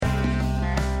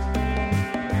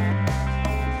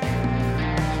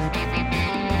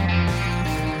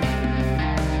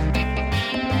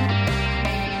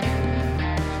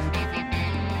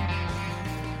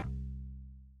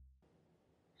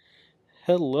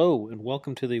Hello, and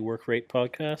welcome to the Work Rate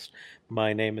Podcast.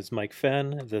 My name is Mike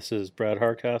Fenn. This is Brad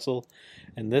Hardcastle,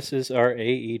 and this is our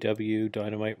AEW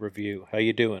Dynamite review. How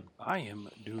you doing? I am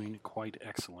doing quite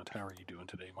excellent. How are you doing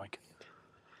today, Mike?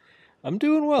 I'm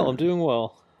doing well.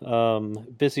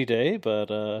 Busy day,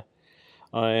 but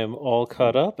I am all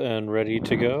caught up and ready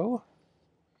to go.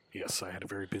 Yes, I had a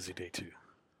very busy day too.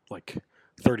 Like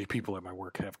 30 people at my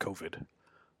work have COVID.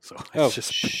 So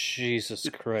Jesus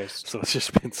Christ. So it's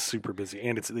just been super busy,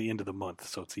 and it's at the end of the month,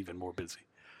 so it's even more busy.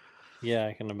 Yeah,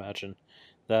 I can imagine.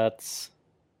 That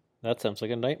sounds like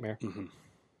a nightmare. Mm-hmm.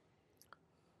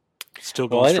 Still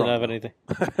going Well, I strong, didn't have anything.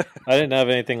 I didn't have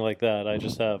anything like that. I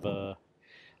just have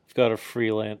I've got a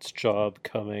freelance job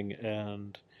coming,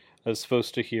 and I was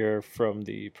supposed to hear from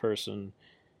the person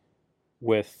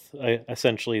with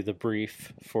essentially the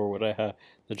brief for what I have,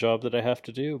 the job that I have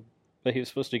to do. But he was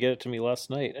supposed to get it to me last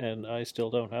night, and I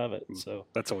still don't have it. So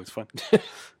that's always fun.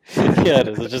 Yeah, it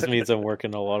is. It just means I'm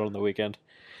working a lot on the weekend,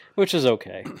 which is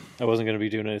okay. I wasn't going to be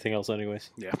doing anything else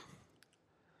anyways. Yeah.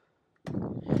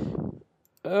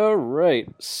 All right.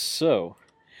 So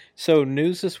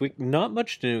news this week. Not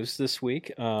much news this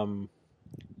week. In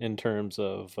terms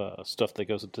of stuff that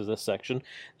goes into this section,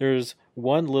 there's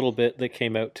one little bit that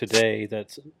came out today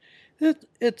that's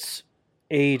it's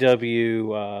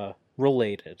AEW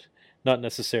related. Not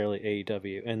necessarily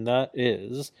AEW, and that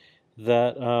is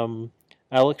that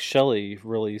Alex Shelley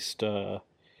released, I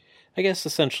guess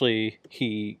essentially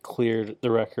he cleared the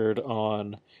record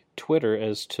on Twitter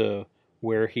as to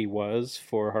where he was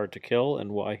for Hard to Kill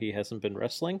and why he hasn't been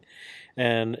wrestling,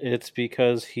 and it's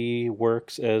because he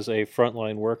works as a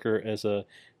frontline worker as a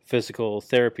physical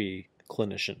therapy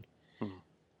clinician.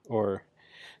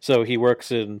 So he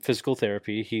works in physical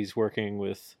therapy. He's working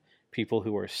with people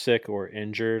who are sick or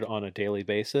injured on a daily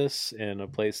basis in a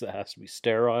place that has to be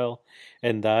sterile,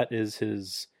 and that's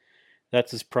his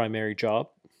primary job.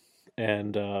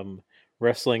 And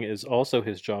wrestling is also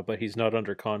his job, but he's not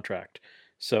under contract,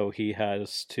 so he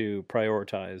has to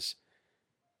prioritize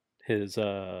his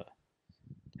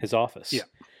office. Yeah.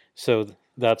 So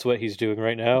that's what he's doing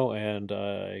right now, and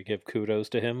I give kudos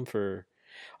to him for.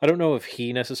 I don't know if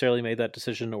he necessarily made that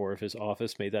decision or if his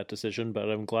office made that decision, but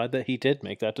I'm glad that he did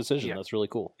make that decision. Yeah. That's really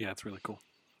cool. Yeah, it's really cool.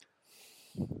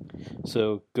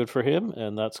 So good for him,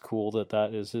 and that's cool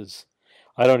that is his.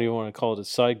 I don't even want to call it his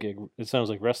side gig. It sounds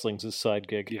like wrestling's his side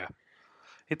gig. Yeah.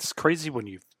 It's crazy when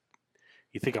you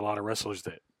think a lot of wrestlers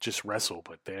that just wrestle,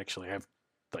 but they actually have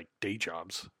like day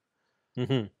jobs.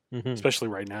 Mm-hmm. Mm-hmm. Especially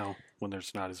right now when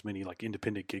there's not as many like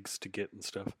independent gigs to get and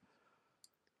stuff.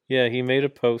 Yeah, he made a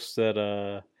post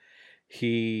that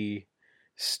he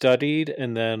studied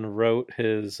and then wrote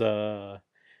his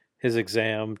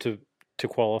exam to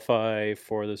qualify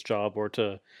for this job or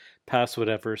to pass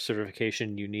whatever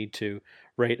certification you need to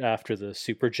right after the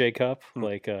Super J Cup,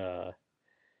 like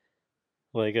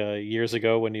years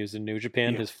ago when he was in New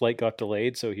Japan. His flight got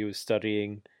delayed, so he was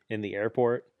studying in the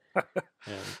airport. Well,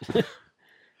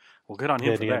 good on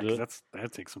him for that, because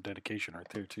that takes some dedication right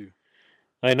there too.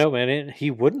 I know, man. He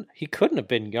couldn't have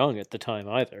been young at the time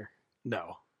either.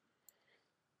 No.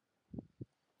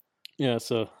 Yeah,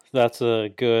 so that's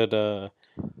a good.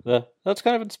 That's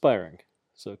kind of inspiring.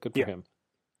 So good for him.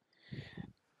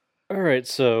 All right,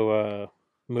 so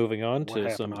moving on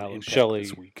to some Alex Shelley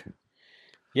this week.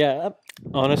 Yeah,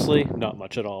 honestly, not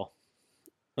much at all.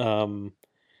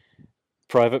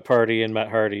 Private Party and Matt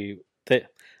Hardy, they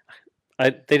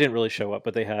didn't really show up,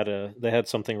 but they had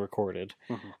something recorded.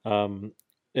 Mm-hmm.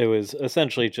 It was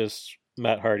essentially just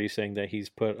Matt Hardy saying that he's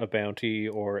put a bounty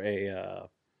or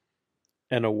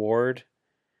an award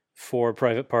for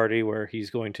Private Party where he's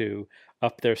going to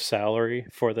up their salary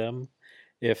for them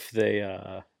if they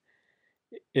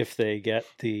get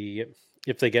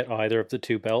either of the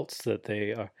two belts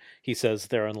that he says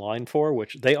they're in line for,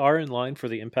 which they are in line for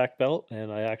the Impact belt, and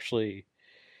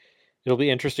it'll be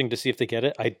interesting to see if they get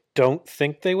it. I don't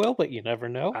think they will, but you never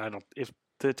know. If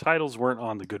the titles weren't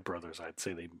on the Good Brothers, I'd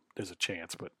say there's a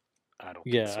chance, but I don't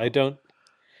think so. I don't.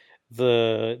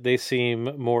 They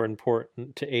seem more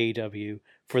important to AEW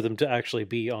for them to actually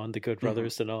be on the Good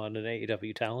Brothers than on an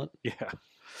AEW talent. Yeah.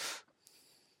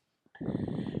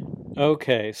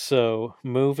 Okay, so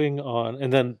moving on,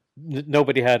 and then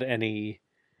nobody had any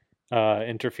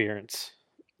interference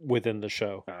within the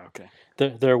show. Oh, okay.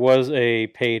 There was a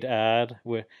paid ad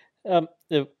with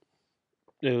it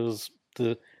was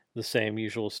the same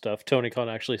usual stuff. Tony Khan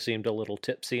actually seemed a little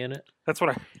tipsy in it. That's what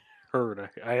I heard.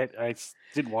 I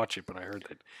didn't watch it, but I heard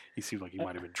that he seemed like he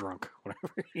might have been drunk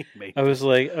whenever he made it. I was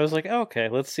like, okay,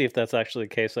 let's see if that's actually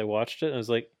the case. I watched it and I was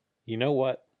like, you know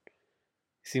what?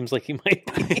 Seems like he might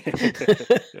be.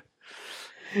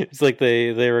 It's like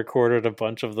they recorded a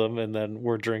bunch of them and then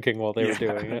were drinking while they were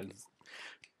doing it.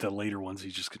 The later ones, he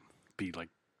just could be like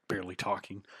barely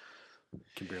talking,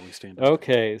 can barely stand up.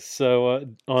 Okay, so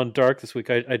on Dark this week,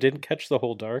 I didn't catch the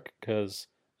whole Dark because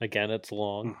again it's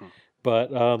long, Mm-hmm.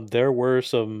 but there were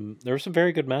some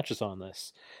very good matches on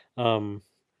this.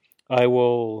 I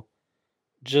will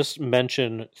just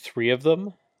mention three of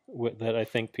them that I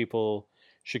think people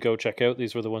should go check out.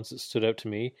 These were the ones that stood out to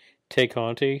me. Tay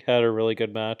Conti had a really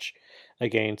good match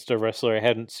against a wrestler I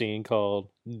hadn't seen called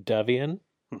Davian.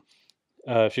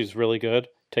 She's really good.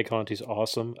 Tay Conti's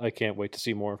awesome. I can't wait to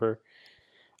see more of her.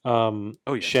 Oh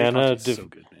yeah, Shanna, so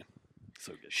good, man.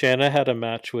 So good. Shanna had a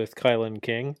match with Kylan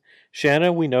King.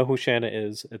 Shanna, we know who Shanna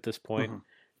is at this point.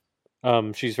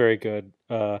 Mm-hmm. She's very good.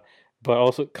 But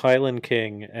also Kylan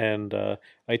King, and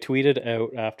I tweeted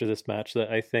out after this match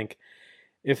that I think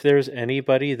if there's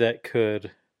anybody that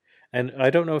could, and I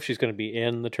don't know if she's going to be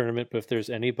in the tournament, but if there's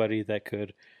anybody that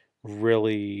could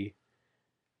really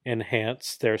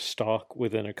enhance their stock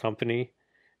within a company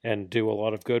and do a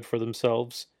lot of good for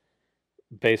themselves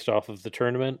based off of the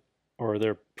tournament or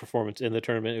their performance in the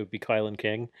tournament, it would be Kylan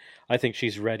King. I think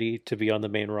she's ready to be on the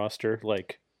main roster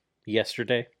like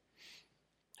yesterday.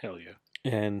 Hell yeah.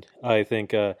 And I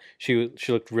think she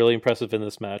looked really impressive in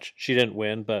this match. She didn't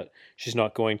win, but she's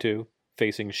not going to,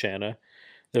 facing Shanna.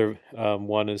 There,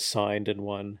 one is signed and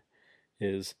one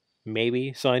is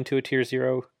maybe signed to a Tier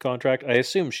 0 contract. I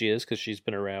assume she is because she's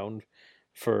been around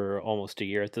for almost a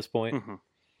year at this point. Mm-hmm.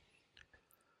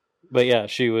 But yeah,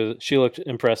 she looked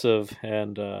impressive,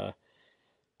 and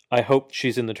I hope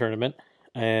she's in the tournament.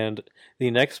 And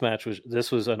the next match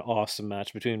was an awesome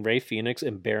match between Ray Phoenix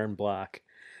and Baron Black.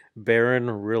 Baron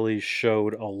really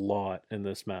showed a lot in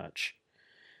this match.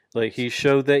 Like, he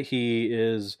showed that he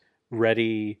is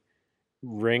ready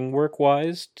ring work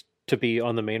wise to be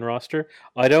on the main roster.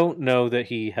 I don't know that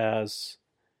he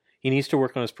needs to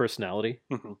work on his personality.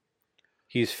 Mm-hmm.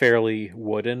 He's fairly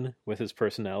wooden with his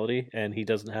personality, and he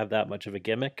doesn't have that much of a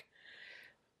gimmick.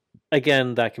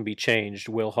 Again, that can be changed.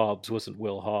 Will Hobbs wasn't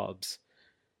Will Hobbs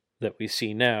that we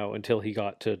see now until he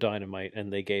got to Dynamite,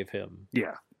 and they gave him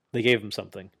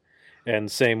something.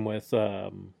 And same with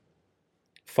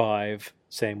 5,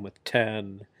 same with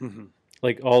 10. Mm-hmm.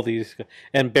 Like all these,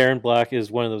 and Baron Black is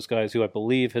one of those guys who I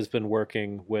believe has been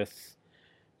working with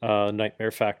Nightmare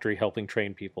Factory, helping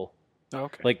train people. Oh,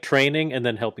 okay. Like training and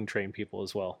then helping train people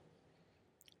as well.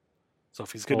 So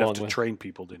if he's good enough to train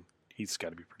people, then he's got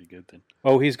to be pretty good then.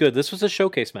 Oh, he's good. This was a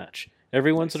showcase match.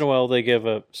 Every once in a while, they give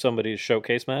somebody a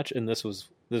showcase match, and this was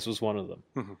one of them.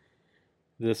 Mm-hmm.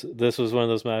 This was one of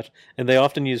those matches, and they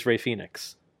often use Ray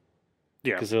Phoenix.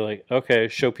 Yeah, because they're like, okay,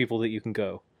 show people that you can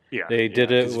go. Yeah, they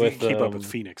did it with. If you can keep up with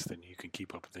Phoenix, then you can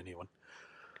keep up with anyone.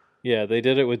 Yeah, they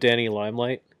did it with Danny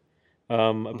Limelight.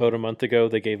 About a month ago,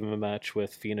 they gave him a match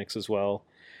with Phoenix as well.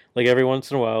 Like every once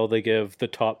in a while, they give the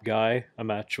top guy a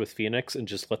match with Phoenix and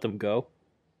just let them go.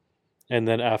 And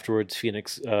then afterwards,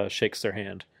 Phoenix shakes their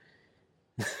hand.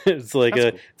 It's like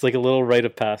cool. It's like a little rite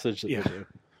of passage that they do.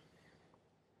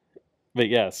 But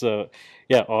yeah, so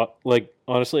yeah, like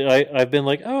honestly, I've been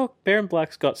like, oh, Baron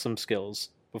Black's got some skills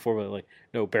before, but like,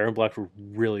 no, Baron Black were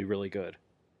really, really good.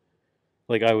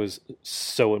 Like I was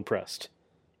so impressed.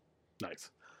 Nice.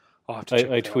 I'll have to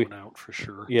check that one out for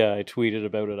sure. Yeah, I tweeted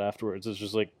about it afterwards. It's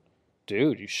just like,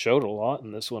 dude, you showed a lot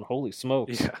in this one. Holy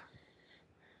smokes! Yeah.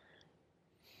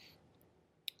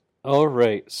 All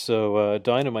right, so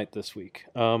Dynamite this week.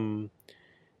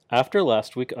 After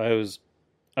last week, I was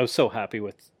so happy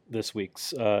with this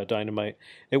week's Dynamite.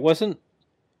 It wasn't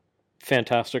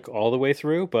fantastic all the way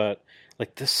through, but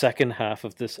like the second half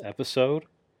of this episode,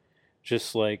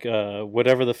 just like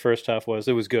whatever the first half was,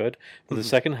 it was good. But the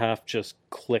second half just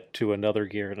clicked to another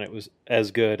gear, and it was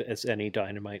as good as any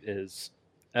Dynamite is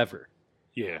ever.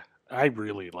 Yeah, I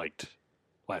really liked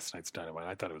last night's Dynamite.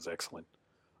 I thought it was excellent.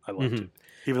 I liked it,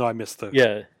 even though I missed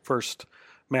the first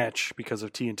match because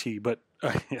of TNT. But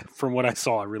from what I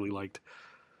saw, I really liked.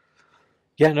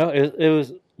 Yeah, no, it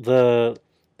was the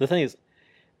thing is,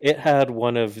 it had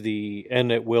one of the,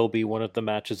 and it will be one of the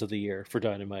matches of the year for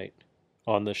Dynamite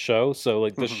on the show. So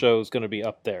like this show is going to be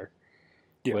up there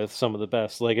with some of the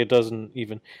best. Like it doesn't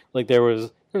even like there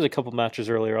was a couple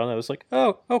matches earlier on that was like,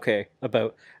 oh, okay,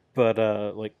 but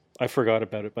like I forgot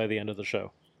about it by the end of the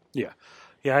show. Yeah.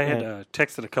 Yeah, I had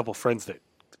texted a couple friends that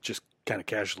just kind of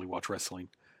casually watch wrestling,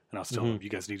 and I was telling them, you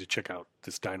guys need to check out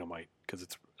this Dynamite because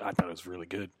I thought it was really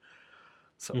good.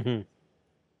 So,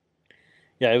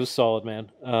 yeah, it was solid,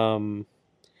 man.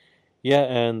 Yeah,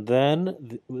 and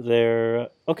then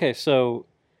okay, so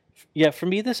yeah, for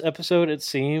me, this episode it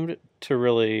seemed to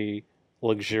really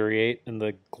luxuriate in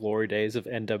the glory days of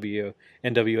NWA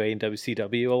and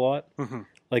WCW a lot. Mm-hmm.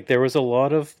 Like there was a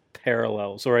lot of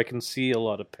parallels, or I can see a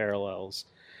lot of parallels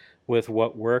with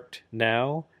what worked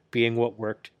now being what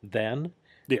worked then.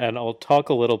 Yeah. And I'll talk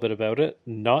a little bit about it.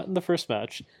 Not in the first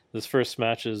match. This first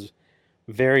match is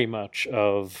very much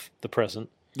of the present.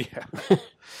 Yeah.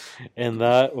 And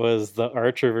that was the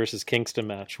Archer versus Kingston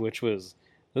match,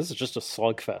 this is just a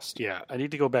slugfest. Yeah, I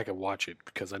need to go back and watch it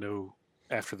because I know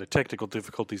after the technical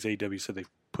difficulties, AEW said they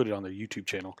put it on their YouTube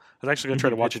channel. I was actually going to try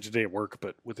to watch it today at work,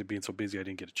 but with it being so busy, I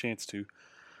didn't get a chance to.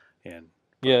 Yeah,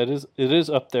 it is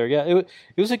up there. Yeah, it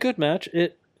was a good match.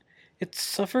 It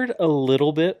suffered a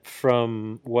little bit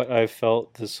from what I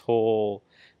felt this whole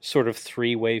sort of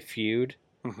three-way feud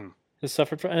has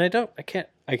suffered from, and I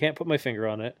can't put my finger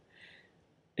on it.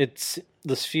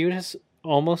 This feud has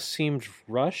almost seemed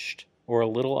rushed or a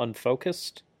little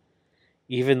unfocused,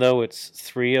 even though it's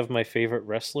three of my favorite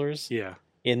wrestlers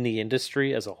in the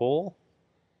industry as a whole.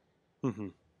 Mm-hmm.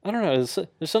 I don't know.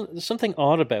 There's something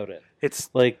odd about it. It's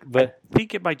like, but I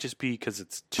think it might just be because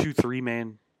it's 2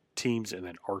 3-man teams and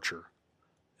then Archer.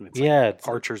 And it's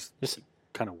Archer's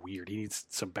kind of weird. He needs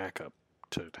some backup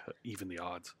to even the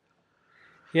odds.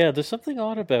 Yeah, there's something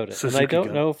odd about it, and I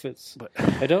don't know if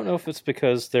it's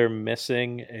because they're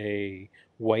missing a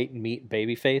white meat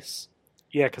babyface.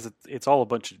 Yeah, because it's all a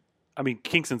bunch of. I mean,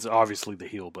 Kingston's obviously the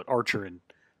heel, but Archer and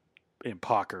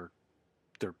Pac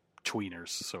they're tweeners.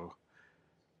 So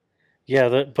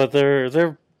yeah, but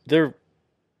they're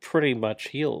pretty much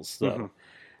heels though. Mm-hmm.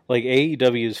 Like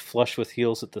AEW is flush with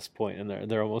heels at this point, and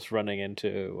they're almost running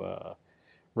into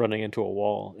a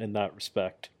wall in that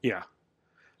respect. Yeah.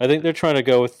 I think they're trying to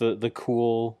go with the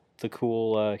cool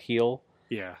heel.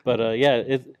 Yeah. But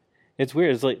it's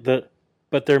weird. It's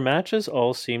but their matches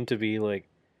all seem to be like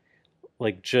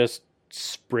just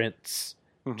sprints,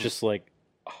 just like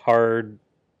hard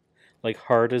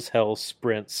as hell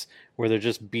sprints where they're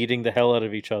just beating the hell out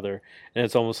of each other, and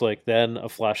it's almost like then a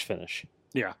flash finish.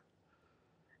 Yeah.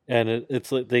 And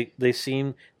it's like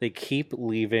they keep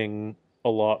leaving a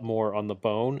lot more on the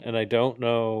bone, and I don't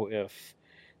know if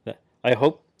I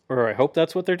hope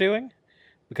that's what they're doing,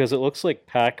 because it looks like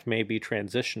Pac may be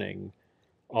transitioning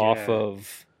off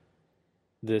of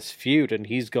this feud, and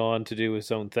he's gone to do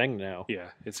his own thing now. Yeah,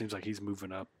 it seems like he's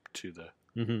moving up to the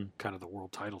kind of the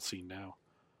world title scene now.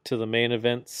 To the main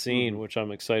event scene, which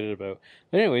I'm excited about.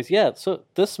 But anyways, yeah, so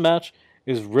this match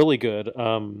is really good.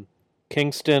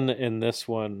 Kingston in this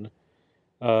one,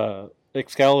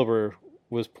 Excalibur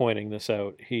was pointing this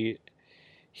out.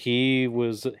 He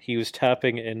was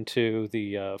tapping into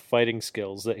the fighting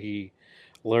skills that he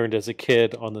learned as a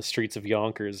kid on the streets of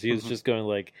Yonkers. He was just going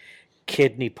like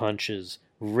kidney punches,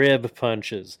 rib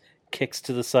punches, kicks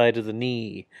to the side of the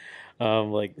knee,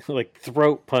 like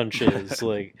throat punches,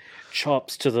 like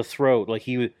chops to the throat. Like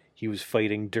he was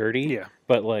fighting dirty,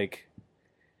 but like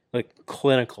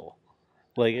clinical.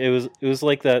 Like it was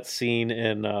like that scene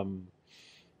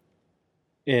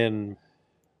in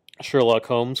Sherlock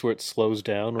Holmes where it slows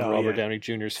down when Robert Downey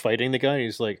Jr. is fighting the guy. And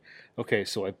he's like, okay,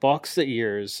 so I box the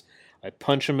ears, I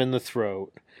punch him in the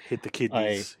throat, hit the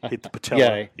kidneys, hit the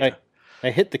patella. I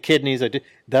hit the kidneys. I did.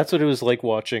 That's what it was like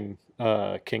watching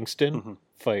Kingston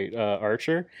fight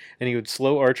Archer, and he would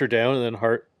slow Archer down, and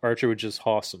then Archer would just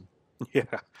hoss him. Yeah,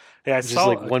 I saw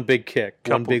like one big kick,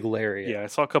 one big lariat. Yeah, I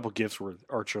saw a couple gifs where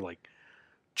Archer like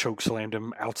choke slammed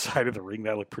him outside of the ring.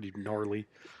 That looked pretty gnarly.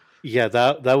 Yeah,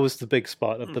 that was the big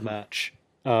spot of the match.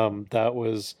 That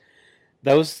was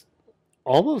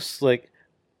almost like,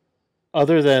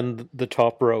 other than the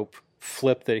top rope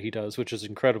flip that he does, which is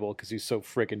incredible because he's so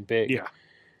friggin' big. Yeah.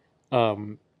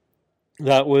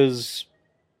 That was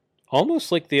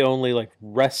almost like the only like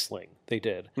wrestling they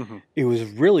did. It was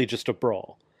really just a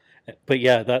brawl. But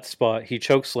yeah, that spot, he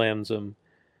choke slams him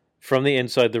from the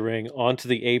inside the ring onto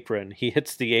the apron. He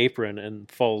hits the apron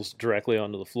and falls directly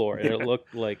onto the floor. And it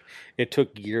looked like it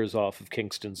took years off of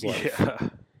Kingston's life. Yeah.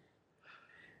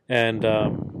 And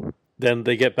then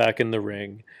they get back in the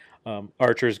ring.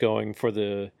 Archer's going for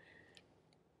the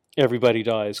Everybody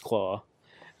Dies claw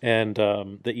and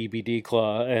the EBD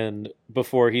claw. And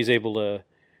before he's able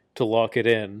to lock it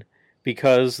in,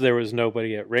 because there was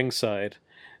nobody at ringside,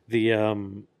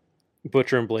 the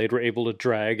Butcher and Blade were able to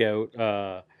drag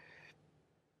out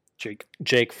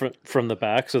Jake from the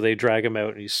back, so they drag him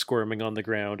out and he's squirming on the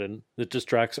ground, and it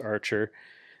distracts Archer.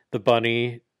 The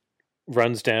bunny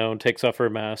runs down, takes off her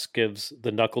mask, gives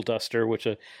the knuckle duster, which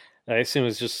I assume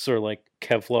is just sort of like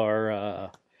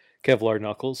Kevlar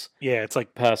knuckles. Yeah, it's like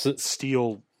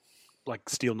steel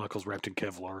knuckles wrapped in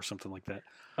Kevlar or something like that.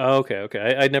 Oh,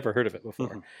 okay. I'd never heard of it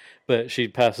before. But she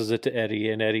passes it to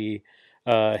Eddie, and Eddie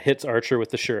hits Archer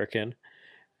with the shuriken,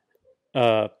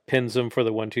 pins him for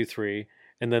the 1-2-3,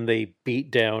 and then they beat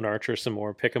down Archer some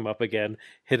more, pick him up again,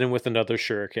 hit him with another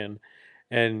shuriken,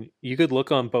 and you could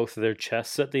look on both of their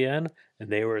chests at the end, and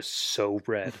they were so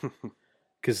red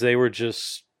because they were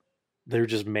just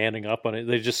manning up on it.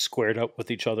 They just squared up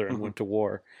with each other and went to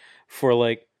war for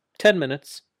like 10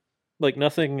 minutes, like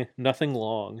nothing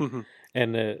long,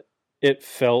 and it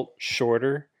felt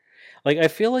shorter. Like I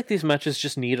feel like these matches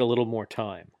just need a little more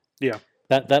time. Yeah.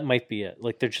 That might be it.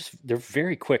 Like they're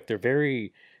very quick.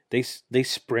 They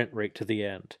sprint right to the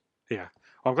end. Yeah.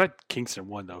 Well, I'm glad Kingston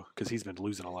won though, because he's been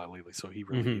losing a lot lately, so he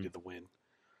really needed the win.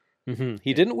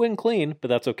 He didn't win clean, but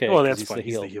that's okay. Well, that's fine.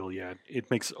 He's the heel. Yeah, it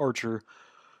makes Archer.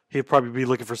 He'll probably be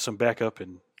looking for some backup,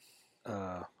 and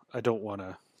I don't want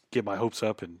to get my hopes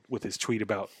up. And with his tweet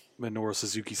about Minoru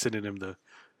Suzuki sending him the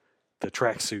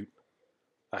tracksuit,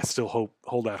 I still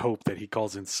hold out hope that he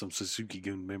calls in some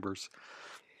Suzuki-gun members.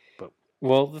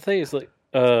 Well, the thing is, like,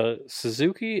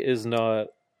 Suzuki is not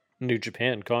New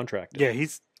Japan contracted. Yeah,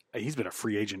 he's been a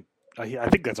free agent. I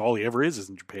think that's all he ever is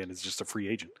in Japan, is just a free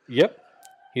agent. Yep.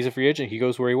 He's a free agent. He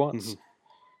goes where he wants.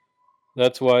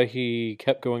 That's why he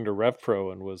kept going to Rev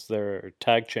Pro and was their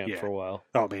tag champ for a while.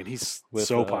 Oh, man, he's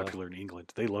so popular in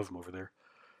England. They love him over there.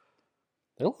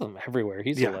 They love him everywhere.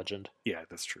 He's a legend. Yeah,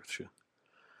 that's true.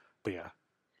 But yeah.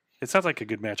 It sounds like a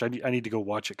good match. I need to go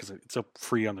watch it because it's up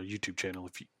free on the YouTube channel.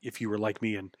 If you were like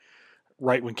me and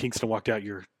right when Kingston walked out,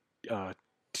 your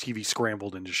TV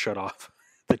scrambled and just shut off.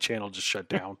 The channel just shut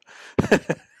down.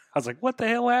 I was like, what the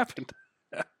hell happened?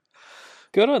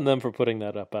 Good on them for putting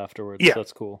that up afterwards. Yeah.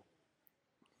 That's cool.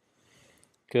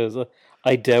 Because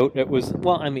I doubt it was...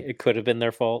 Well, I mean, it could have been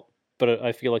their fault, but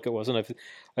I feel like it wasn't.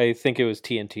 I think it was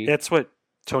TNT. That's what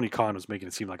Tony Khan was making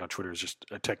it seem like on Twitter, is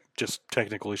just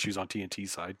technical issues on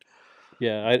TNT's side.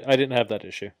 Yeah, I didn't have that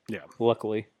issue. Yeah.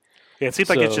 Luckily. Yeah, it seems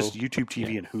like it's just YouTube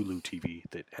TV and Hulu TV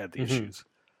that had the issues.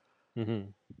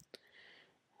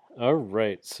 All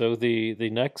right. So the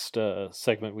next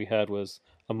segment we had was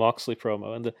a Moxley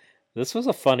promo, and this was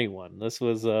a funny one. This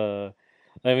was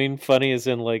funny as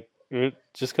in like it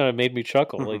just kind of made me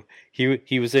chuckle. Like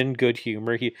he was in good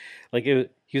humor. He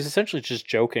was essentially just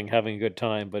joking, having a good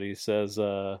time. But he says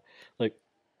like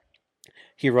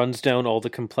he runs down all the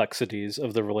complexities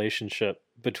of the relationship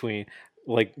between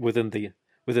like within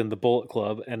the Bullet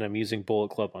Club, and I'm using Bullet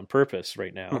Club on purpose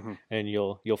right now, and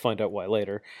you'll find out why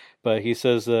later. But he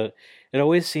says that it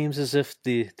always seems as if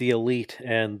the Elite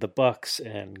and the Bucks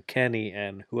and Kenny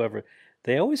and whoever,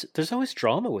 there's always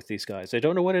drama with these guys. I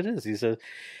don't know what it is. He says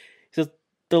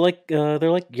they're like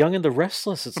Young and the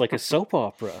Restless. It's like a soap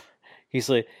opera. He's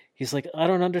like, I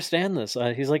don't understand this.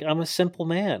 He's like, I'm a simple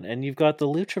man, and you've got the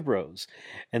Lucha Bros,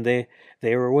 and they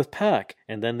were with Pac,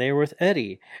 and then they were with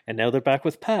Eddie, and now they're back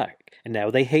with Pac, and now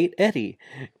they hate Eddie.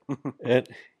 And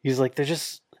he's like,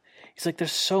 there's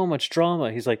so much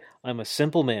drama. He's like, I'm a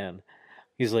simple man.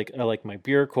 He's like, I like my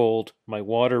beer cold, my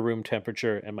water room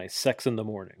temperature, and my sex in the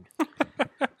morning.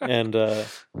 And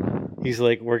he's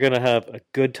like, we're gonna have a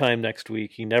good time next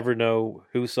week. You never know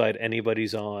whose side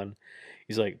anybody's on.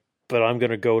 He's like, but I'm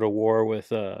going to go to war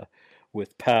with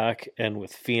Pac and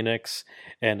with Phoenix,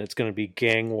 and it's going to be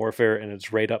gang warfare, and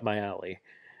it's right up my alley.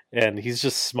 And he's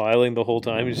just smiling the whole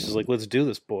time. He's just like, let's do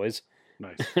this, boys.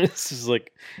 Nice. It's just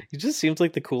like, he just seems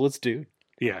like the coolest dude.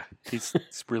 Yeah, he's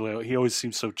really, he always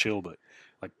seems so chill, but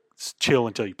like chill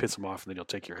until you piss him off, and then he'll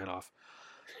take your head off.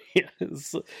 Yeah.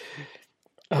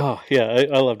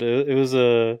 I loved it.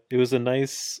 It was a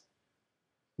nice,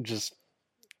 just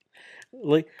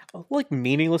like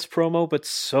meaningless promo, but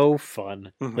so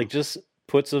fun. Like just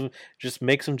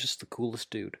makes him just the coolest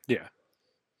dude. Yeah.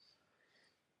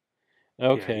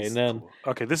 Okay, and then cool.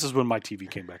 Okay, this is when my TV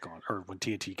came back on, or when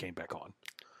TNT came back on,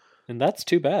 and that's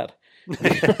too bad.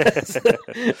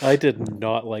 I did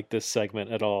not like this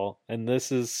segment at all, and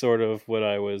this is sort of what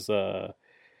I was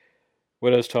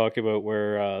talking about,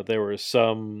 where there were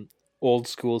some old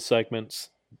school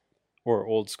segments or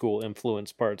old school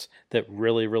influence parts that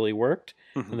really, really worked,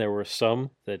 and there were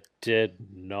some that did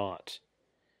not.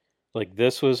 Like,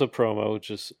 this was a promo,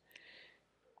 just,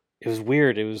 it was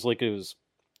weird. It was like it was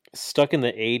stuck in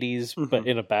the 80s, but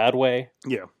in a bad way.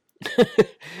 Yeah.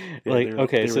 Like,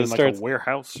 okay, so it starts... a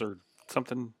warehouse or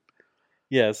something.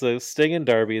 Yeah, so Sting and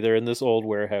Darby, they're in this old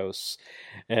warehouse,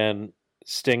 and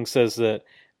Sting says that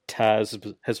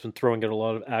Taz has been throwing out a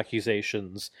lot of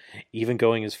accusations, even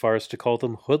going as far as to call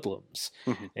them hoodlums.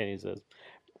 And he says,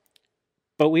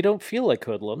 but we don't feel like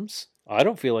hoodlums. I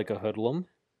don't feel like a hoodlum.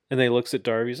 And then he looks at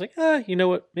Darby. He's like, you know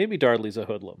what? Maybe Darby's a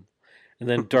hoodlum. And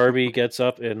then Darby gets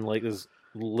up in like this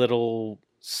little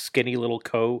skinny little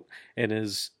coat and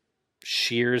his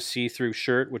sheer see-through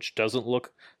shirt, which doesn't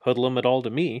look hoodlum at all to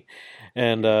me.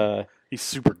 And he's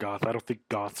super goth. I don't think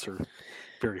goths are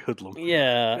very hoodlum.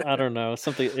 Yeah, I don't know.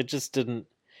 Something it just didn't.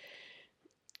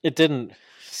 It didn't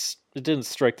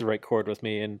strike the right chord with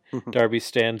me. And Darby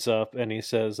stands up and he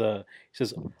says,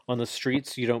 "On the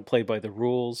streets, you don't play by the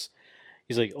rules."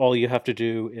 He's like, "All you have to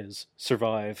do is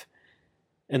survive."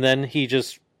 And then he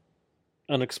just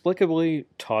inexplicably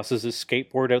tosses his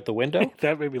skateboard out the window.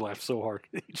 That made me laugh so hard.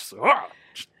 He just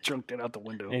chunked it out the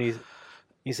window. And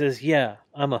he says, "Yeah,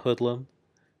 I'm a hoodlum,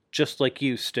 just like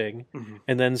you, Sting."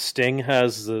 And then Sting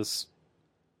has this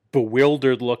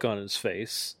bewildered look on his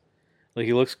face. Like,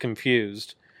 he looks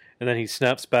confused. And then he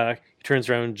snaps back, he turns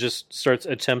around and just starts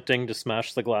attempting to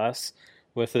smash the glass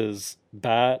with his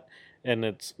bat, and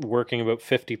it's working about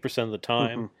 50% of the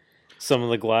time. Some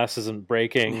of the glass isn't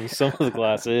breaking, some of the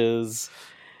glass is.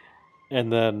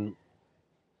 And then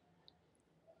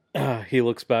he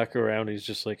looks back around, he's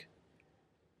just like,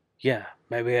 "Yeah,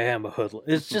 maybe I am a hoodlum."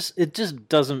 It just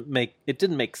didn't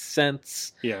make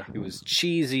sense. Yeah. It was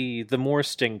cheesy. The more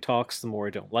Sting talks, the more I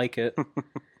don't like it.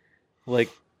 Like,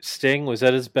 Sting was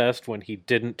at his best when he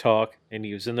didn't talk, and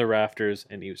he was in the rafters,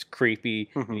 and he was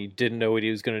creepy, and he didn't know what he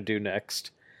was going to do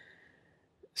next.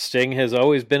 Sting has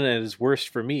always been at his worst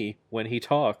for me when he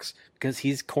talks, because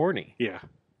he's corny. Yeah.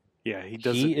 Yeah, he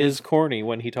does. He is corny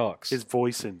when he talks. His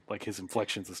voice and like his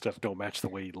inflections and stuff don't match the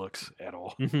way he looks at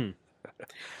all.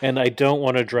 And I don't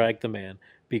want to drag the man,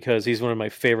 because he's one of my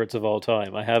favorites of all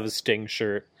time. I have his Sting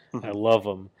shirt. I love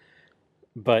him.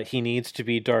 But he needs to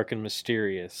be dark and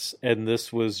mysterious. And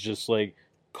this was just like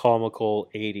comical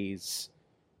 80s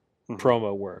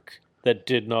promo work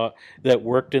that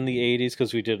worked in the 80s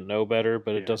because we didn't know better,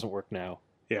 but it doesn't work now.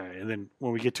 Yeah, and then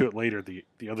when we get to it later, the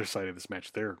other side of this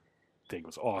match, their thing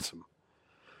was awesome.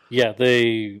 Yeah,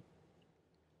 they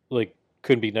like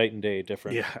couldn't be night and day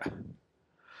different. Yeah.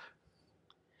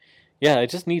 Yeah, I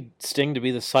just need Sting to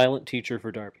be the silent teacher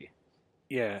for Darby.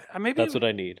 Yeah, maybe that's what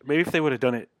I need. Maybe if they would have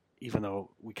done it, even though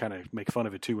we kind of make fun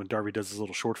of it too when Darby does his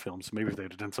little short films, maybe if they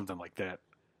would have done something like that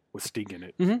with Sting in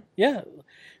it. Yeah,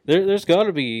 there's got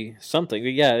to be something.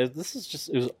 But yeah, this is just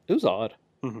it was odd.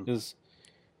 It was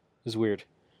weird.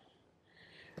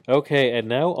 Okay, and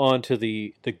now on to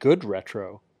the good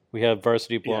retro. We have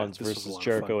Varsity Blondes versus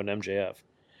Jericho and MJF.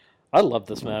 I love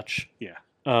this match. Yeah.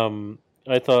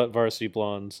 I thought Varsity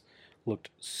Blondes looked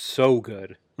so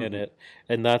good in it,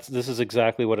 and this is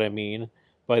exactly what I mean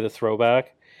by the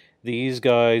throwback. These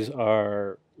guys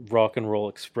are Rock and Roll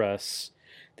Express.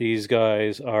 These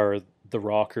guys are the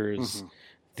Rockers.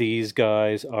 These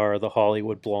guys are the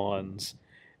Hollywood Blondes.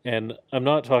 And I'm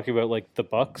not talking about like the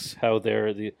Bucks, how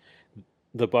they're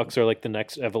the Bucks are like the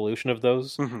next evolution of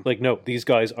those. Like, no, these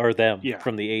guys are them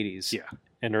from the 80s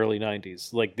and early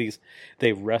 90s. Like,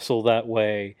 they wrestle that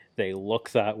way, they look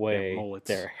that way,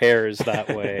 their hair is that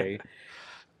way.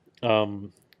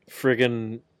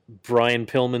 Friggin' Brian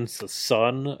Pillman's the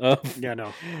son of every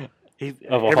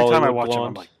time I watch him,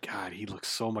 I'm like, God, he looks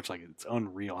so much like it. It's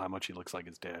unreal how much he looks like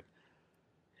his dad.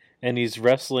 And he's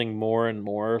wrestling more and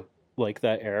more like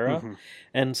that era,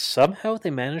 and somehow they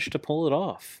managed to pull it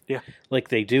off. Yeah, like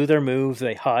they do their move,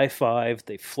 they high five,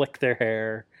 they flick their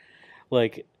hair.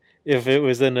 Like if it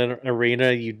was in an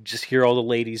arena, you'd just hear all the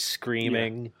ladies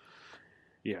screaming.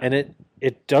 Yeah, and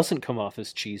it doesn't come off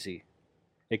as cheesy.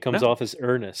 It comes off as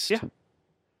earnest. Yeah.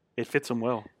 It fits him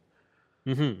well.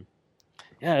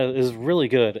 Yeah, it was really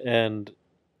good. And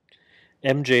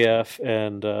MJF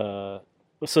and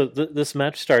so this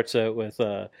match starts out with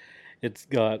it's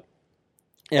got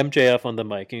MJF on the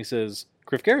mic, and he says,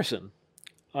 "Griff Garrison,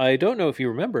 I don't know if you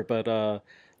remember, but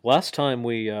last time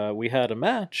we had a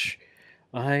match,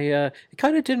 it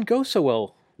kind of didn't go so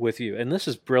well with you." And this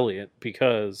is brilliant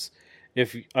because I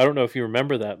don't know if you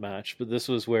remember that match, but this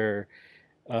was where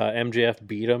MJF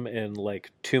beat him in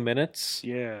like 2 minutes.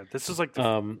 Yeah, this is like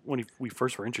when we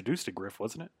first were introduced to Griff,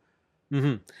 wasn't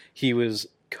it? He was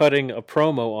cutting a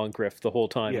promo on Griff the whole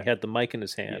time. He had the mic in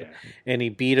his hand, and he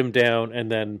beat him down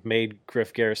and then made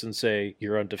Griff Garrison say,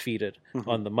 "You're undefeated"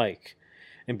 on the mic,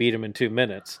 and beat him in 2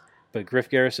 minutes. But Griff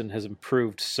Garrison has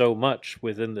improved so much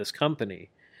within this company,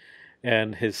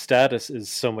 and his status is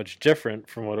so much different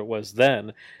from what it was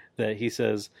then, that he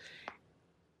says,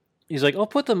 he's like, "I'll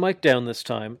put the mic down this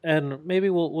time, and maybe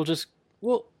we'll just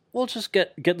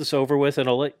get this over with, and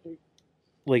I'll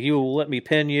you will let me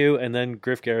pin you." And then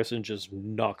Griff Garrison just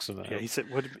knocks him out. Yeah, he said,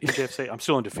 "What did MJF say? I'm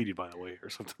still undefeated, by the way,"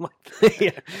 or something like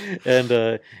that.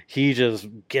 And he just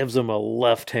gives him a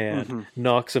left hand,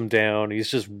 knocks him down.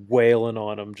 He's just wailing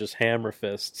on him, just hammer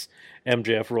fists.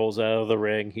 MJF rolls out of the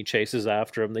ring. He chases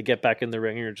after him. They get back in the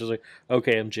ring, and you're just like,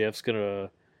 okay, MJF's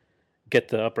gonna get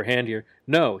the upper hand here.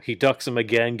 No, he ducks him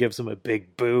again, gives him a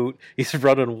big boot. He's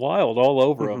running wild all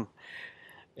over him.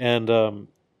 And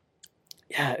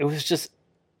it was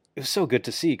so good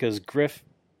to see because Griff,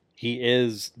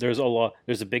 there's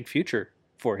a big future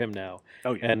for him now.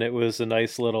 Oh yeah. And it was a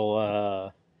nice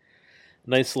little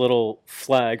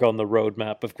flag on the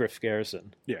roadmap of Griff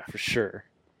Garrison. Yeah, for sure.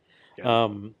 Yeah.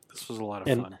 This was a lot of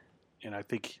fun, and I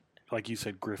think, like you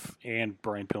said, Griff and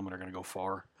Brian Pillman are going to go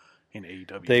far in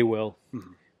AEW. They will.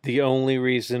 Mm-hmm. The only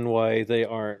reason why they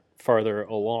aren't farther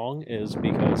along is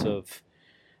because of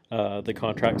the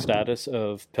contract status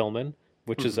of Pillman,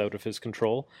 which is out of his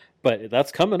control. But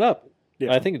that's coming up.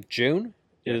 Yeah. I think June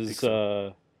is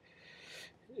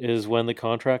when the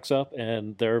contract's up,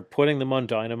 and they're putting them on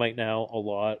Dynamite now a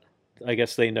lot. I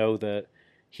guess they know that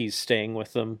he's staying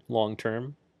with them long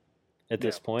term at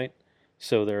this point,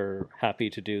 so they're happy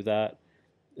to do that,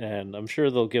 and I'm sure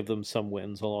they'll give them some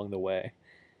wins along the way.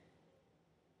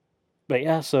 But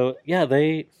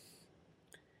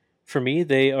for me,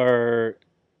 they are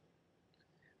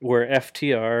where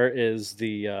FTR is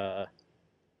the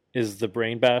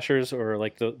Brain Bashers, or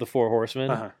like the Four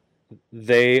Horsemen. Uh-huh.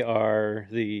 They are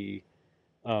they're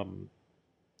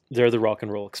the Rock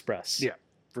and Roll Express. Yeah,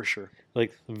 for sure.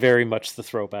 Like very much the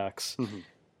throwbacks. Mm-hmm.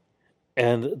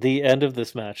 And the end of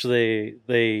this match, they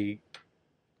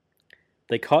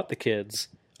caught the kids.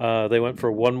 They went for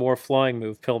one more flying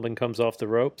move. Pillman comes off the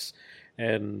ropes,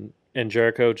 and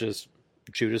Jericho just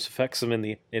Judas affects him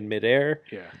in midair.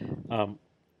 Yeah.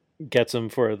 Gets him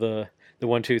for the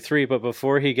 1, 2, 3. But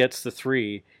before he gets the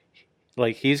 3,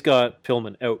 like he's got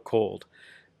Pillman out cold,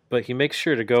 but he makes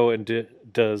sure to go and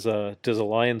does a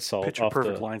lion salt. Picture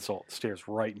perfect lion salt, stares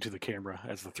right into the camera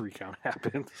as the 3 count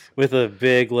happens with a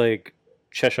big like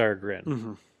Cheshire grin.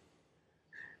 Mm-hmm.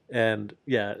 And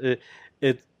yeah,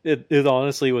 it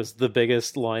honestly was the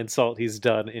biggest lion salt he's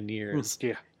done in years.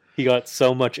 Yeah, he got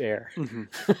so much air,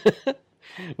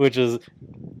 which is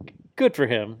good for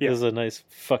him. Yeah. It was a nice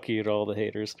fuck you to all the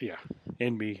haters. Yeah,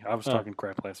 and me. I was talking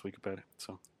crap last week about it,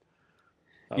 so.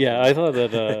 I thought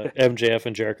that MJF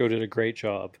and Jericho did a great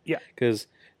job. Yeah, because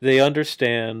they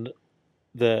understand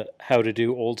how to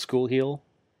do old school heel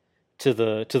to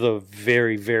the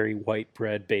very, very white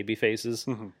bread baby faces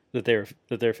that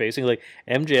they're facing. Like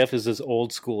MJF is as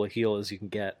old school a heel as you can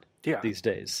get these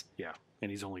days. Yeah, and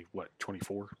he's only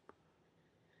 24.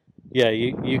 Yeah,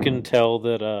 you can tell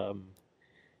that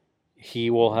he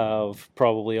will have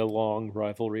probably a long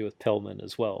rivalry with Pillman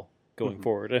as well going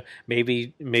forward.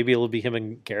 Maybe it'll be him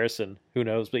and Garrison. Who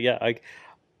knows? But yeah,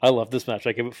 I love this match.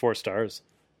 I give it 4 stars.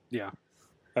 Yeah,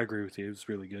 I agree with you. It was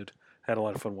really good. Had a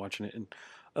lot of fun watching it, and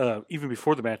even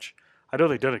before the match, I know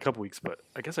they've done it a couple weeks, but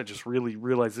I guess I just really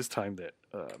realized this time that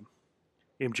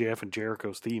MJF and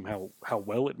Jericho's theme, how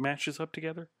well it matches up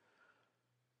together.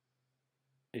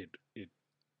 It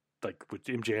like with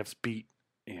MJF's beat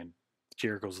and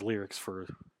Jericho's lyrics for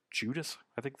Judas,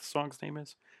 I think the song's name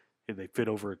is. They fit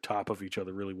over top of each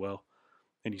other really well,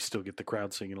 and you still get the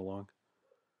crowd singing along.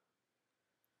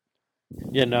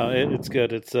 Yeah, no, it's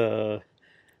good. It's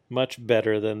much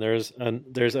better than there's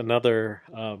another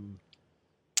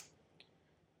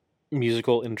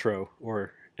musical intro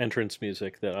or entrance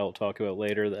music that I'll talk about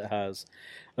later that has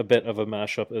a bit of a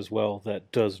mashup as well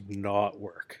that does not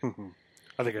work.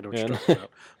 I think I know what you're talking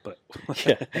about, but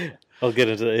yeah, I'll get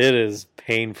into it. It is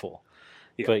painful,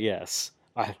 but yes.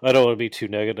 I don't want to be too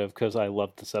negative because I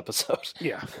love this episode.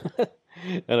 Yeah.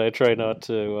 And I try not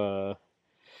to...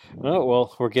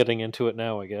 we're getting into it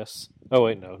now, I guess. Oh,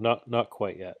 wait, no, not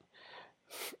quite yet.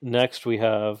 Next, we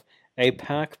have a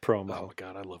Pac promo. Oh, my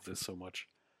God, I love this so much.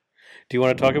 Do you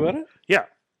want to talk about it? Yeah.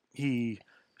 He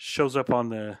shows up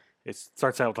on it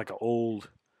starts out with like an old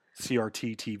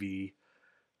CRT TV,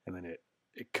 and then it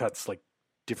cuts like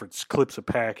different clips of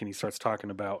Pac, and he starts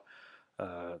talking about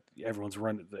everyone's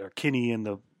running. Kenny and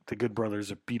the Good Brothers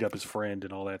have beat up his friend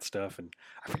and all that stuff. And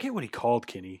I forget what he called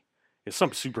Kenny. It's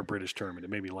some super British term, and it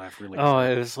made me laugh really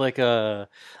hard. It was like a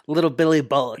little Billy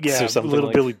Bollocks or something.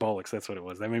 Little Billy Bollocks. That's what it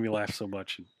was. That made me laugh so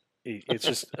much. It's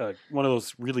just one of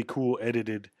those really cool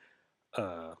edited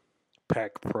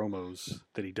Pac promos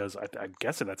that he does. I'm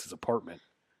guessing that's his apartment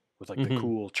with like the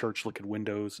cool church-looking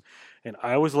windows. And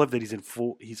I always love that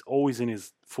he's always in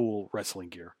his full wrestling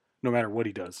gear, no matter what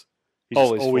he does. He's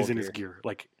always in his gear.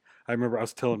 Like, I remember I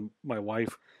was telling my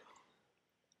wife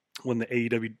when the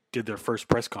AEW did their first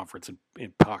press conference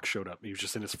and Pac showed up. He was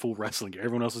just in his full wrestling gear.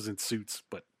 Everyone else was in suits,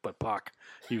 but Pac,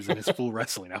 he was in his full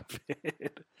wrestling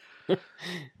outfit.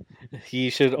 He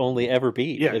should only ever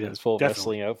be in his full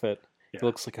wrestling outfit. Yeah. He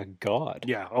looks like a god.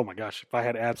 Yeah. Oh my gosh. If I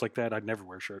had abs like that, I'd never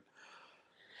wear a shirt.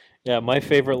 Yeah. My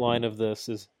favorite line of this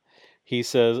is he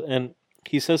says, and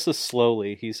he says this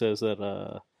slowly. He says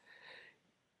that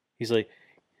he's like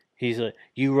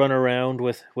you run around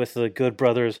with the Good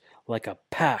Brothers like a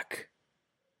pack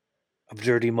of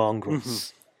dirty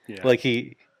mongrels. Yeah. Like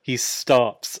he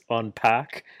stops on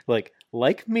pack like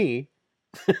me.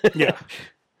 Yeah.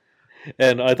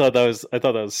 And I thought that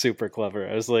was super clever.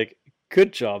 I was like,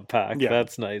 good job, Pac. Yeah.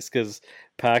 That's nice because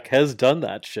Pac has done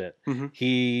that shit. Mm-hmm.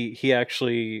 He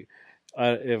actually,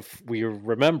 if we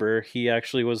remember, he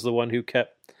actually was the one who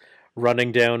kept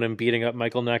running down and beating up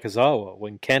Michael Nakazawa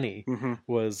when Kenny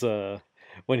was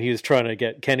when he was trying to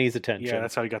get Kenny's attention. Yeah,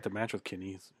 that's how he got the match with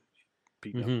Kenny.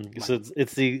 So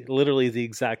it's literally the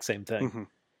exact same thing. Mm-hmm.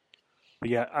 But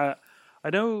yeah, I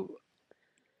know.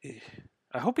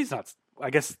 I hope he's not. I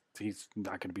guess he's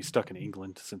not going to be stuck in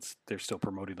England since they're still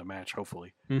promoting the match.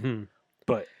 Hopefully,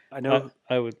 but I know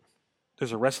I would.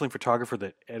 There's a wrestling photographer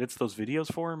that edits those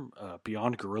videos for him,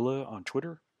 Beyond Gorilla on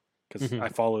Twitter, because I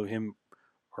follow him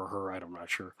or her. I'm not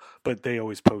sure, but they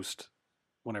always post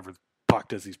whenever Pac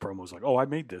does these promos, like, "Oh, I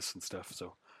made this" and stuff.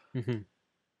 So,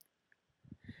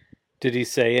 did he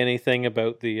say anything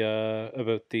about the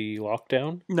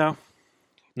lockdown? No,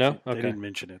 okay. They didn't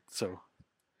mention it.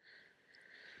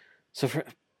 So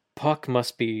Pac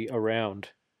must be around.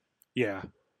 Yeah,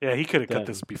 he could have cut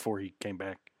this before he came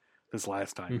back this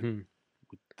last time.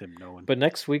 With them knowing. But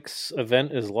next week's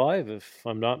event is live, if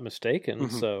I'm not mistaken.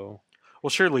 So, well,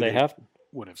 surely they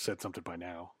would have said something by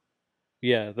now.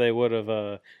 Yeah, they would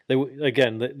have. They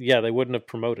wouldn't have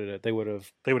promoted it. They would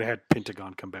have. They would have had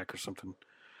Pentagon come back or something,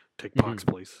 take Pac's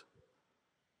place.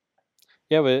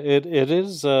 Yeah, but it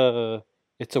is.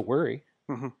 It's a worry.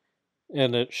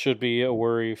 And it should be a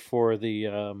worry for the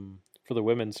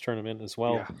women's tournament as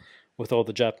well, with all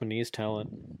the Japanese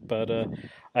talent. But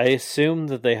I assume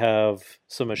that they have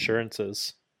some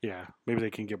assurances. Yeah, maybe they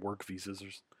can get work visas or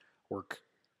work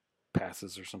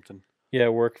passes or something. Yeah,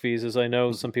 work visas. I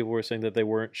know some people were saying that they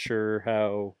weren't sure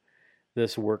how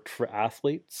this worked for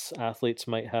athletes. Athletes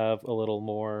might have a little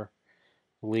more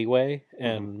leeway,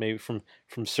 and maybe from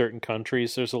certain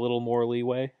countries there's a little more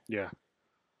leeway. Yeah.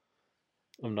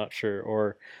 I'm not sure,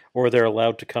 or they're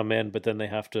allowed to come in, but then they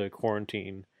have to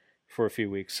quarantine for a few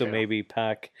weeks. So maybe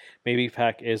Pac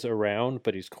is around,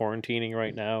 but he's quarantining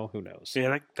right now. Who knows?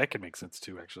 Yeah, that could make sense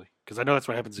too, actually, because I know that's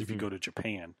what happens if you go to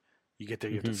Japan. You get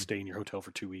there, you have to stay in your hotel for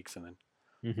 2 weeks, and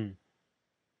then.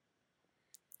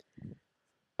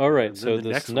 All right, so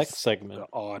this next segment, the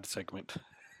odd segment.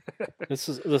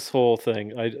 this whole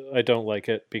thing, I don't like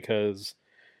it because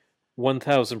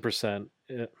 1,000%.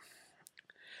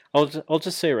 I'll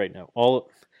just say right now,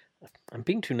 I'm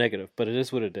being too negative, but it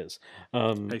is what it is.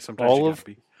 Hey, sometimes all you of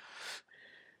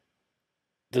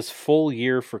this full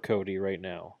year for Cody right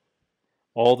now,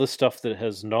 all the stuff that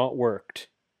has not worked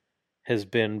has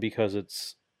been because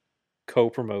it's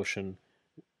co-promotion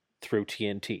through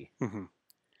TNT.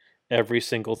 Every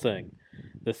single thing.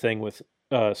 The thing with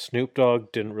Snoop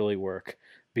Dogg didn't really work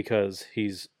because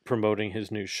he's promoting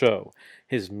his new show.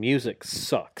 His music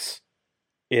sucks.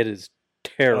 It is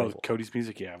terrible. Cody's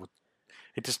music, yeah.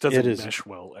 It just doesn't mesh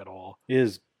well at all. It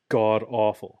is god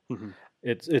awful.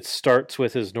 It starts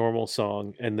with his normal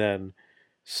song, and then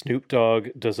Snoop Dogg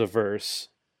does a verse,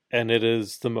 and it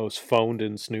is the most phoned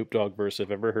in Snoop Dogg verse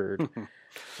I've ever heard.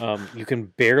 You can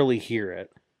barely hear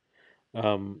it.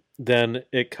 Then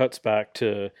it cuts back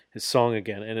to his song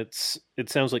again, and it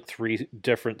sounds like 3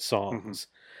 different songs.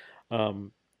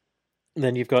 Then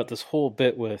you've got this whole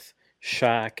bit with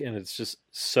Shaq, and it's just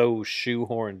so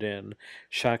shoehorned in.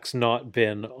 Shaq's not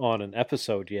been on an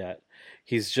episode yet.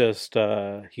 He's just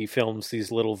he films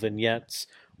these little vignettes,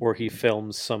 or he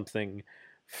films something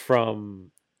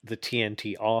from the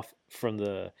TNT from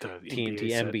the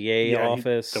TNT NBA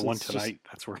office. The one tonight,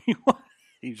 that's where he was.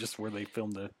 He just where they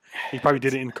filmed he probably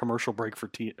did it in commercial break for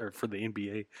the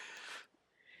NBA.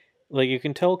 Like, you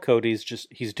can tell Cody's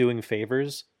he's doing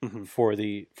favors for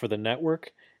the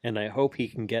network, and I hope he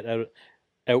can get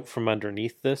out from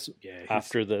underneath this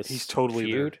after this. He's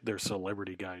totally their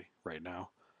celebrity guy right now.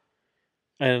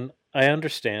 And I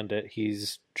understand it.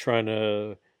 He's trying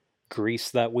to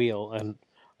grease that wheel, and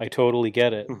I totally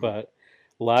get it. But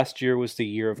last year was the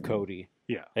year of Cody.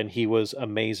 Yeah. And he was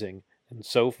amazing. And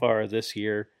so far this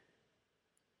year,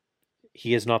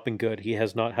 he has not been good. He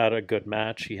has not had a good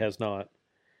match. He has not.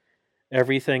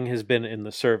 Everything has been in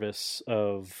the service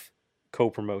of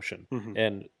co-promotion,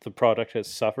 and the product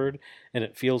has suffered, and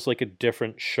it feels like a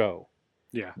different show.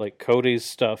 Yeah. Like, Cody's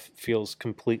stuff feels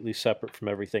completely separate from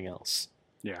everything else.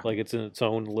 Yeah. Like, it's in its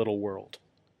own little world.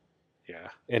 Yeah.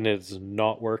 And it's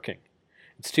not working.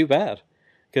 It's too bad.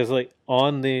 Because, like,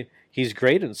 he's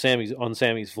great on Sammy's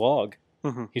vlog.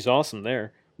 He's awesome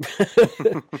there.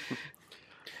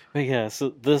 But yeah, so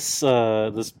this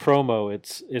promo,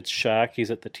 it's Shaq.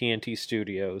 He's at the TNT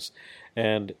studios,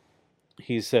 and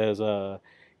he says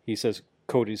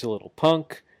Cody's a little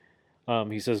punk.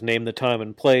 He says, name the time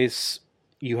and place.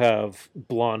 You have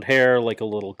blonde hair like a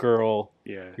little girl.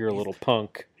 Yeah, you're a little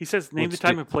punk. He says name the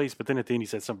time and place, but then at the end he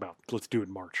says something about let's do it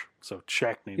in March. So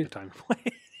Shaq named the time and place.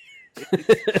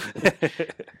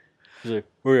 He's like,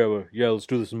 oh yeah, let's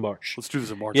do this in March. Let's do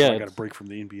this in March. Yeah, I got a break from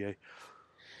the NBA.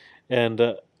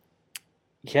 And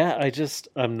yeah,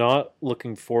 I'm not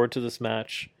looking forward to this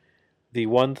match. The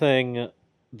one thing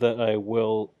that I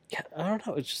don't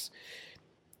know. It's just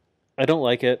I don't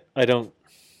like it.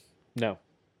 No.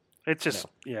 It's just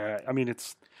yeah. I mean,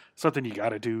 it's something you got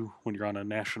to do when you're on a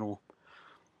national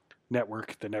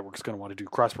network. The network's going to want to do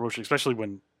cross promotion, especially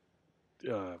when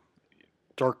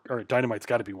Dynamite's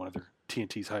got to be one of their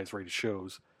TNT's highest rated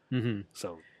shows. Mm-hmm.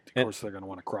 So of course they're going to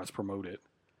want to cross promote it.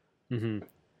 Mm-hmm.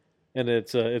 And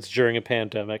it's during a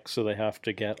pandemic, so they have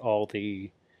to get all the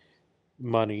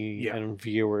money and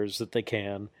viewers that they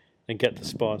can, and get the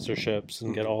sponsorships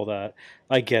and get all that.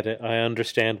 I get it. I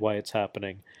understand why it's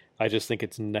happening. I just think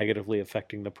it's negatively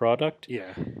affecting the product.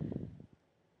 Yeah.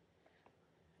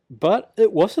 But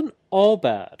it wasn't all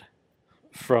bad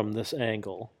from this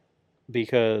angle,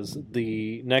 because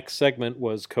the next segment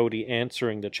was Cody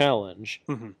answering the challenge,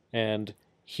 and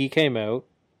he came out,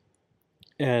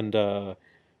 and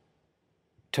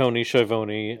Tony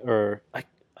Schiavone, or I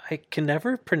can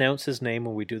never pronounce his name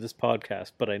when we do this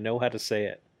podcast, but I know how to say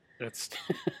it. That's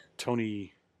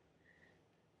Tony.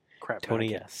 Crap.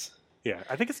 Tony S. Yeah,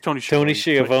 I think it's Tony Schiavone. Tony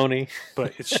Schiavone.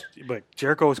 But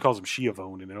Jericho always calls him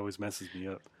Schiavone, and it always messes me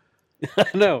up.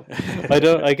 No, I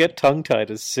don't. I get tongue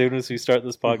tied as soon as we start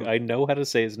this podcast. I know how to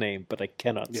say his name, but I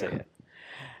cannot say it.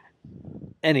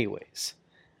 Anyways,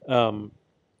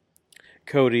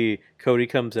 Cody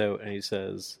comes out and he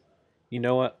says, "You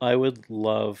know what? I would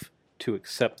love to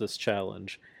accept this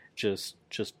challenge. Just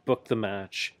book the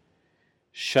match,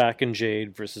 Shaq and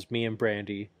Jade versus me and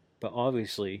Brandy. But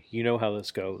obviously, you know how this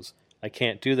goes. I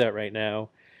can't do that right now.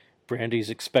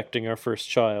 Brandy's expecting our first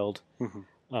child.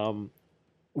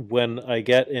 When I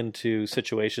get into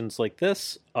situations like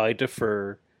this, I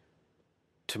defer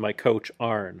to my coach,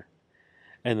 Arn."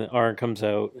 And then Arn comes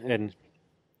out and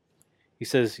he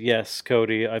says, "Yes,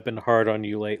 Cody, I've been hard on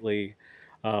you lately."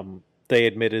 They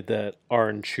admitted that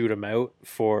Arn chewed him out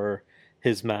for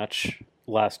his match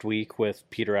last week with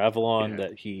Peter Avalon,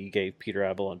 that he gave Peter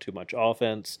Avalon too much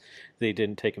offense. They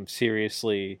didn't take him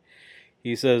seriously.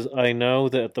 He says, "I know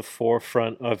that at the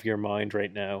forefront of your mind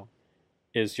right now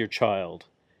is your child.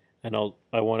 And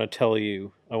I want to tell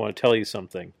you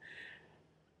something.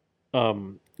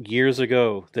 Years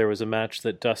ago, there was a match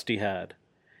that Dusty had.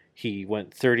 He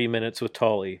went 30 minutes with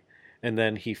Tully, and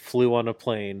then he flew on a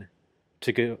plane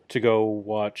to go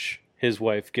watch his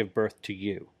wife give birth to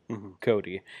you,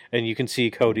 Cody." And you can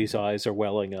see Cody's eyes are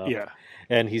welling up. Yeah.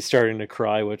 And he's starting to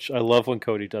cry, which I love when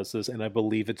Cody does this, and I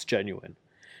believe it's genuine,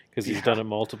 because he's done it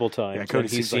multiple times. Yeah, Cody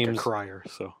seems like a crier,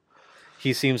 so.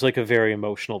 He seems like a very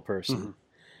emotional person.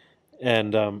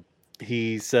 And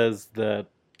he says, "I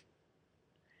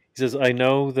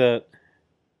know this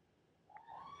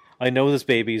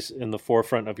baby's in the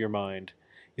forefront of your mind."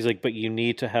 He's like, "But you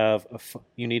need to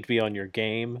be on your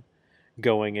game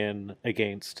going in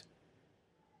against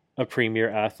a premier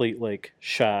athlete like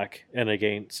Shaq and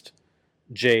against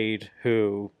Jade,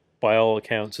 who by all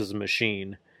accounts is a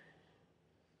machine.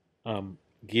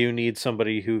 You need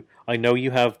somebody who, I know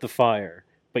you have the fire,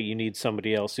 but you need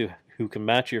somebody else who can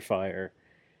match your fire.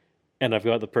 And I've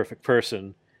got the perfect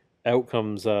person." Out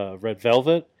comes Red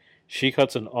Velvet. She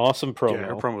cuts an awesome promo. Yeah,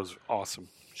 her promo was awesome.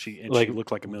 She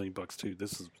looked like $1 million too.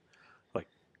 This is like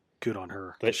good on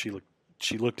her. She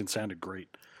looked and sounded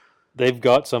great. They've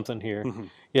got something here.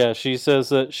 Yeah, she says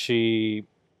that she's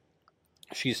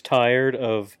tired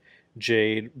of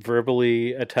Jade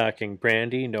verbally attacking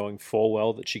Brandy, knowing full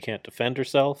well that she can't defend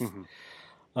herself.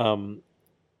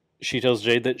 She tells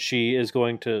Jade that she is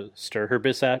going to stir her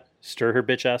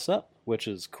bitch ass up, which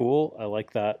is cool. I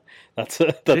like that. That's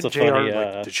a funny.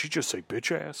 Did she just say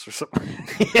bitch ass or something?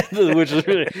 Which is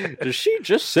really. Did she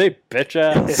just say bitch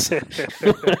ass?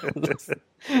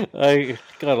 I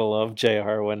gotta love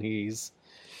JR when he's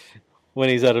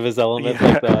out of his element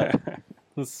like that.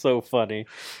 It's so funny.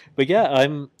 But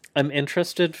yeah, I'm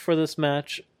interested for this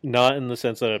match, not in the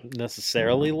sense that I'm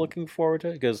necessarily looking forward to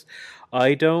it, because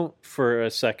I don't for a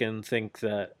second think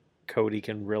that Cody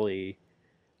can really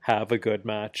have a good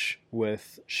match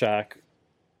with Shaq.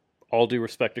 All due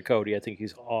respect to Cody, I think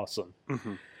he's awesome.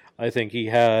 I think he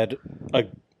had a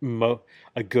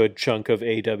good chunk of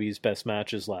AEW's best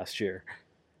matches last year.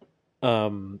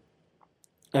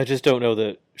 I just don't know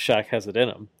that Shaq has it in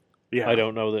him. Yeah. I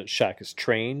don't know that Shaq is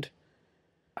trained.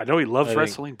 I know he loves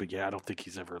wrestling, but yeah, I don't think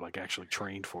he's ever like actually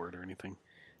trained for it or anything.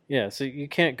 Yeah, so you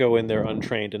can't go in there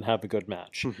untrained and have a good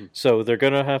match. Mm-hmm. So they're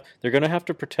gonna have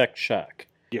to protect Shaq.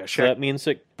 Yeah, Shaq so that means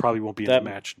that probably won't be in the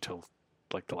match until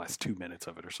like the last 2 minutes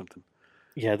of it or something.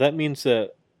 Yeah, that means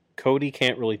that Cody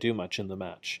can't really do much in the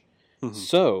match. Mm-hmm.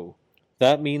 So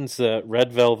that means that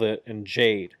Red Velvet and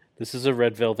Jade. This is a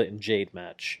Red Velvet and Jade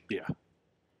match. Yeah.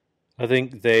 I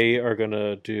think they are going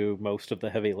to do most of the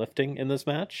heavy lifting in this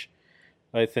match.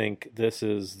 I think this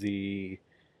is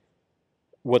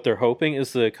what they're hoping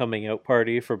is the coming out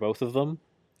party for both of them.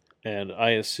 And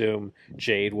I assume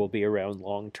Jade will be around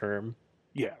long term.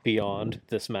 Yeah. Beyond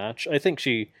this match. I think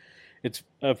it's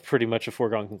pretty much a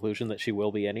foregone conclusion that she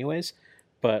will be anyways.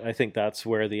 But I think that's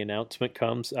where the announcement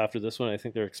comes after this one. I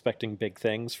think they're expecting big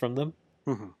things from them.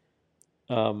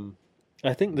 Mm-hmm.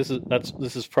 I think this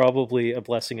is probably a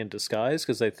blessing in disguise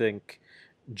because I think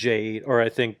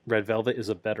Red Velvet is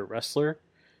a better wrestler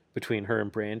between her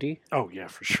and Brandy. Oh yeah,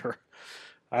 for sure.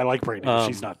 I like Brandy. But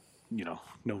she's not,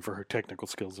 known for her technical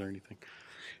skills or anything.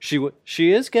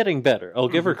 She is getting better. I'll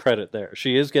give her credit there.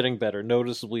 She is getting better,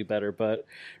 noticeably better. But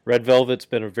Red Velvet's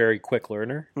been a very quick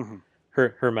learner. Mm-hmm.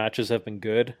 Her matches have been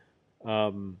good.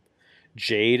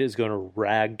 Jade is going to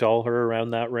ragdoll her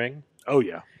around that ring. Oh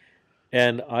yeah.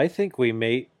 And I think we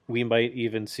might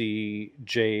even see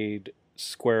Jade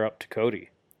square up to Cody.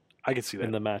 I can see that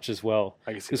in the match as well.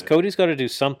 I can see because Cody's got to do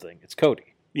something. It's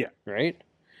Cody. Yeah. Right.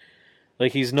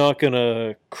 Like he's not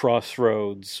gonna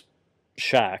crossroads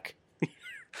Shaq.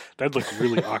 That'd look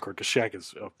really awkward because Shaq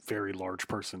is a very large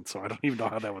person, so I don't even know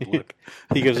how that would look.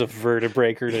 He gives a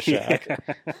vertebreaker to Shaq.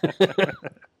 Yeah.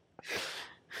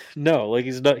 No, like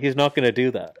he's not going to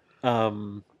do that.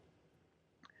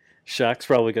 Shaq's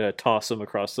probably going to toss him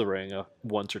across the ring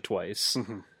once or twice,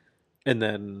 mm-hmm. and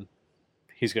then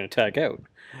he's going to tag out.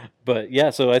 But yeah,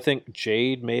 so I think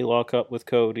Jade may lock up with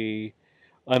Cody.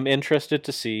 I'm interested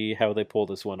to see how they pull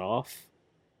this one off.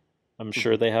 I'm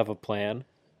sure they have a plan.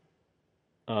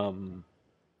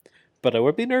 But I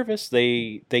would be nervous.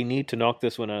 They need to knock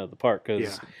this one out of the park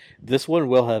because this one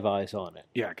will have eyes on it.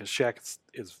 Yeah, because Shaq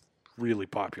is really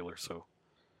popular, so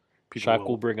Shaq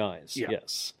will bring eyes. Yeah.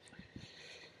 Yes.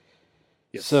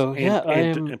 So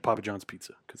and Papa John's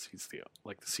Pizza because he's the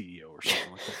CEO or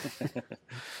something like that.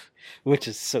 Which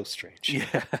is so strange.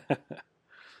 Yeah.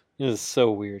 It is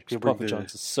so weird because Papa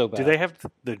John's is so bad. Do they have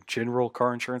the general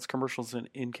car insurance commercials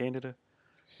in Canada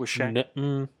with Shaq?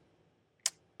 No,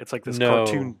 it's like this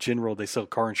cartoon general. They sell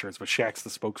car insurance, but Shaq's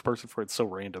the spokesperson for it. It's so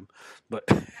random. But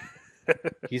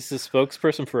he's the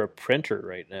spokesperson for a printer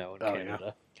right now in Canada.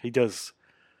 Yeah. He does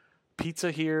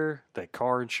pizza here, that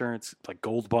car insurance, like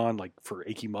Gold Bond, like for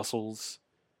achy muscles.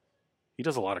 He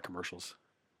does a lot of commercials.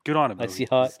 Good on him. I see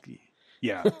hot.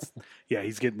 Yeah,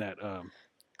 he's getting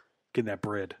that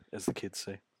bread, as the kids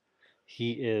say.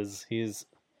 He's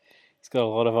got a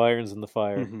lot of irons in the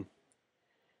fire. Mm-hmm.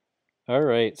 All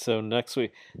right, so next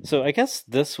week. So I guess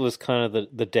this was kind of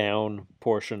the down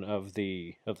portion of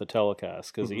the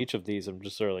telecast because each of these I'm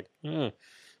just sort of like, oh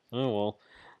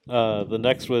well. The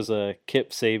next was a Kip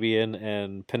Sabian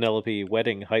and Penelope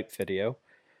wedding hype video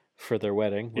for their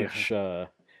wedding, which I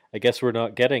guess we're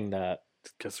not getting that.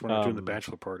 Guess we're not doing the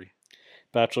bachelor party.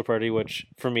 Bachelor party, which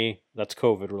for me that's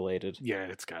COVID related. Yeah,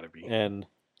 it's got to be. And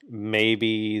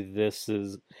maybe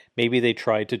they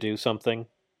tried to do something.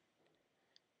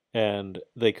 And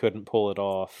they couldn't pull it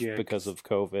off because of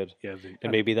COVID. Yeah,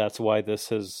 and maybe that's why this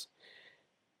has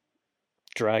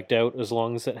dragged out as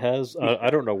long as it has. I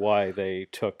don't know why they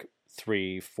took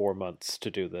 3-4 months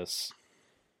to do this.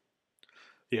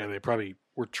 Yeah, they probably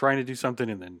were trying to do something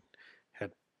and then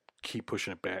had keep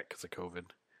pushing it back because of COVID.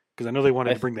 Because I know they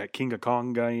wanted to bring that King of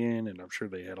Kong guy in, and I'm sure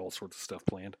they had all sorts of stuff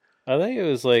planned. I think it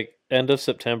was like end of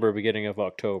September, beginning of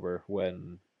October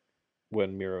when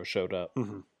Miro showed up.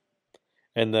 Mm-hmm.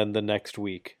 And then the next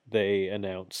week, they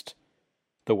announced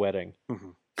the wedding. Mm-hmm.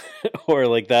 Or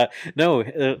like that. No,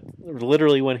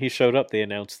 literally when he showed up, they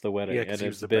announced the wedding. Yeah, because he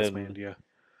was the best man, yeah.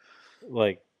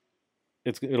 Like,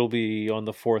 it'll be on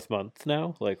the 4th month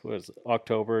now. Like, what is it?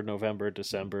 October, November,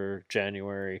 December,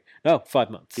 January. No, 5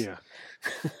 months. Yeah.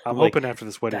 I'm hoping after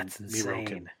this wedding, Miro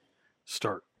can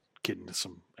start getting to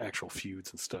some actual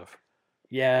feuds and stuff.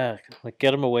 Yeah, like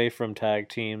get him away from tag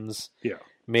teams. Yeah.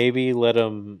 Maybe let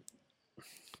him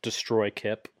destroy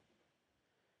Kip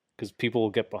because people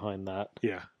will get behind that.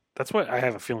 Yeah, that's what I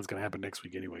have a feeling is going to happen next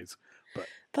week, anyways. But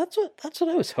that's what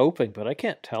I was hoping, but I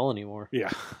can't tell anymore. Yeah,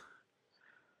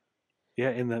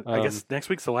 and I guess next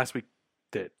week's the last week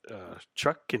that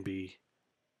Chuck can be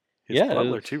his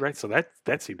butler too, right? So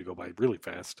that seemed to go by really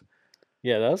fast.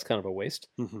 Yeah, that was kind of a waste.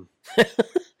 Mm-hmm.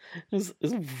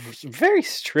 It's very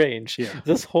strange. Yeah.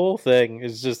 This whole thing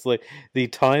is just like the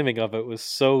timing of it was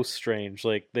so strange.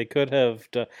 Like they could have,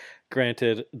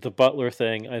 granted, the Butler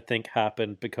thing I think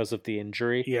happened because of the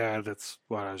injury. Yeah, that's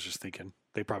what I was just thinking.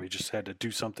 They probably just had to do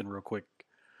something real quick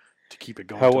to keep it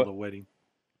going till the wedding.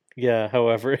 Yeah,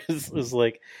 however, is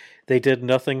like they did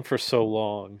nothing for so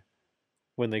long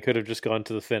when they could have just gone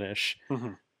to the finish.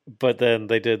 Mm-hmm. But then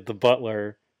they did the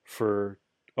Butler for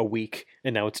a week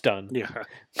and now it's done. Yeah.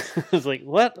 It's like,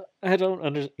 what? I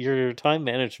don't your time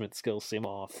management skills seem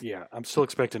off. Yeah, I'm still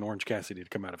expecting Orange Cassidy to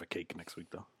come out of a cake next week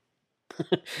though.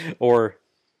 Or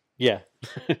yeah.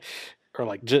 Or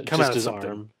like come just out of his something.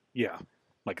 Arm. Yeah.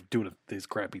 Like doing his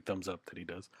crappy thumbs up that he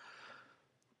does.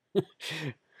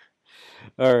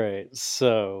 All right.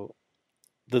 So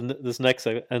this next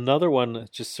another one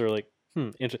just sort of like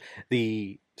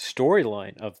the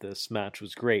storyline of this match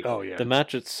was great. Oh yeah. The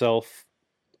match itself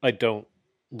I don't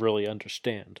really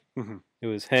understand. Mm-hmm. It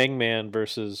was Hangman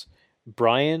versus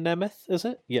Brian Nemeth, is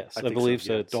it? Yes, I believe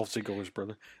so. Yeah. It's Dolph Ziggler's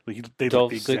brother. They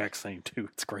look the exact same too.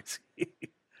 It's crazy.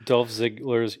 Dolph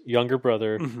Ziggler's younger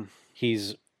brother. Mm-hmm.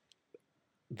 He's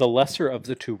the lesser of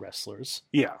the two wrestlers.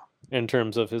 Yeah. In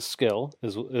terms of his skill,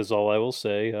 is all I will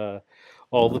say.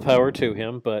 All the power to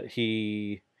him, but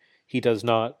he does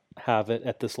not have it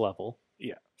at this level.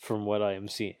 Yeah. From what I am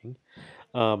seeing.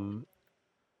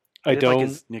 I don't like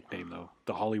his nickname though,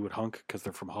 the Hollywood Hunk, because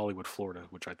they're from Hollywood, Florida,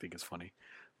 which I think is funny.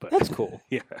 But that's cool.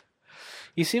 Yeah,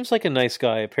 he seems like a nice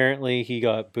guy. Apparently, he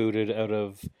got booted out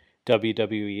of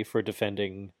WWE for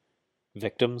defending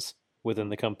victims within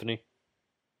the company.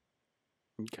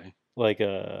 Okay, like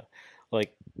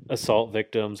assault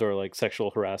victims or like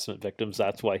sexual harassment victims.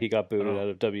 That's why he got booted out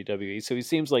of WWE. So he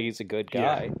seems like he's a good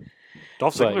guy. Yeah.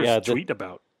 Dolph Ziggler's tweet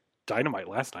about Dynamite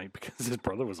last night because his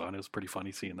brother was on. It was pretty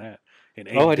funny seeing that. And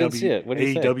I didn't see it. What did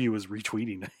he say? AEW was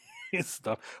retweeting his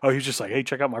stuff. Oh, he was just like, "Hey,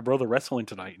 check out my brother wrestling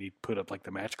tonight," and he put up like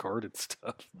the match card and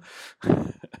stuff.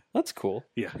 That's cool.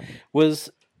 Yeah. Was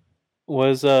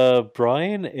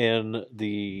Brian in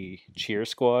the cheer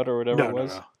squad or whatever it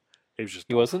was? No. It was just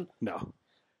he wasn't. No.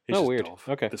 Weird. Dolph.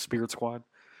 Okay. The Spirit Squad.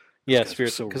 Yeah,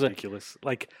 Spirit. So ridiculous.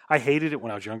 Like I hated it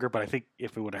when I was younger, but I think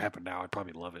if it would have happened now, I'd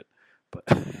probably love it. But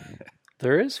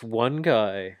there is one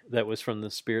guy that was from the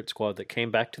Spirit Squad that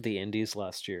came back to the Indies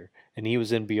last year, and he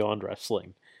was in Beyond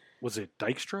Wrestling. Was it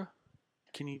Dykstra?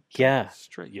 Yeah.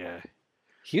 Yeah.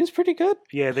 He was pretty good.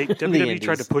 Yeah, WWE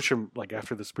tried to push him like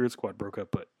after the Spirit Squad broke up,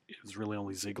 but it was really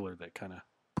only Ziggler that kind of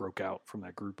broke out from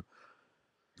that group.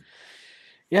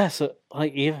 Yeah, so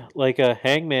like a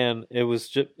Hangman, it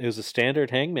was a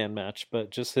standard Hangman match, but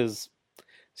just his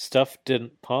stuff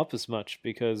didn't pop as much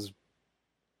because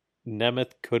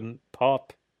Nemeth couldn't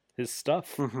pop his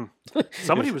stuff. Mm-hmm.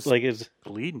 Somebody was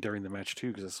bleeding during the match too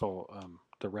because I saw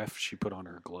the ref. She put on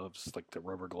her gloves, like the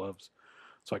rubber gloves,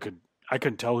 so I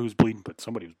couldn't tell who was bleeding, but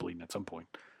somebody was bleeding at some point.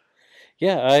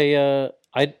 Yeah,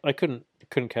 I couldn't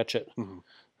catch it, mm-hmm.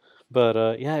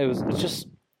 But yeah,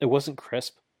 it wasn't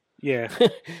crisp. Yeah.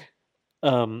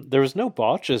 There was no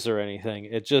botches or anything.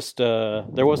 It just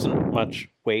there wasn't much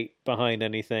weight behind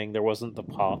anything. There wasn't the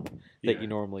pop that you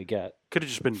normally get. Could have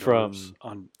just been from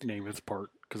on Nemeth's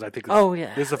part because I think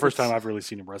this is the first time I've really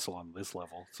seen him wrestle on this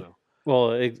level. So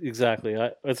exactly.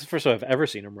 It's the first time I've ever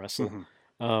seen him wrestle.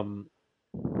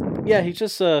 Mm-hmm. Yeah, he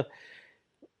just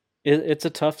it's a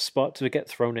tough spot to get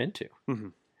thrown into, mm-hmm.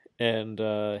 and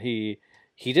he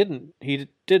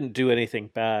didn't do anything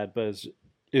bad, but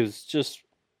it was just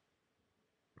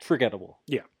forgettable.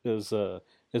 Yeah, is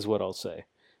what I'll say.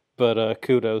 But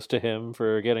kudos to him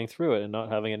for getting through it and not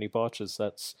having any botches.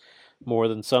 That's more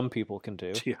than some people can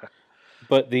do. Yeah.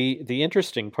 But the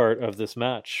interesting part of this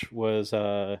match was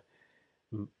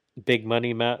Big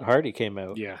Money Matt Hardy came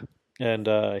out. Yeah.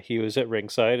 And he was at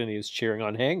ringside and he was cheering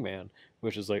on Hangman,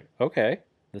 which is like, okay,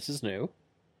 this is new.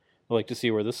 I'd like to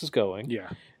see where this is going. Yeah.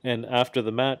 And after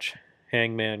the match,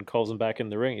 Hangman calls him back in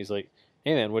the ring. He's like,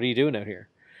 "Hey man, what are you doing out here?"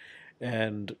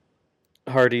 And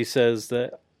Hardy says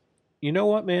that, "You know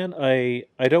what, man? I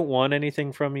don't want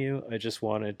anything from you. I just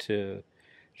wanted to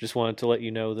let you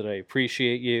know that I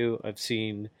appreciate you. I've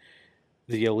seen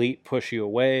the Elite push you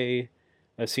away.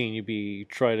 I've seen you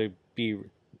try to be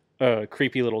a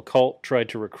creepy little cult tried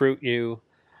to recruit you.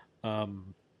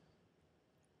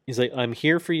 He's like, I'm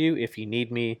here for you if you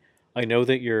need me. I know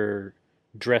that you're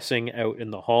dressing out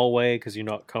in the hallway because you're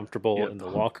not comfortable in the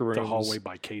locker rooms. The hallway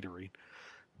by catering.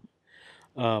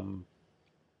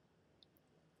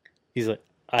 He's like,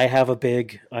 I have a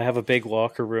big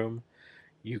locker room.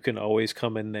 You can always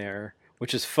come in there,"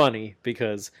 which is funny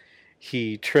because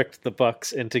he tricked the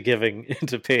Bucks into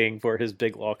paying for his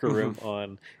big locker room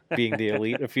on being the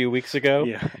Elite a few weeks ago,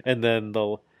 and then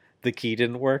the key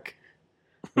didn't work,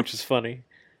 which is funny.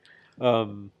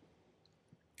 So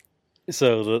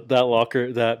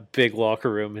that big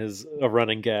locker room is a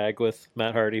running gag with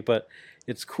Matt Hardy, but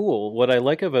it's cool. What I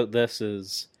like about this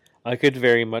is I could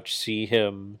very much see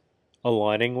him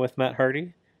aligning with Matt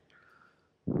Hardy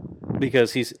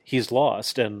because he's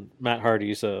lost, and Matt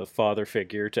Hardy's a father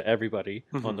figure to everybody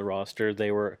on the roster.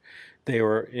 They were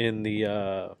in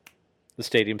the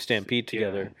Stadium Stampede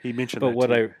together. He mentioned but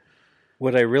that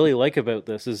what I really like about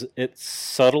this is it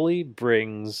subtly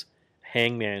brings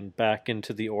Hangman back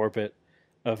into the orbit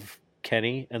of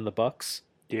Kenny and the Bucks.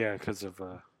 Yeah, because of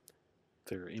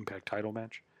their Impact title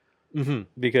match.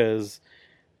 Because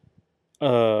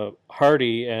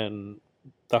Hardy and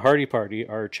the Hardy Party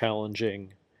are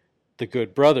challenging the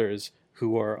Good Brothers,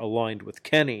 who are aligned with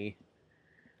Kenny.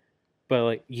 But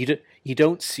like you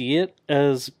don't see it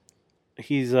as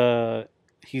he's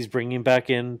bringing back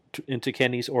into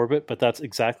Kenny's orbit, but that's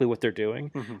exactly what they're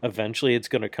doing. Eventually, it's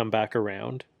going to come back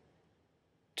around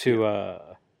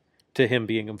to him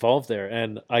being involved there,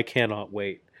 and I cannot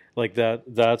wait. Like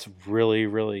that's really,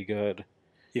 really good.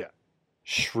 Yeah.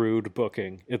 Shrewd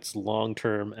booking. It's long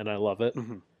term, and I love it.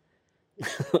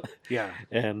 Yeah.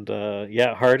 And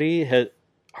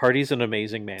Hardy's an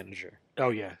amazing manager. Oh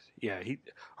yeah.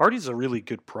 Hardy's a really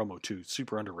good promo too.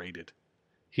 Super underrated.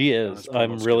 He is.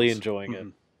 I'm really enjoying it.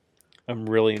 I'm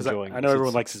really enjoying it. I know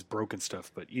everyone likes his broken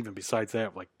stuff, but even besides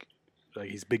that, like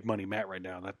he's Big Money Matt right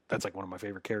now. That's like one of my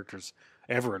favorite characters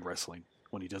ever in wrestling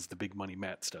when he does the Big Money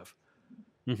Matt stuff.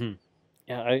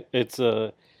 Yeah,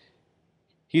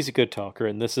 he's a good talker,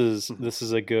 and this is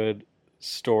a good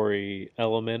story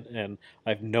element, and I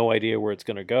have no idea where it's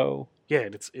going to go. Yeah,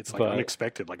 and it's like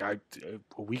unexpected. Like a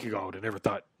week ago, I would have never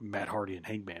thought Matt Hardy and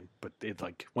Hangman, but it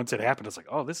like once it happened, it's like,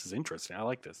 oh, this is interesting. I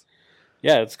like this.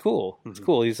 Yeah, it's cool. It's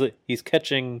cool. He's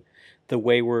catching the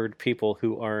wayward people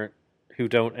who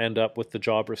don't end up with the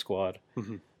Jobber Squad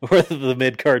or the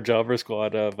mid card Jobber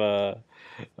Squad of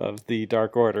the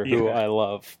Dark Order, who I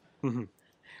love.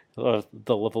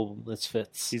 The Level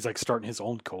Misfits. He's like starting his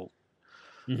own cult.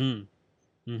 Well,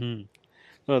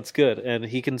 it's good, and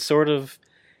he can sort of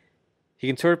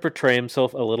portray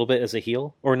himself a little bit as a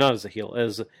heel, or not as a heel,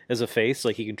 as a face.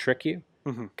 Like he can trick you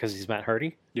because he's Matt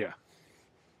Hardy. Yeah.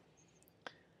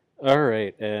 All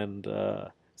right, and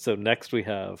so next we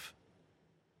have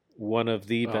one of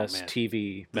the best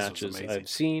TV matches I've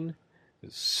seen.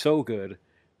 It's so good.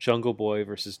 Jungle Boy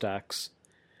versus Dax,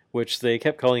 which they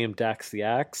kept calling him Dax the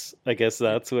Axe. I guess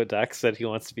that's what Dax said he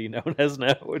wants to be known as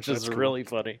now, which is cool. Really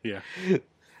funny. Yeah.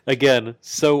 Again,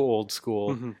 so old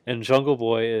school. And Jungle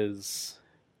Boy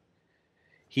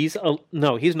he's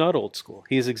not old school.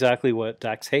 He's exactly what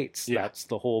Dax hates. Yeah. That's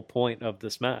the whole point of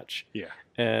this match. Yeah.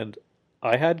 And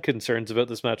I had concerns about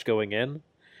this match going in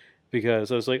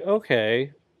because I was like,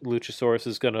 okay, Luchasaurus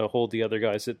is going to hold the other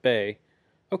guys at bay.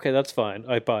 Okay, that's fine.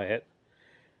 I buy it.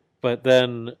 But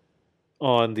then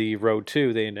on the Road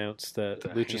 2, they announced that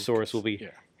Luchasaurus will be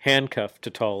handcuffed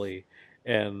to Tully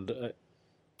and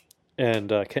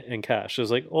Cash. I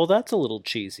was like, oh, that's a little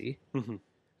cheesy. I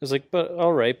was like, but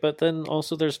all right, but then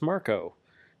also there's Marco,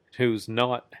 who's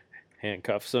not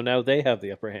handcuffed, so now they have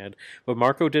the upper hand. But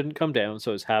Marco didn't come down,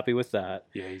 so I was happy with that.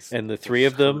 Yeah, and the three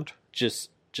of them just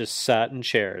sat in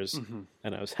chairs,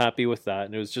 and I was happy with that.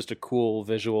 And it was just a cool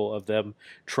visual of them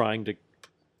trying to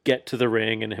get to the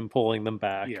ring and him pulling them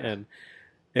back, and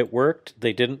it worked.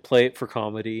 They didn't play it for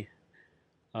comedy.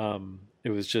 It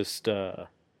was just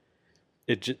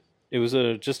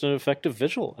just an effective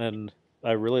visual, and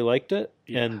I really liked it.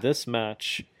 Yeah. And this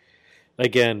match,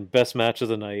 again, best match of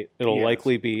the night. It'll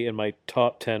likely be in my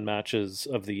top 10 matches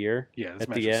of the year. Yeah, this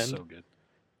match is so good.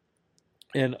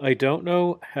 And I don't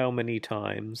know how many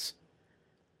times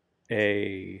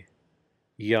a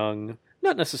young,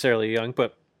 not necessarily young,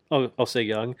 but I'll say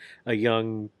young, a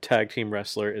young tag team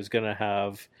wrestler is going to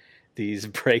have these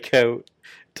breakout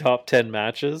top 10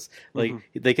 matches. Like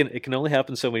it can only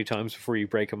happen so many times before you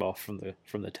break them off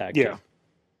from the tag team.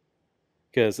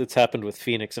 Because it's happened with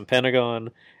Phoenix and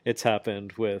Pentagon. It's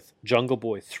happened with Jungle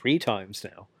Boy 3 times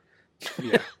now.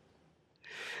 Yeah.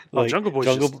 Well, Jungle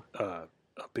Boy's just a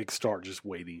big star, just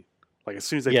waiting. Like, as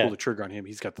soon as they pull the trigger on him,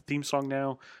 he's got the theme song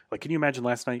now. Like, can you imagine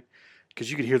last night? Because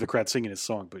you could hear the crowd singing his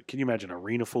song, but can you imagine an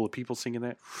arena full of people singing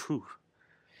that? Whew.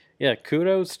 Yeah,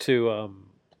 kudos to,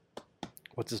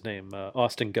 what's his name?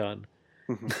 Austin Gunn.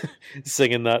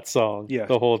 Singing that song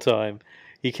the whole time.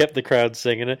 He kept the crowd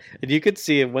singing it, and you could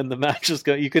see him when the match was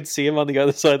going. You could see him on the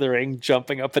other side of the ring,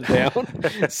 jumping up and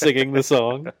down, singing the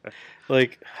song.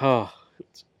 Like,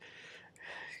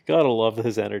 Gotta love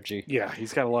his energy. Yeah,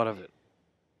 he's got a lot of it.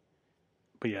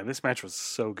 But yeah, this match was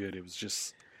so good. It was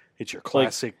just, it's your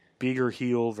classic bigger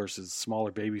heel versus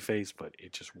smaller babyface, but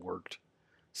it just worked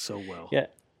so well. Yeah.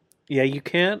 You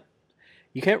can't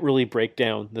really break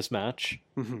down this match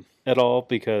at all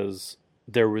because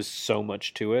there was so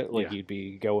much to it. Like you'd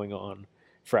be going on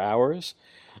for hours.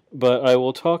 But I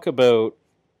will talk about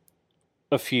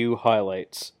a few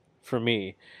highlights for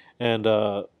me, and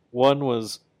one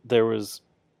was there was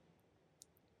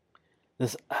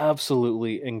this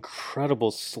absolutely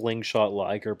incredible slingshot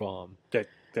Liger bomb that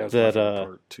was my favorite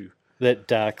part too. That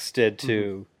Dax did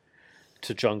to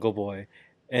Jungle Boy,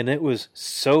 and it was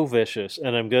so vicious.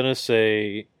 And I'm gonna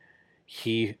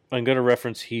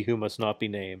reference He Who Must Not Be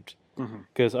Named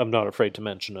because I'm not afraid to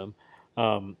mention him.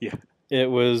 It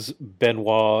was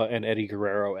Benoit and Eddie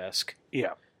Guerrero-esque.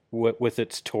 Yeah. With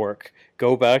its torque.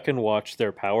 Go back and watch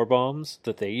their power bombs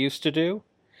that they used to do.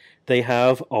 They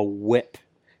have a whip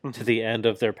to the end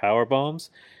of their power bombs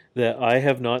that I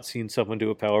have not seen someone do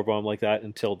a power bomb like that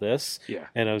until this. Yeah.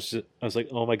 And I was like,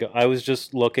 oh my God. I was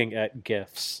just looking at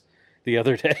GIFs the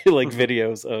other day, like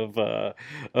videos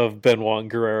of Benoit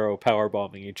and Guerrero power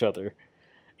bombing each other.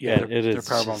 Yeah, their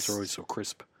power bombs are always so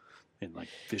crisp and like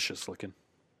vicious looking.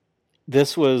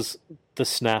 This was the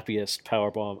snappiest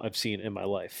powerbomb I've seen in my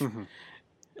life.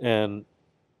 And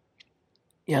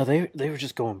yeah, they were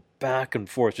just going back and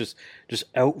forth, just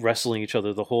out wrestling each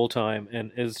other the whole time.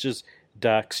 And it's just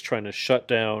Dax trying to shut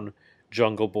down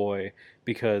Jungle Boy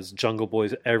because Jungle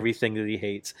Boy's everything that he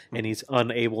hates and he's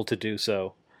unable to do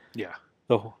so. Yeah.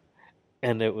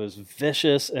 And it was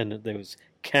vicious, and there was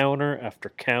counter after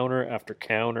counter after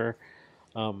counter.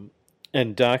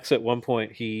 And Dax at one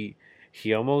point, he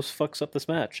almost fucks up this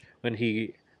match when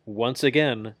he, once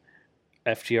again,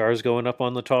 FTR is going up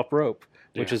on the top rope,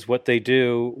 which is what they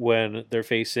do when they're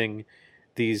facing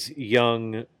these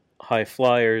young high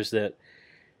flyers that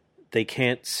they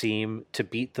can't seem to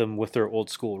beat them with their old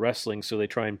school wrestling, so they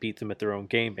try and beat them at their own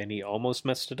game, and he almost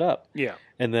messed it up. Yeah.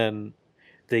 And then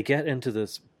they get into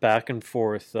this back and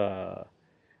forth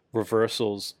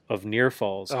reversals of near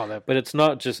falls. But it's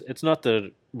not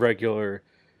the regular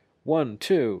 1,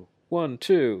 2, 1,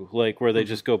 2, like where they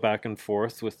just go back and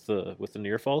forth with the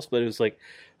near falls, but it was like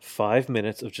 5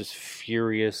 minutes of just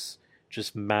furious,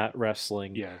 just mat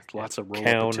wrestling. Yeah, lots of roll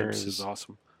up attempts is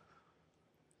awesome.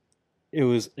 It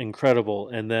was incredible.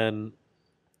 And then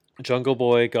Jungle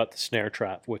Boy got the snare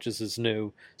trap, which is his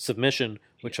new submission,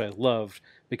 which I loved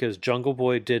because Jungle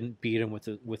Boy didn't beat him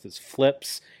with his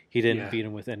flips. He didn't beat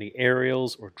him with any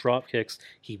aerials or drop kicks.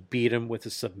 He beat him with a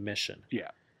submission.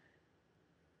 Yeah.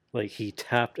 Like he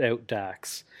tapped out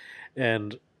Dax.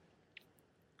 And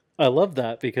I love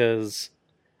that because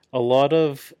a lot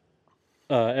of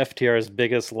FTR's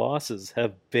biggest losses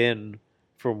have been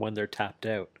from when they're tapped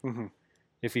out.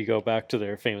 If you go back to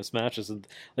their famous matches,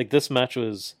 like this match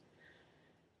was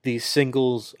the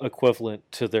singles equivalent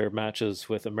to their matches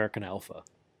with American Alpha.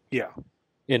 Yeah.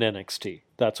 In NXT.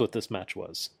 That's what this match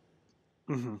was.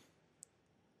 And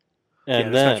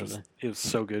then it was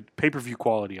so good. Pay-per-view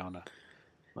quality on a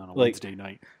Wednesday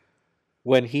night.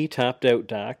 When he tapped out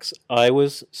Dax, I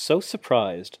was so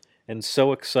surprised and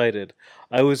so excited.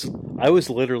 I was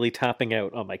literally tapping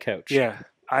out on my couch. Yeah.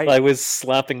 I was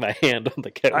slapping my hand on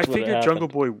the couch. I figured Jungle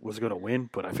Boy was going to win,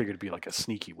 but I figured it'd be like a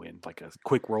sneaky win, like a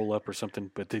quick roll up or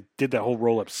something. But they did that whole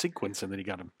roll up sequence, and then he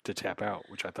got him to tap out,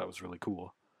 which I thought was really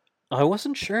cool. I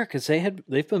wasn't sure because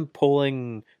they've been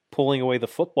pulling away the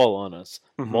football on us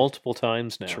multiple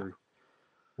times now. True.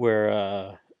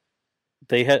 Where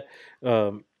they had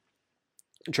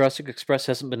Jurassic Express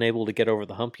hasn't been able to get over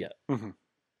the hump yet,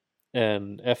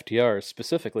 and FTR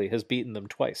specifically has beaten them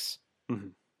twice.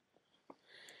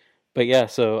 But yeah,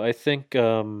 so I think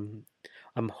I'm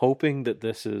hoping that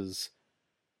this is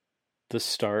the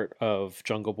start of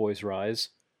Jungle Boy's rise.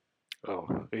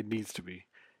 Oh, it needs to be.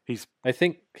 I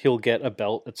think he'll get a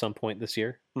belt at some point this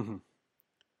year. I'm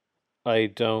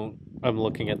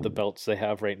looking at the belts they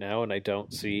have right now, and I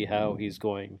don't see how he's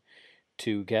going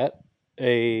to get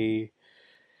he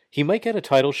might get a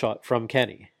title shot from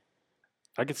Kenny.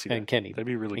 I could see that. And Kenny. That'd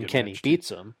be really good. And Kenny beats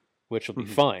him, which will be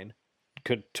fine.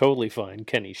 Totally fine.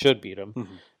 Kenny should beat him.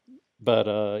 But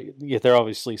they're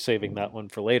obviously saving that one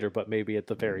for later, but maybe at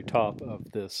the very top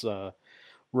of this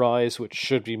rise, which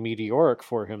should be meteoric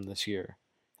for him this year.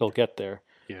 He'll get there.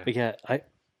 Yeah. But yeah,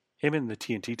 him in the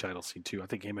TNT title scene too. I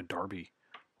think him and Darby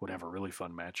would have a really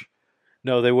fun match.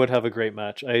 No, they would have a great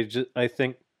match. I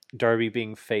think Darby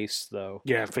being face though.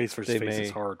 Yeah, face versus face is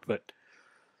hard, but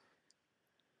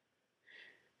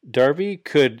Darby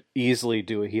could easily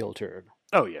do a heel turn.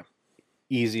 Oh yeah.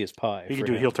 Easy as pie. He can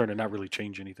do a heel turn and not really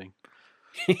change anything.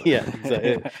 Yeah,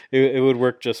 exactly. It would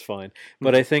work just fine.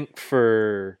 But I think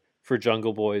for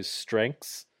Jungle Boy's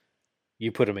strengths,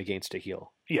 you put him against a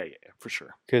heel. Yeah, for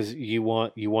sure. Because you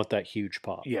want that huge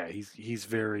pop. Yeah, he's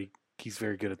very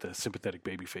good at the sympathetic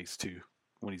babyface too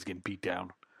when he's getting beat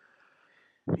down.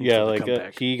 Yeah,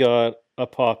 like he got a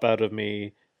pop out of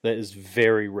me that is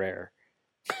very rare.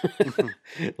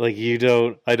 Like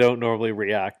I don't normally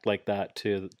react like that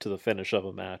to the finish of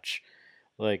a match,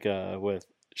 like with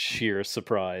sheer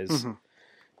surprise. Mm-hmm.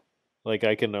 Like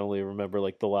I can only remember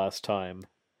like the last time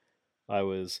I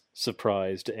was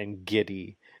surprised and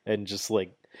giddy and just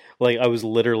like I was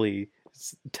literally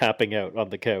tapping out on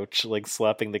the couch, like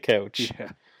slapping the couch.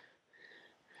 Yeah.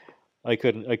 I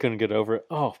couldn't get over it.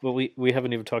 Oh, but we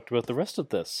haven't even talked about the rest of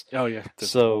this. Oh yeah.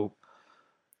 So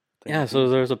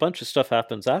there's a bunch of stuff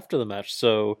happens after the match.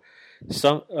 So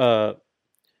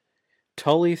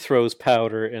Tully throws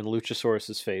powder in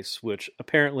Luchasaurus's face, which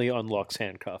apparently unlocks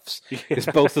handcuffs. Because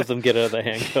both of them get out of the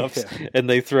handcuffs and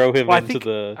they throw him into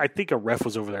the. I think a ref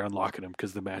was over there unlocking him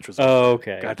because the match was. Oh,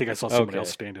 okay. I think I saw somebody else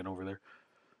standing over there.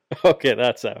 Okay,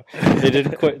 that's how they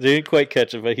didn't quite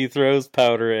catch it, but he throws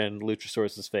powder in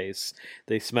Luchasaurus's face.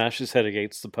 They smash his head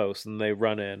against the post, and they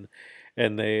run in,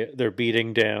 and they're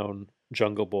beating down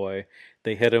Jungle Boy.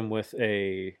 They hit him with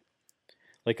a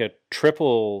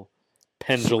triple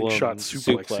pendulum slingshot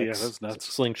suplex. Yeah, that's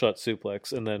nuts. Slingshot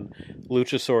suplex, and then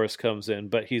Luchasaurus comes in,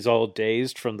 but he's all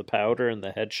dazed from the powder and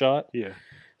the headshot. Yeah,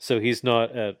 so he's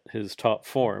not at his top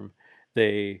form.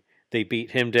 They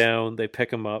beat him down. They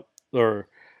pick him up, or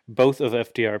both of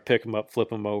FTR pick him up,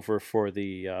 flip him over for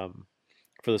the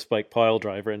spike pile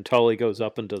driver, and Tully goes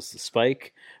up and does the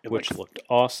spike, which looked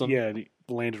awesome. Yeah, and he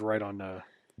landed right on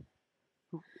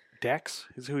Dax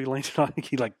is who he landed on.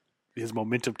 He his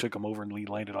momentum took him over and he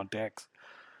landed on Dax.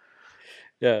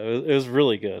 Yeah, it was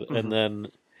really good. Mm-hmm.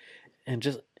 And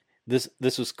just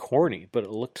this was corny, but it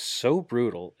looked so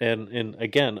brutal. And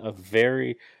again, a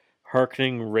very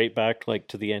harkening right back like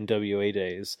to the NWA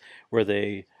days where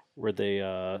they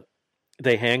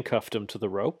handcuffed him to the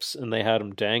ropes and they had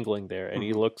him dangling there, and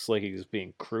he looks like he was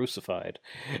being crucified.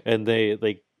 And they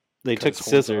took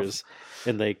scissors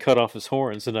and they cut off his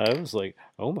horns, and I was like,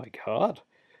 oh my god.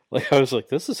 Like I was like,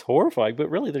 this is horrifying, but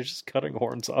really they're just cutting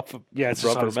horns off a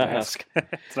rubber mask.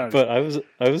 But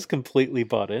I was completely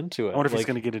bought into it. I wonder if he's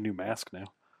going to get a new mask now.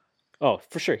 Oh,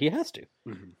 for sure, he has to.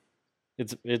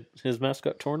 Mm-hmm. His mask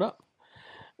got torn up,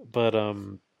 but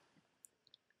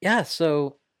yeah.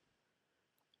 So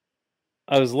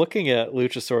I was looking at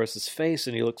Luchasaurus's face,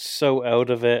 and he looked so out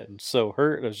of it and so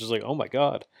hurt. I was just like, oh my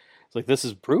god, it's like this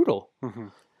is brutal. Mm-hmm.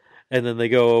 And then they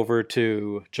go over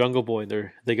to Jungle Boy,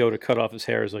 and they go to cut off his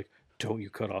hair. It's like, don't you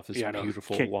cut off his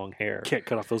beautiful long hair? Can't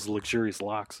cut off those luxurious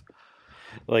locks.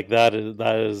 Like that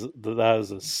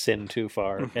is a sin too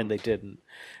far, and they didn't,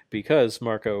 because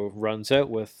Marco runs out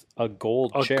with a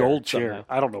gold chair. A gold chair. Somehow.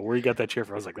 I don't know where he got that chair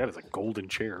from. I was like, that is a golden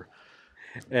chair.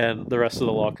 And the rest of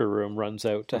the locker room runs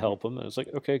out to help him. And it's like,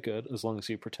 okay, good, as long as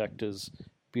you protect his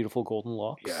beautiful golden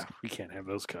locks. Yeah, we can't have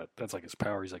those cut. That's like his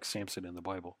power. He's like Samson in the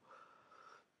Bible.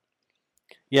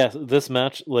 Yeah, this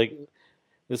match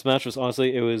was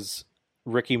honestly, it was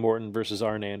Ricky Morton versus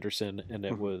Arn Anderson, and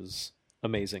it was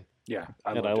amazing. Yeah,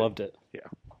 I loved it. Yeah,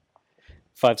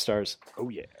 5 stars. Oh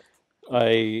yeah,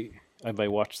 I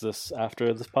might watch this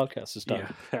after this podcast is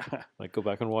done. Yeah. Like go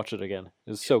back and watch it again. It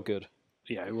was so good.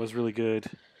 Yeah, it was really good.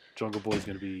 Jungle Boy's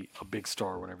going to be a big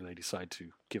star whenever they decide to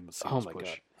give him a singles push.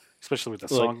 God. Especially with the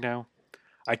song now.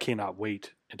 I cannot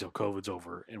wait until COVID's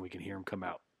over and we can hear him come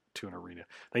out to an arena.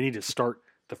 They need to start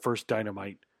the first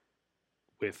Dynamite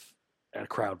with a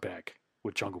crowd back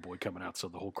with Jungle Boy coming out so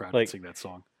the whole crowd can sing that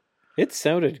song. It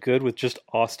sounded good with just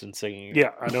Austin singing it.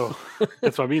 Yeah, I know.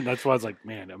 That's what I mean. That's why I was like,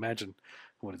 man, imagine,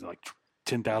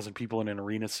 10,000 people in an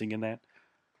arena singing that?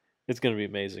 It's going to be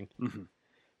amazing. Mm-hmm.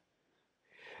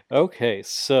 Okay,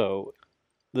 so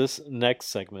this next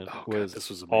segment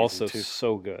was also too.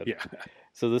 So good. Yeah.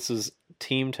 So this is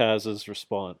Team Taz's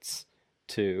response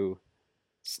to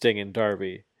Sting and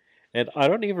Darby. And I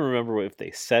don't even remember if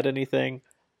they said anything.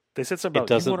 They said something about,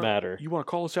 it doesn't matter. You want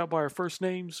to call us out by our first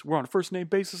names? We're on a first name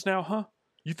basis now, huh?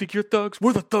 You think you're thugs?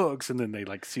 We're the thugs. And then they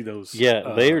see those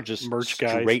they are just merch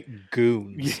guys. Straight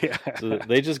goons. Yeah. So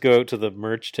they just go out to the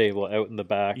merch table out in the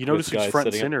back. You notice who's front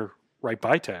and center right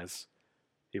by Taz?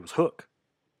 It was Hook.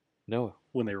 No.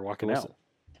 When they were walking out.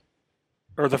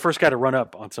 Or the first guy to run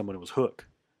up on someone, it was Hook.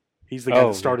 He's the guy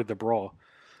that started the brawl.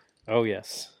 Oh,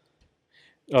 yes.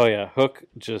 Oh, yeah. Hook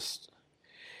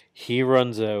he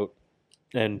runs out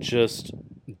and just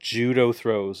judo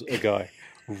throws a guy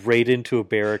right into a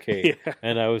barricade. Yeah.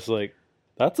 And I was like,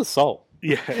 that's assault.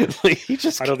 Yeah. Like, he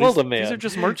just killed a man. These are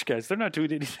just merch guys. They're not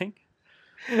doing anything.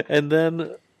 And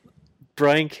then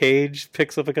Brian Cage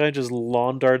picks up a guy and just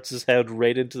lawn darts his head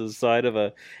right into the side of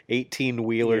a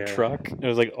 18-wheeler truck. And I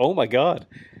was like, oh my God.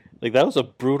 Like, that was a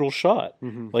brutal shot.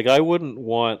 Mm-hmm. Like, I wouldn't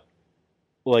want,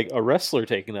 like, a wrestler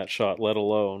taking that shot, let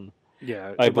alone...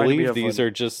 Yeah, I believe these are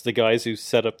just the guys who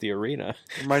set up the arena.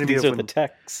 These are the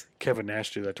techs. Kevin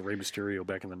Nash did that to Rey Mysterio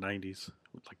back in the 90s.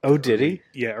 Like did he?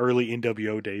 Yeah, early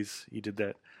NWO days. He did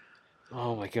that.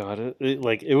 Oh my God!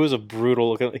 It was a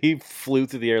brutal look. He flew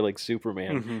through the air like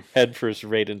Superman, head first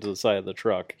right into the side of the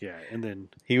truck. Yeah, and then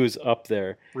he was up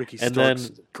there. Ricky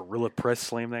Starks gorilla press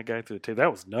slammed that guy through the table.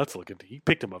 That was nuts looking. He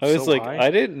picked him up. I was so high.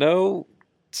 I didn't know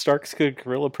Starks could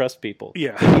gorilla press people.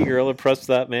 Yeah. He gorilla pressed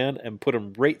that man and put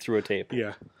him right through a table.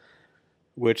 Yeah.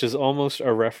 Which is almost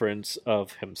a reference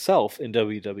of himself in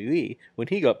WWE when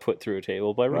he got put through a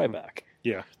table by Ryback.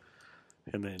 Yeah.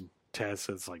 And then Taz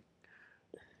says, like,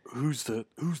 who's the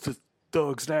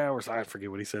thugs now? Or I forget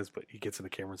what he says, but he gets in the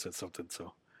camera and says something,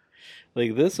 so.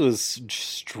 Like, this was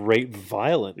straight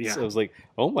violence. Yeah. I was like,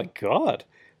 oh my God.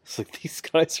 It's like, these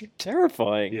guys are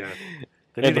terrifying. Yeah.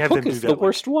 And Hook is the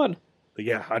worst one. But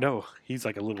yeah, I know. He's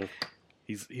like a little...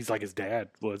 He's like his dad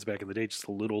was back in the day, just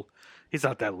a little... He's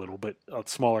not that little, but a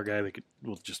smaller guy that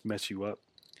will just mess you up.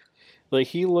 Like,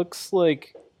 he looks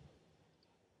like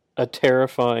a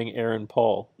terrifying Aaron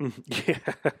Paul. Yeah.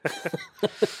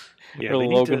 Yeah, or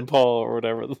Logan Paul or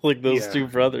whatever. Like those two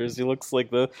brothers. He looks like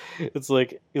he looks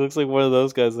like one of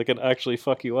those guys that can actually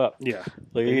fuck you up. Yeah.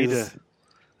 Like they need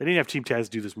to have Team Taz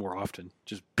do this more often.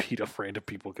 Just beat up random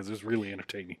people because it was really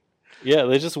entertaining. Yeah,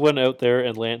 they just went out there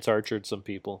and Lance Archered some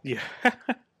people. Yeah.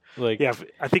 Yeah,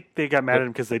 I think they got mad at him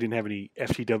because they didn't have any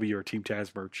FTW or Team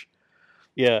Taz merch.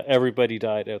 Yeah, everybody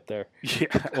died out there. Yeah.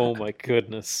 Oh my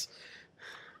goodness.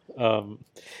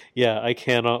 Yeah, I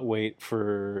cannot wait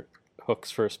for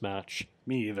Hook's first match.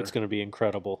 Me either. It's going to be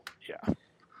incredible. Yeah.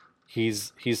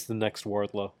 He's the next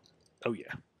Wardlow. Oh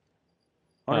yeah.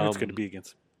 I wonder who it's going to be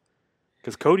against.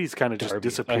 Because Cody's kind of just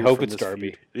disappeared. I hope it's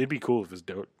Darby. Feud. It'd be cool if it's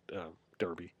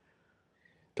Darby.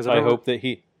 Because I hope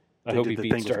he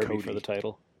beats Darby for the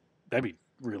title. That'd be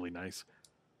really nice.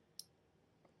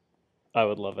 I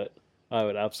would love it. I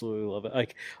would absolutely love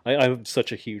it. I'm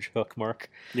such a huge Hook mark.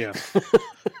 Yeah,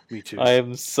 me too.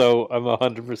 I'm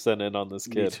 100% in on this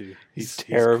kid. Me too. He's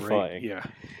terrifying. Yeah,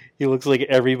 he looks like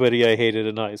everybody I hated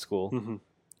in high school.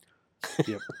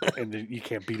 Mm-hmm. Yep, and then you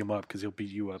can't beat him up because he'll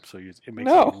beat you up, so it makes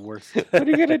it even worse. What are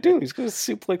you gonna do? He's gonna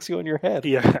suplex you on your head.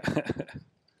 Yeah.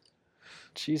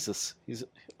 Jesus,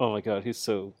 oh my God, he's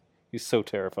so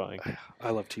terrifying. I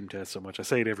love Team Taz so much. I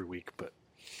say it every week, but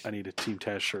I need a Team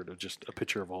Taz shirt of just a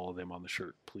picture of all of them on the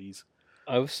shirt, please.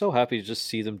 I was so happy to just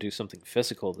see them do something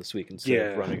physical this week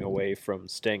instead of running away from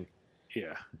Sting.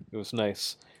 Yeah. It was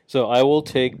nice. So I will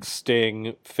take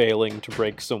Sting failing to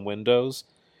break some windows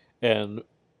and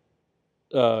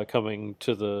having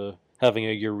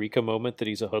a eureka moment that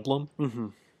he's a hoodlum. Mm-hmm.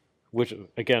 Which,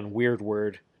 again, weird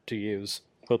word to use.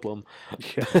 Hoodlum.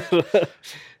 Yeah.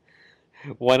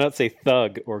 Why not say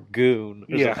thug or goon?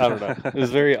 Yeah. I don't know. It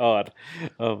was very odd.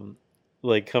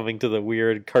 Like coming to the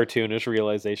weird cartoonish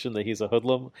realization that he's a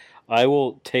hoodlum. I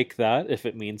will take that if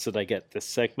it means that I get this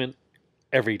segment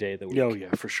every day of the week. Oh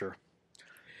yeah, for sure.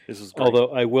 This is great.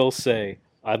 Although I will say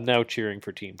I'm now cheering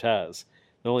for Team Taz.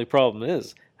 The only problem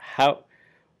is how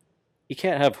you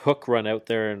can't have Hook run out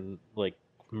there and like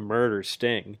murder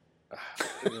Sting.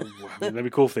 I mean, that'd be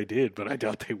cool if they did, but I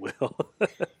doubt they will.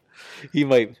 He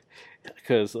might,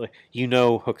 because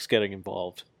Hook's getting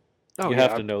involved. You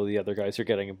have to know the other guys are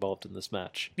getting involved in this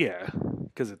match. Yeah,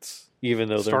 because it's even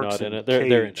though they're not in it, they're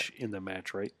in it. In the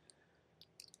match, right?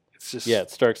 It's just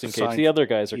it's Starks and Cage. The other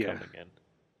guys are coming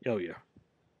in. Oh yeah,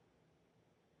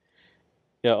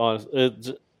 yeah.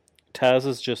 Honestly, Taz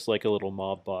is just like a little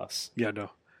mob boss. Yeah,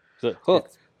 no.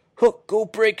 Hook, go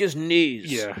break his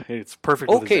knees. Yeah, it's perfect.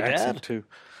 Okay, with his accent,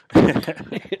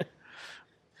 Dad.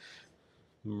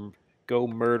 Too. Go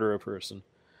murder a person.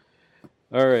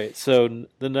 All right, so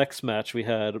the next match we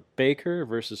had Baker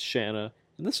versus Shanna,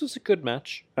 and this was a good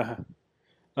match. Uh-huh.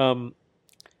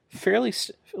 Fairly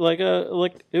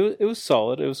it was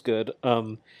solid. It was good.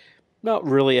 Not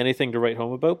really anything to write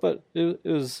home about, but it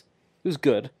was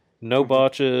good. No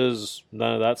botches,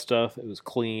 none of that stuff. It was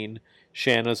clean.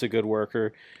 Shanna's a good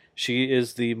worker. She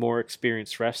is the more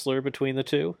experienced wrestler between the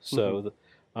two, so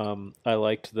I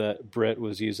liked that Britt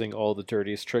was using all the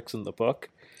dirtiest tricks in the book.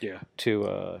 Yeah.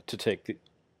 To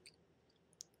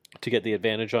get the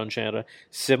advantage on Shanna,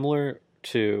 similar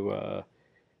to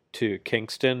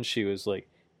Kingston, she was like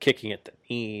kicking at the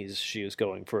knees. She was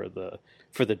going for the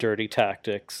dirty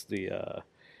tactics, the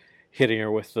hitting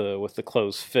her with the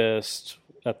closed fist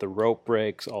at the rope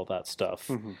breaks, all that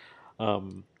stuff.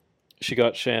 She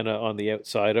got Shanna on the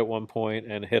outside at one point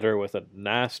and hit her with a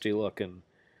nasty looking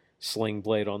sling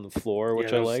blade on the floor,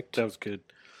 which I liked. That was good.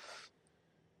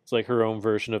 It's like her own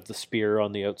version of the spear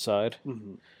on the outside.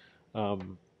 Then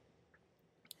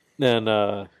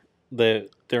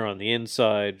they're on the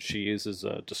inside. She uses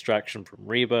a distraction from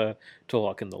Reba to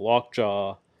lock in the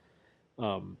lockjaw.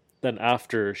 Then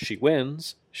after she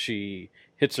wins, she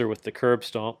hits her with the curb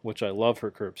stomp, which I love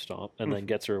her curb stomp, and then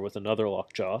gets her with another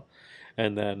lockjaw.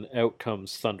 And then out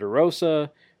comes Thunder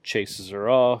Rosa, chases her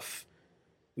off.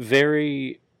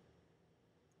 Very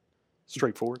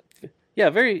straightforward.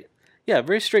 Very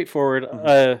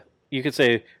straightforward. You could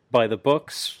say by the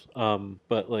books,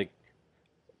 but like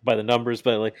by the numbers,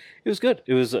 but like it was good.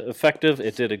 It was effective.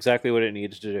 It did exactly what it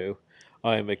needed to do.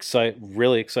 I'm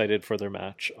really excited for their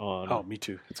match on. Oh, me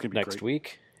too. It's gonna be next great.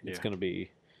 Week. Yeah. It's gonna be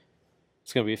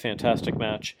a fantastic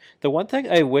match. The one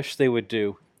thing I wish they would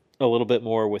do a little bit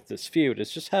more with this feud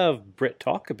is just have Britt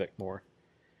talk a bit more.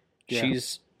 Yeah.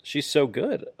 She's so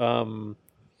good. I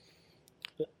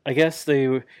guess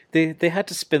they had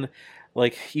to spin.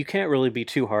 Like, you can't really be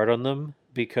too hard on them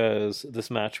because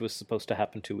this match was supposed to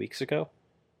happen 2 weeks ago.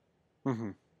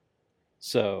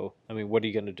 So, I mean, what are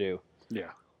you going to do?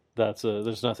 Yeah.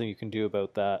 There's nothing you can do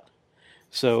about that.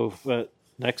 So, but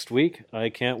next week, I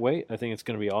can't wait. I think it's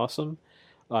going to be awesome.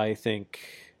 I think...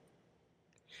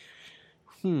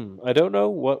 I don't know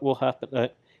what will happen.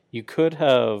 You could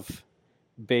have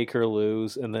Baker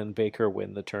lose and then Baker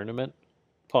win the tournament,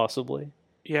 possibly.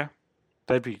 Yeah.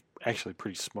 That'd be actually a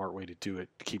pretty smart way to do it,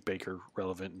 to keep Baker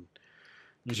relevant.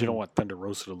 Because you don't want Thunder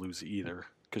Rosa to lose either,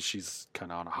 because she's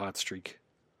kind of on a hot streak.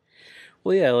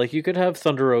 Well, yeah, like you could have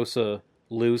Thunder Rosa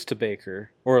lose to Baker,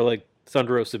 or like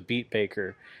Thunder Rosa beat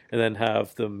Baker, and then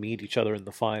have them meet each other in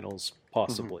the finals,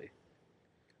 possibly,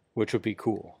 which would be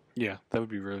cool. Yeah, that would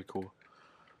be really cool.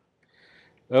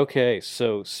 Okay,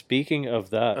 so speaking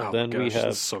of that, we have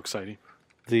this is so exciting.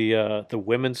 The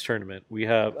women's tournament. We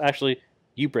have actually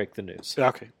you break the news.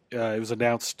 Okay, it was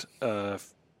announced.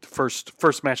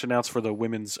 First match announced for the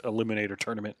women's eliminator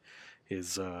tournament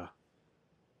is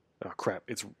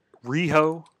it's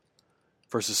Riho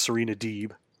versus Serena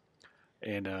Deeb,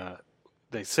 and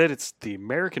they said it's the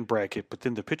American bracket, but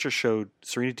then the picture showed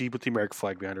Serena Deeb with the American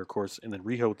flag behind her, of course, and then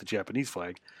Riho with the Japanese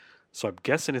flag. So I'm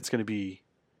guessing it's going to be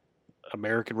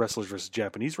American wrestlers versus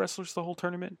Japanese wrestlers the whole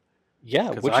tournament. Yeah,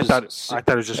 which I thought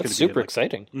it was just going to be super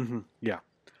exciting. Yeah.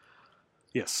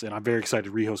 Yes, and I'm very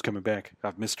excited. Riho's coming back.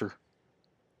 I've missed her.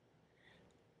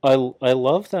 I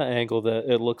love that angle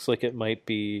that it looks like it might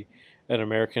be an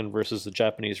American versus a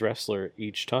Japanese wrestler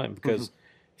each time because,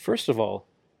 first of all,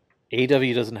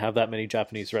 AEW doesn't have that many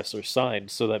Japanese wrestlers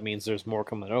signed, so that means there's more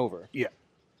coming over. Yeah,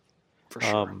 for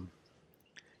sure.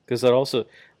 Because that also,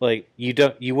 like,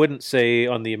 you wouldn't say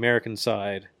on the American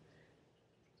side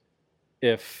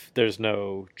if there's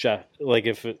no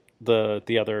if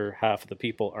the other half of the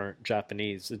people aren't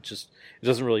Japanese, it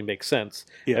doesn't really make sense.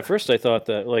 Yeah. At first I thought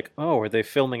that are they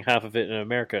filming half of it in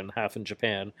America and half in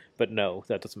Japan? But no,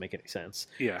 that doesn't make any sense.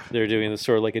 Yeah. They're doing this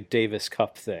sort of like a Davis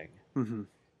Cup thing.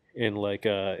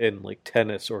 In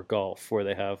tennis or golf where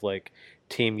they have like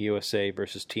Team USA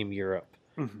versus Team Europe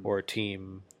or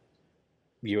Team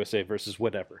USA versus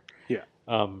whatever. Yeah.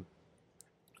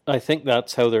 I think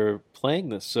that's how they're playing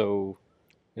this. So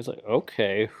it's like,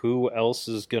 okay, who else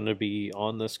is going to be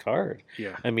on this card?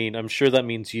 Yeah. I mean, I'm sure that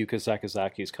means Yuka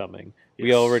Sakazaki's coming. Yes.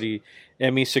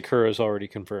 Emi Sakura's already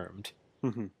confirmed.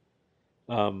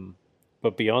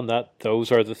 But beyond that,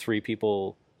 those are the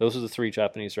three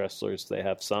Japanese wrestlers they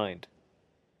have signed.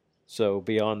 So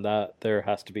beyond that, there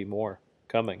has to be more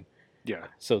coming. Yeah.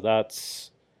 So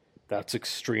that's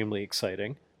extremely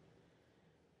exciting.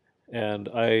 And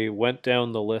I went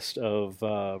down the list of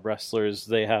wrestlers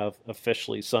they have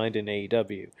officially signed in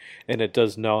AEW, and it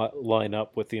does not line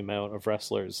up with the amount of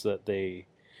wrestlers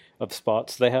of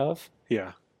spots they have.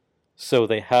 Yeah. So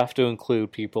they have to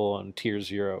include people on Tier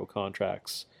 0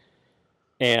 contracts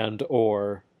and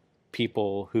or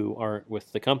people who aren't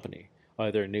with the company,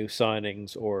 either new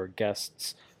signings or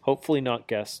guests. Hopefully not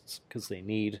guests, because they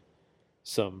need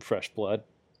some fresh blood.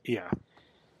 Yeah.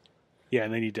 Yeah,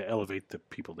 and they need to elevate the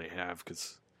people they have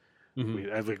because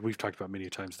we've talked about many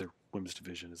times their women's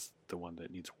division is the one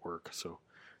that needs work. So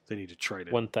they need to try to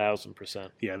 1,000%.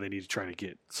 Yeah, they need to try to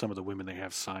get some of the women they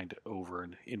have signed over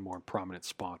and in more prominent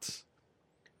spots.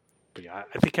 But yeah,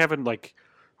 I think having like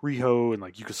Riho and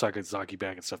like Yuka Sakazaki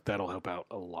back and stuff, that'll help out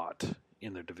a lot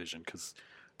in their division because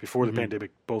before the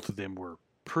pandemic, both of them were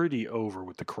pretty over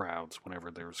with the crowds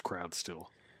whenever there was crowds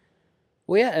still.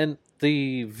 Well, yeah, and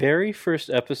the very first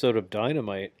episode of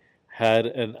Dynamite had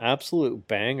an absolute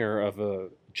banger of a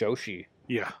Joshi.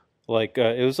 Yeah. Like,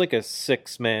 it was like a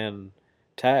 6-man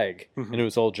tag, and it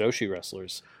was all Joshi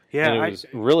wrestlers. Yeah, and it was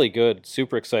really good,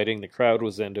 super exciting. The crowd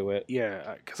was into it.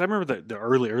 Yeah, because I remember the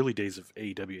early days of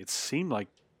AEW. It seemed like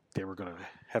they were going to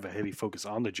have a heavy focus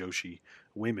on the Joshi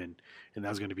women, and that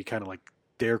was going to be kind of like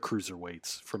their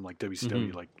cruiserweights from like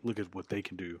WCW. Like, look at what they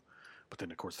can do. But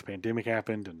then, of course, the pandemic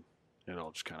happened, and it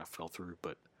all just kind of fell through.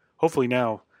 But hopefully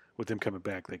now, with them coming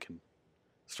back, they can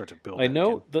start to build. I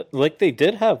know that, like, they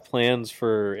did have plans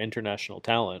for international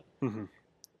talent.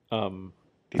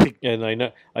 And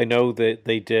I know that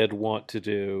they did want to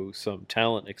do some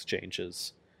talent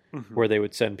exchanges where they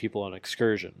would send people on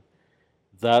excursion.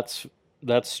 That's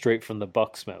straight from the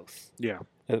Buck's mouth. Yeah,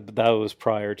 that was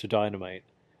prior to Dynamite,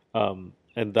 and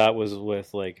that was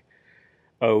with like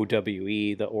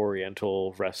OWE, the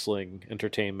Oriental Wrestling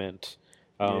Entertainment.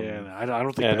 Yeah, I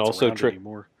don't think that's also around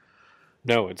anymore.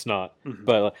 No, it's not.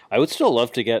 But I would still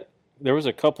love to get. There was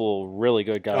a couple really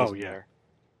good guys in there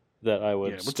that I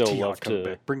would still love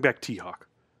to bring back T-Hawk.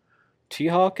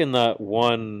 T-Hawk and that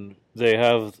one, they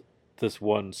have this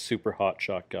one super hot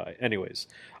shot guy. Anyways,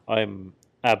 I'm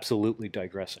absolutely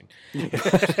digressing.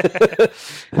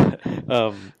 It's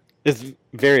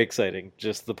very exciting,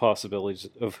 just the possibilities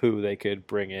of who they could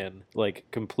bring in, like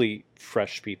complete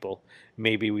fresh people.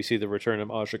 Maybe we see the return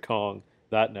of Aja Kong.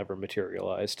 That never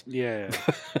materialized. Yeah.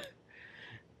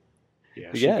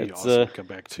 She'd be awesome to come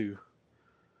back too.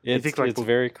 It's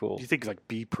very cool. Do you think like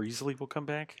Bea Priestley will come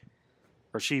back,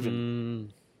 or she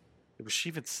even was she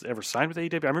even ever signed with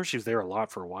AEW? I remember she was there a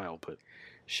lot for a while, but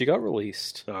she got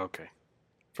released. Oh, okay,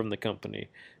 from the company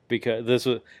because this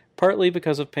was partly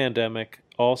because of pandemic.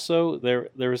 Also, there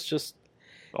was just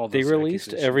they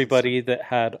released everybody that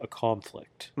had a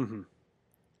conflict.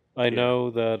 I know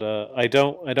that I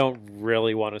don't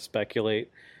really want to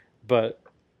speculate, but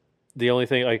the only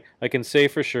thing I can say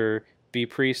for sure. Bea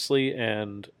Priestley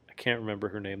and I can't remember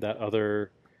her name. That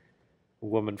other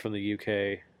woman from the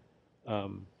UK.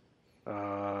 I'm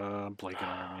blanking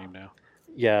on her name now.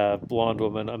 Yeah, blonde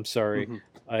woman. I'm sorry.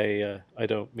 I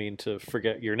don't mean to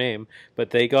forget your name,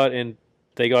 but they got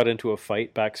into a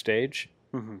fight backstage.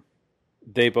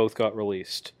 They both got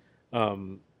released,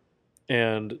 and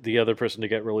the other person to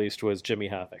get released was Jimmy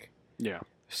Havoc. Yeah.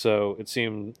 So it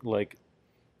seemed like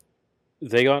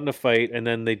they got in a fight, and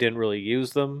then they didn't really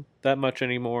use them that much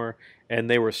anymore, and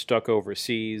they were stuck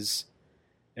overseas,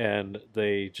 and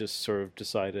they just sort of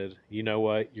decided, you know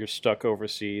what, you're stuck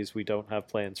overseas, we don't have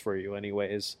plans for you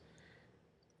anyways,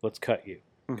 let's cut you.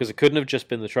 Because it couldn't have just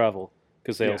been the travel,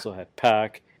 because they also had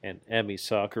Pac, and Emi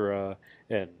Sakura,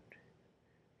 and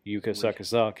Yuka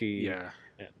Sakazaki,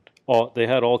 and they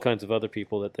had all kinds of other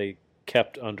people that they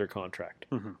kept under contract.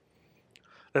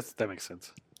 That makes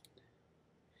sense.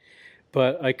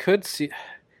 But I could see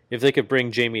if they could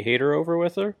bring Jamie Hayter over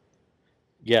with her.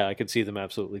 Yeah, I could see them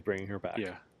absolutely bringing her back.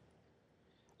 Yeah,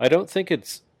 I don't think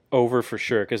it's over for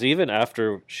sure because even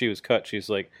after she was cut, she's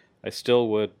like, I still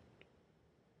would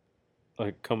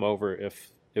come over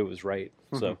if it was right.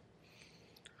 So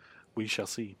we shall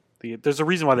see. There's a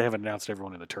reason why they haven't announced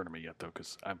everyone in the tournament yet, though.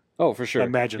 Because for sure, I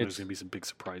imagine there's going to be some big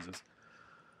surprises.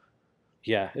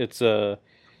 Yeah, it's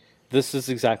this is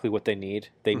exactly what they need.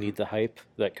 They need the hype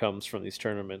that comes from these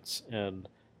tournaments, and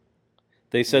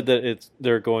they said that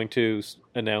they're going to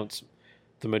announce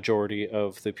the majority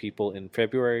of the people in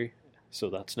February, so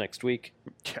that's next week.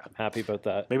 Yeah, I'm happy about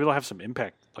that. Maybe they'll have some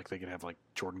impact, like they can have like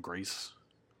Jordan Grace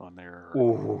on there.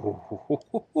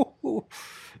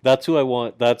 That's who I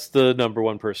want. That's the number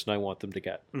one person I want them to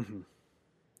get.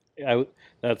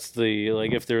 That's the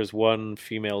if there's one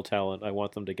female talent I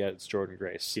want them to get, it's Jordan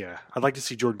Grace. Yeah, I'd like to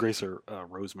see Jordan Grace or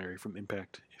Rosemary from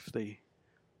Impact if they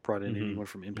brought in anyone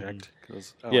from Impact.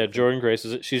 Jordan Grace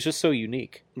she's just so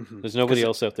unique. There's nobody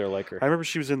else out there like her. I remember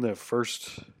she was in the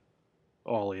first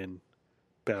All In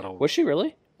battle. Was she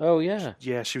really? Oh yeah.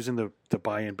 Yeah, she was in the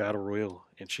buy-in battle royal,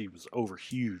 and she was over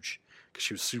huge because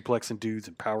she was suplexing dudes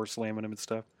and power slamming them and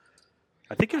stuff.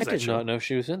 I think I did not know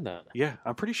she was in that. Yeah,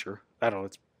 I'm pretty sure. I don't know.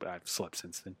 I've slept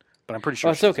since then, but I'm pretty sure.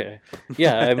 Oh, it's okay.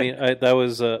 Yeah, I mean, that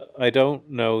was. I don't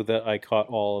know that I caught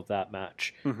all of that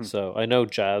match, so I know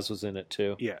Jazz was in it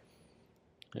too. Yeah.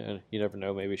 Yeah, you never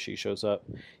know. Maybe she shows up.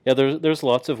 Yeah, there's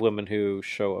lots of women who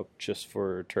show up just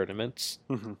for tournaments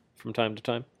from time to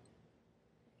time.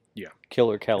 Yeah,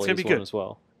 Killer Kelly is one as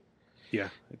well. Yeah,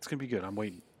 it's gonna be good. I'm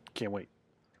waiting. Can't wait.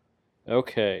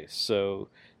 Okay, so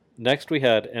next we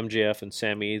had MJF and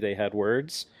Sammy. They had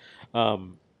words.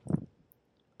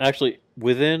 Actually,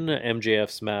 within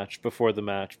MJF's match, before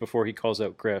he calls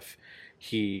out Griff,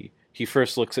 he he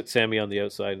first looks at Sammy on the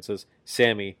outside and says,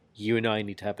 "Sammy, you and I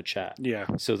need to have a chat." Yeah.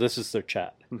 So this is their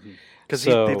chat. Because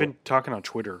they've been talking on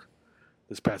Twitter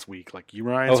this past week, like you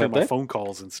and I answering my phone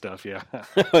calls and stuff. Yeah.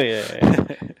 Oh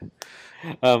yeah.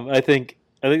 I think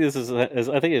this is.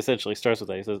 I think it essentially starts with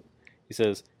that. He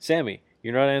says, "Sammy,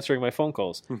 you're not answering my phone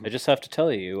calls. I just have to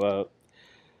tell you,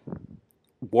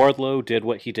 Wardlow did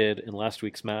what he did in last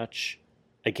week's match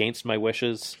against my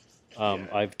wishes.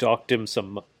 I've docked him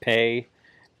some pay.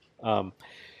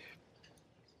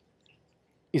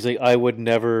 He's like, I would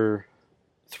never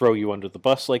throw you under the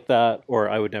bus like that, or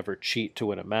I would never cheat to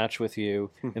win a match with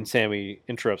you." And Sammy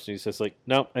interrupts and he says, like,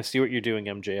 "No, I see what you're doing,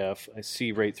 MJF. I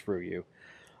see right through you."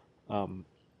 And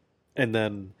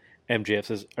then MJF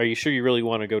says, "Are you sure you really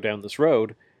want to go down this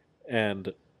road?"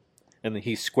 And then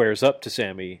he squares up to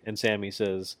Sammy, and Sammy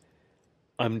says,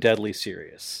 "I'm deadly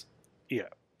serious." Yeah.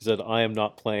 He said, "I am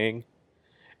not playing."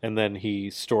 And then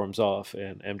he storms off,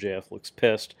 and MJF looks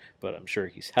pissed, but I'm sure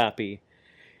he's happy.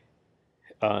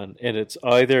 And it's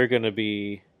either going to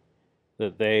be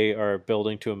that they are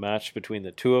building to a match between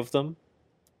the two of them,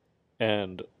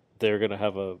 and they're going to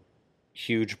have a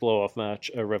huge blow-off match,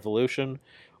 a Revolution,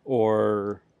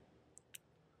 or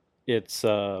it's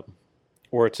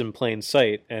in plain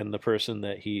sight, and the person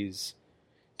that he's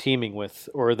teaming with,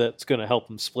 or that's going to help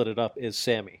him split it up, is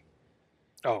Sammy.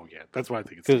 Oh yeah, that's why I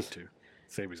think it's too.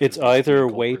 It's either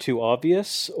way too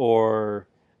obvious, or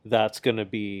that's going to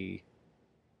be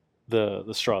the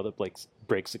straw that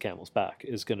breaks the camel's back,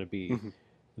 is going to be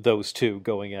those two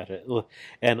going at it.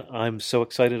 And I'm so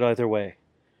excited either way,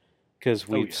 because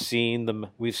we've seen them.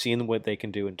 We've seen what they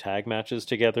can do in tag matches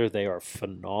together. They are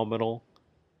phenomenal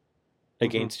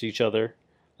against each other.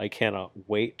 I cannot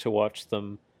wait to watch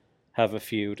them have a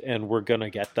feud, and we're going to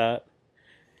get that.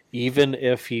 Even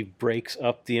if he breaks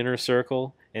up the Inner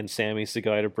Circle and Sammy's the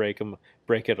guy to break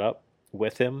it up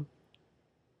with him,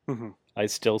 I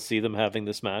still see them having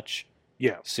this match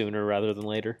sooner rather than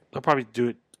later. They'll probably do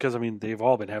it because, I mean, they've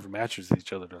all been having matches with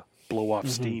each other to blow off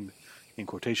steam, in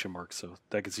quotation marks, so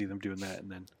I could see them doing that,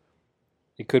 and then...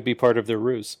 It could be part of their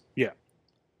ruse. Yeah,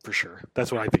 for sure.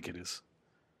 That's what I think it is.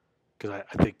 Because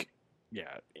I think,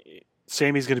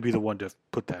 Sammy's going to be the one to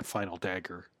put that final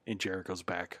dagger in Jericho's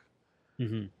back.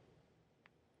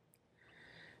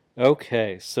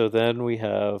 Okay, so then we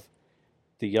have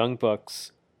the Young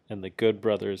Bucks and the Good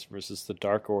Brothers versus the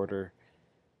Dark Order.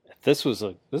 This was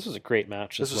a great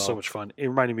match. This was so much fun. It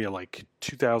reminded me of like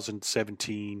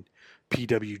 2017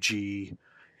 PWG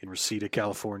in Reseda,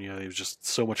 California. It was just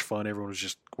so much fun. Everyone was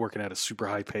just working at a super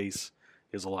high pace.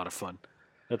 It was a lot of fun.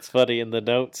 That's funny. In the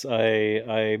notes,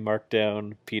 I marked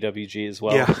down PWG as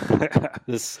well. Yeah.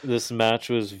 This match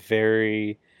was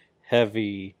very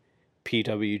heavy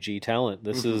PWG talent.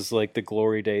 This is like the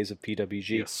glory days of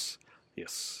PWG.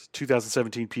 Yes.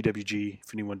 2017 PWG,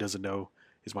 if anyone doesn't know,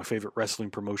 is my favorite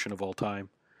wrestling promotion of all time.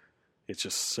 It's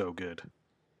just so good.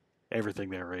 Everything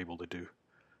they were able to do.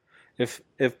 If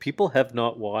people have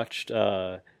not watched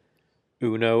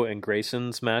Uno and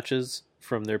Grayson's matches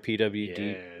from their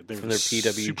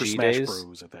PWG Super Smash days,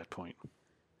 Bros at that point,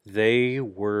 they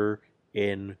were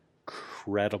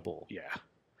incredible. Yeah.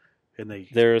 And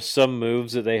there are some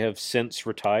moves that they have since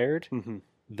retired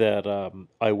that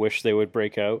I wish they would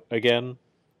break out again,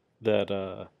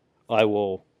 that I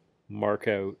will mark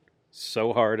out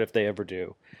so hard if they ever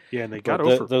do. Yeah, and they got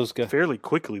over those fairly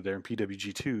quickly there in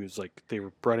PWG too. It's like they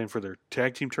were brought in for their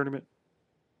tag team tournament.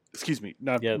 Excuse me,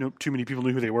 too many people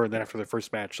knew who they were, and then after their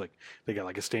first match, like they got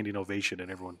like a standing ovation, and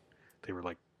they were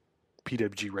like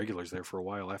PWG regulars there for a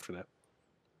while after that.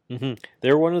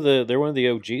 They're one of the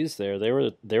OGs there. They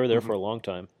were there for a long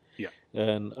time. Yeah,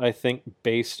 and I think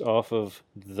based off of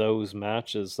those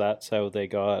matches, that's how they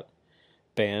got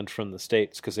banned from the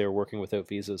States, because they were working without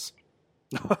visas.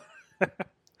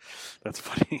 That's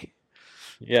funny.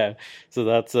 Yeah, so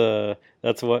that's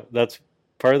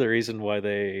part of the reason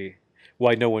why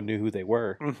no one knew who they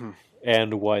were,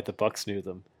 and why the Bucks knew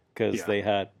them, because they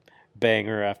had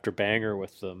banger after banger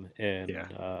with them in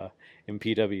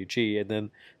PWG, and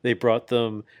then they brought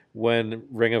them when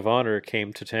Ring of Honor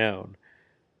came to town,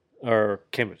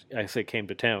 came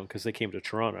to town because they came to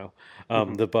Toronto.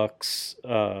 The Bucks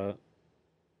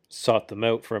sought them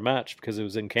out for a match because it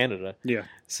was in Canada. Yeah.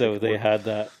 So they had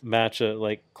that match at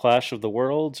like Clash of the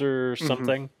Worlds or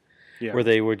something, where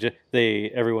they were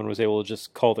everyone was able to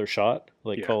just call their shot,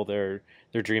 call their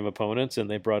dream opponents, and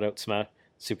they brought out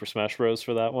Super Smash Bros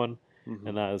for that one,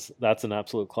 and that's an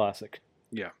absolute classic.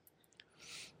 Yeah.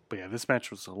 But yeah, this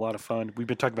match was a lot of fun. We've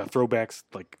been talking about throwbacks,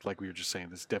 like we were just saying.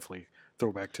 This is definitely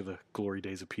throwback to the glory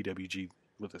days of PWG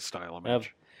with this style of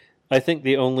match. I think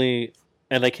the only,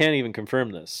 and I can't even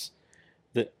confirm this,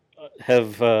 that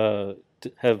have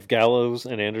Gallows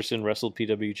and Anderson wrestled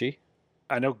PWG?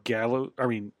 I know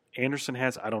Anderson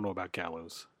has. I don't know about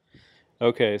Gallows.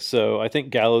 Okay, so I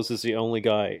think Gallows is the only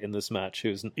guy in this match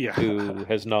who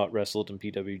has not wrestled in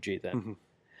PWG then. Mm-hmm.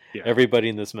 Yeah. Everybody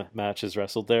in this match has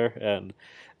wrestled there, and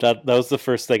that was the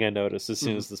first thing I noticed as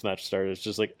soon as this match started. It's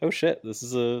just like, oh shit, this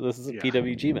is a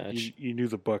PWG match. You knew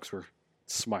the Bucks were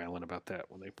smiling about that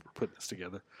when they were putting this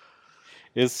together.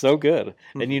 It's so good.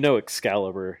 And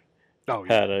Excalibur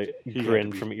had a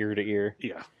grin from ear to ear.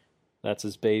 Yeah. That's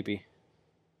his baby.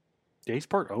 Yeah, he's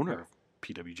part owner of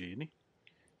PWG, isn't he?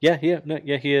 Yeah,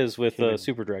 he is with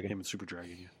Super Dragon. Him and Super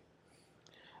Dragon,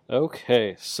 yeah.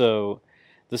 Okay, so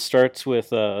this starts with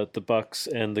the Bucks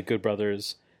and the Good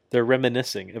Brothers. They're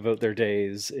reminiscing about their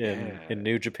days in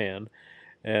New Japan.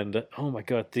 And, oh my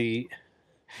god, the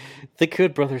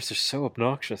Good Brothers are so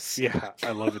obnoxious. Yeah,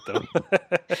 I love it, though.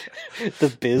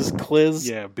 The Biz Cliz.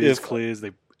 Yeah, Biz Cliz.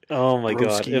 Oh my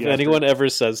god! If anyone ever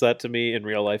says that to me in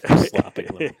real life, I'm slapping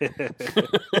them.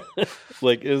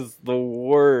 Like, is the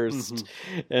worst.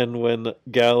 And when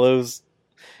Gallows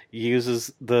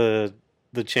uses the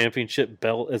championship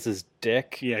belt as his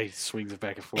dick, yeah, he swings it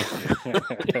back and forth.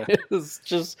 It's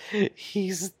just,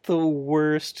 he's the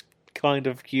worst kind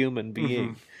of human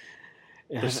being.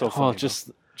 They're so funny,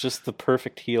 just the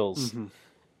perfect heels.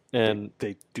 And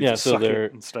they do the suck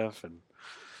it and stuff and.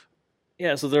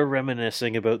 Yeah, so they're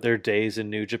reminiscing about their days in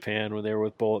New Japan when they were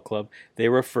with Bullet Club. They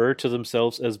refer to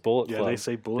themselves as Bullet Club. Yeah, they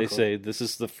say Bullet Club. They say, this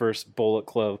is the first Bullet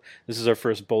Club. This is our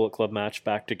first Bullet Club match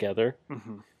back together.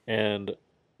 And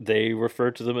they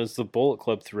refer to them as the Bullet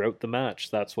Club throughout the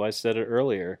match. That's why I said it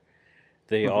earlier.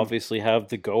 They obviously have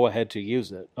the go-ahead to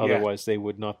use it. Otherwise, they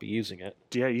would not be using it.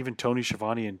 Yeah, even Tony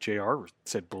Schiavone and JR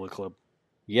said Bullet Club.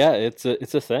 Yeah, it's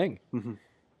a thing.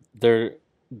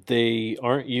 They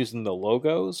aren't using the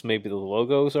logos. Maybe the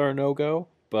logos are a no-go,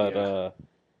 but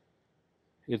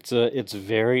it's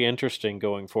very interesting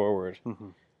going forward.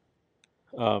 Who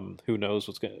knows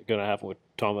what's going to happen with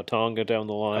Tama Tonga down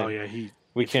the line? Oh yeah, if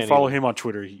you follow him on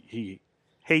Twitter, he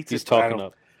hates he's it. Talking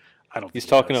up. He's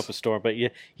talking up a storm, but you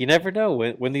never know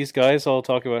when these guys all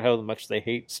talk about how much they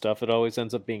hate stuff. It always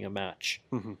ends up being a match.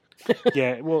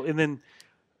 Yeah, well, and then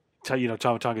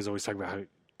Tama Tonga is always talking about how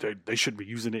they shouldn't be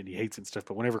using it and he hates it and stuff.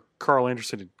 But whenever Carl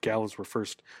Anderson and Gallows were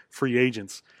first free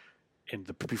agents and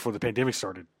before the pandemic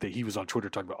started, he was on Twitter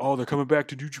talking about, oh, they're coming back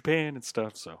to New Japan and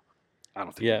stuff. So I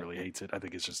don't think he really hates it. I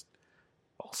think it's just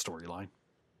all storyline.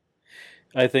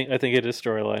 I think it is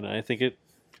storyline. I think it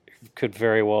could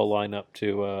very well line up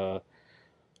to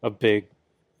a big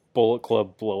Bullet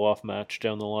Club blow-off match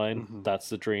down the line. That's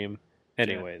the dream.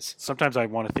 Anyways. Yeah. Sometimes I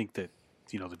want to think that,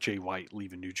 the Jay White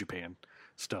leaving New Japan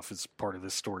stuff is part of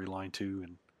this storyline too,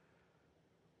 and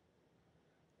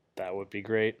that would be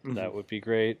great. That would be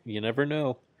great. You never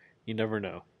know.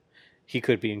 He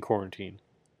could be in quarantine.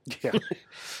 Yeah.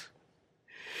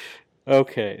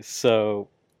 Okay, so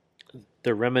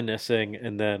they're reminiscing,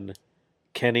 and then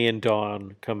Kenny and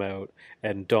Don come out,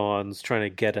 and Don's trying to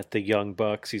get at the Young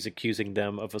Bucks. He's accusing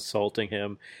them of assaulting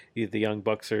him. The Young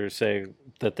Bucks are saying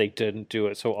that they didn't do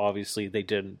it, so obviously they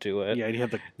didn't do it. Yeah, and he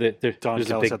had there's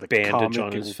a big bandage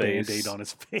on his face. Band-Aid on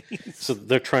his face. So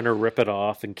they're trying to rip it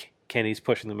off, and Kenny's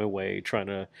pushing them away, trying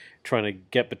to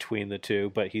get between the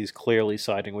two, but he's clearly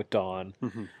siding with Don.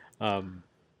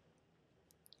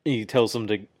 He tells them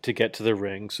to get to the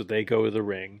ring, so they go to the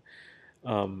ring.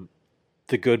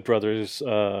 The Good Brothers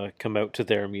come out to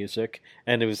their music,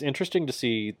 and it was interesting to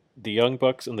see the Young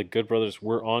Bucks and the Good Brothers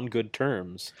were on good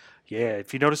terms. Yeah,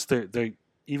 if you notice, they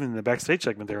even in the backstage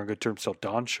segment, they're on good terms till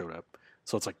Don showed up.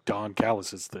 So it's like Don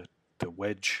Callis is the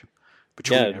wedge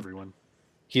between everyone.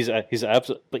 He's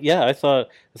absolutely, but yeah, I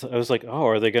was like, oh,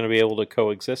 are they going to be able to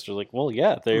coexist? Or like, well,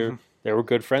 yeah, they were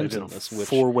good friends in this.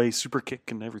 Four-way super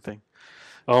kick and everything.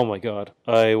 Oh my god,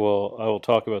 I will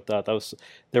talk about that.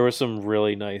 There were some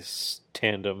really nice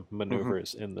tandem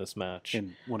maneuvers in this match,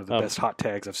 and one of the best hot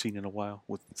tags I've seen in a while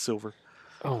with Silver.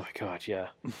 Oh my god, yeah.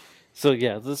 So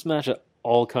yeah, this match had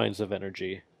all kinds of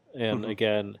energy, and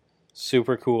again,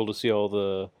 super cool to see all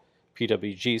the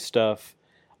PWG stuff.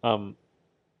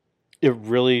 It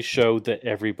really showed that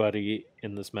everybody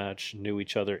in this match knew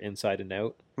each other inside and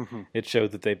out. It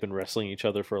showed that they've been wrestling each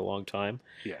other for a long time.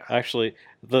 Yeah. Actually,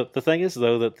 the thing is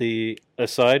though that the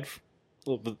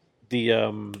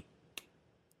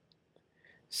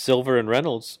Silver and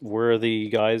Reynolds were the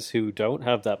guys who don't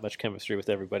have that much chemistry with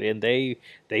everybody, and they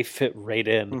fit right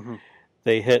in.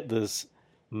 They hit this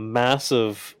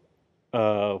massive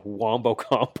wombo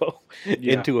combo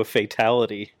into a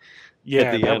fatality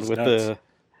at the end with nuts.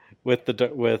 with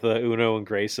Uno and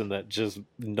Grayson that just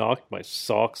knocked my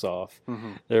socks off.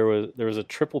 Mm-hmm. There was a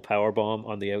triple power bomb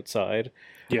on the outside,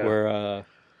 Yeah. where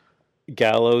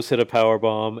Gallows hit a power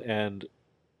bomb and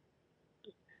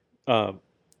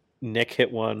Nick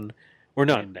hit one, or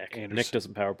not Nick. Anderson. Nick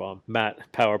doesn't power bomb. Matt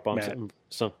power bombs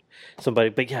somebody.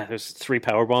 But yeah, there's 3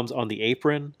 power bombs on the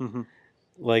apron. Mm-hmm.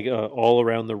 Like all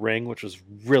around the ring, which was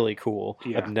really cool.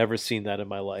 Yeah. I've never seen that in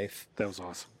my life. That was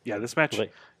awesome. Yeah, this match,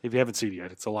 if you haven't seen it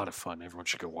yet, it's a lot of fun. Everyone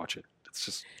should go watch it.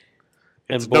 It's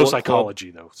no psychology,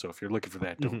 though. So if you're looking for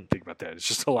that, don't think about that. It's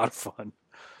just a lot of fun.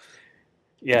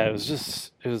 Yeah, it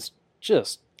was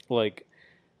just like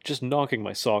knocking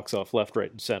my socks off left,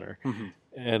 right, and center. Mm-hmm.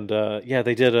 And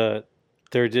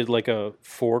they did like a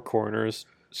 4 corners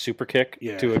super kick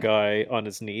to a guy on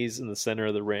his knees in the center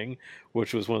of the ring,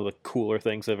 which was one of the cooler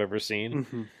things I've ever seen.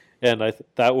 Mm-hmm. And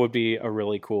that would be a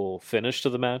really cool finish to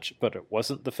the match, but it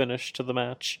wasn't the finish to the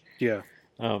match. Yeah.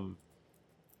 I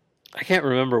can't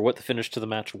remember what the finish to the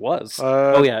match was.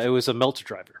 It was a Meltzer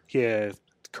driver. Yeah,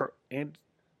 and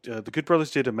the Good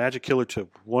Brothers did a Magic Killer to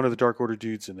one of the Dark Order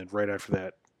dudes, and then right after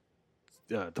that,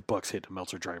 the Bucks hit a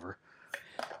Meltzer driver.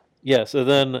 Yeah, so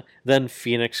then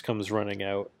Phoenix comes running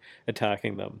out,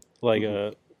 attacking them like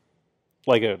a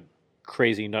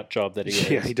crazy nut job that he is.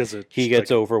 Yeah, he does it. He gets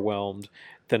overwhelmed.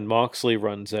 Then Moxley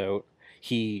runs out.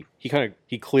 He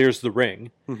clears the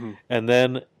ring, and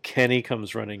then Kenny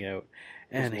comes running out,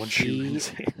 and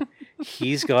he's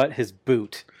got his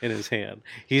boot in his hand.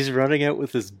 He's running out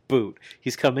with his boot.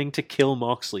 He's coming to kill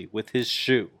Moxley with his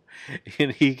shoe.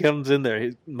 And he comes in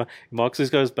there. Moxley's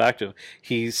got his back to him.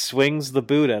 He swings the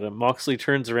boot at him. Moxley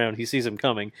turns around. He sees him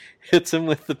coming, hits him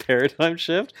with the paradigm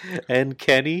shift, and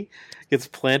Kenny gets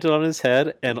planted on his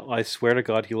head. And I swear to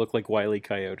God, he looked like Wile E.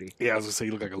 Coyote. Yeah, I was gonna say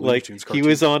he looked like a Looney Tunes cartoon. He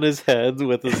was on his head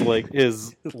with his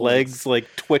his legs like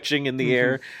twitching in the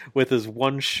air, with his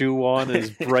one shoe on, and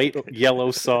his bright yellow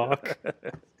sock.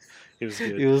 It was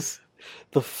good. It was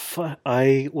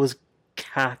I was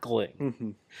cackling. Mm-hmm.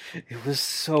 It was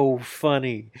so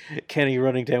funny. Kenny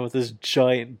running down with this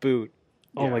giant boot.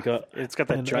 Oh my God. It's got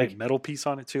that giant metal piece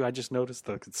on it too. I just noticed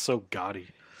it's so gaudy.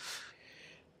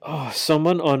 Oh,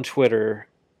 someone on Twitter,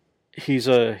 he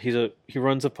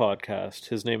runs a podcast.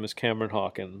 His name is Cameron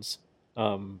Hawkins.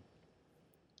 I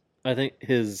think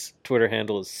his Twitter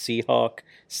handle is Seahawk,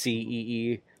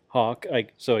 CEE Hawk. I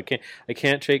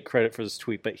can't take credit for this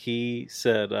tweet, but he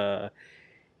said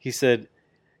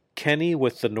Kenny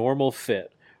with the normal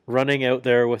fit, running out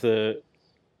there with a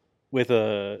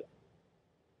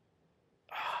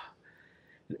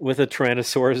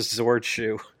Tyrannosaurus Zord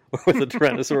shoe, or with a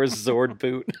Tyrannosaurus Zord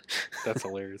boot. That's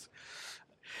hilarious.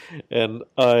 And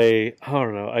I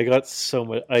don't know. I got so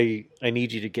much. I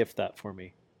need you to gift that for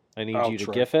me. I need you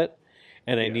to gift it,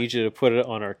 and I need you to put it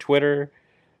on our Twitter,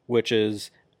 which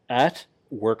is at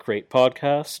Work Rate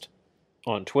Podcast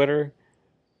on Twitter.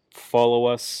 Follow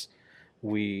us.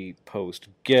 We post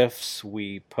GIFs,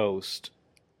 we post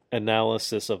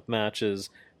analysis of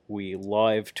matches, we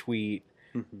live tweet,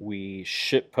 we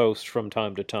shit post from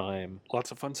time to time. Lots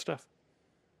of fun stuff.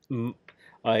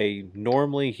 I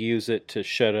normally use it to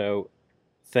shout out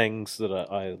things that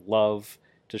I love,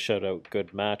 to shout out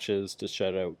good matches, to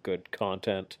shout out good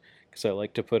content, because I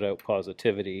like to put out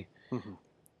positivity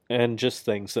and just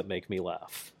things that make me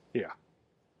laugh. Yeah.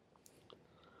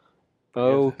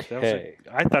 Okay.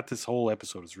 I thought this whole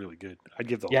episode was really good. I'd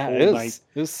give the whole night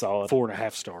it was solid.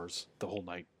 4.5 stars the whole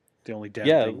night. The only damn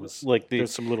thing was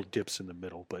there's some little dips in the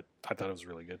middle, but I thought it was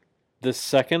really good. The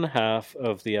second half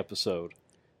of the episode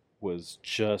was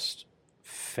just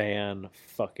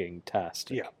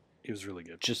fan-fucking-tastic. Yeah, it was really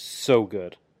good. Just so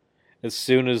good. As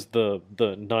soon as the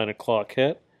 9 o'clock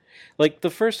hit, like the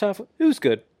first half, it was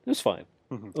good. It was fine.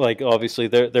 Like obviously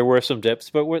there were some dips,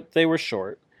 but they were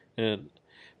short.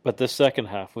 But the second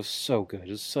half was so good. It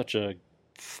was such a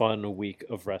fun week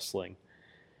of wrestling.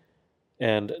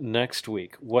 And next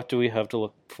week, what do we have to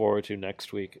look forward to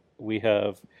next week? We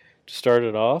have, to start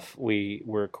it off, we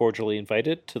were cordially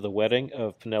invited to the wedding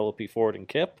of Penelope Ford and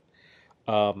Kip.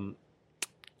 Okay.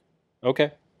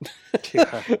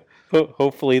 Yeah.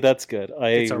 Hopefully that's good.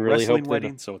 It's a really wrestling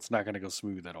wedding, so it's not going to go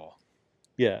smooth at all.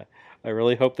 Yeah. I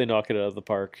really hope they knock it out of the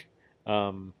park.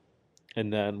 And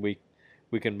then we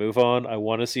can move on. I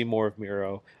want to see more of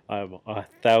Miro. I'm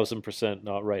 1,000%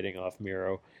 not writing off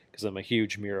Miro because I'm a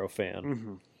huge Miro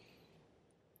fan.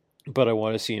 But I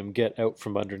want to see him get out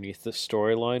from underneath the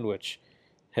storyline, which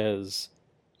has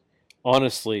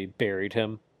honestly buried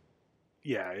him.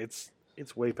 Yeah, it's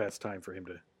way past time for him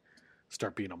to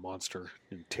start being a monster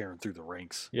and tearing through the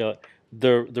ranks. Yeah,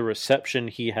 the reception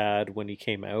he had when he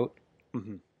came out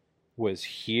was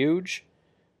huge.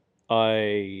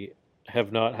 I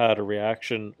have not had a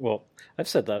reaction. Well, I've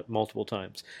said that multiple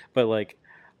times, but like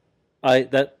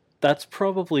that's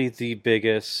probably the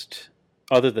biggest,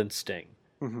 other than Sting.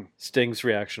 Mm-hmm. Sting's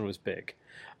reaction was big.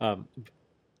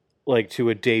 Like to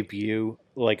a debut,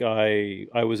 like I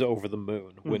was over the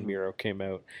moon when Miro came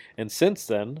out, and since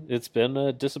then it's been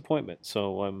a disappointment.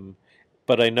 So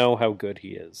but I know how good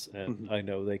he is, and I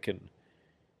know they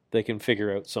can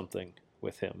figure out something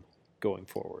with him going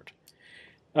forward.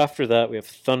 After that, we have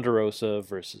Thunder Rosa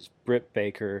versus Britt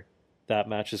Baker. That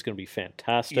match is going to be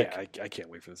fantastic. Yeah, I can't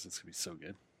wait for this. It's going to be so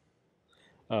good.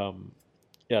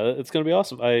 Yeah, it's going to be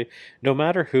awesome. No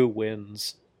matter who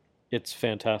wins, it's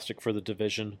fantastic for the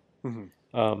division.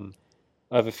 Mm-hmm.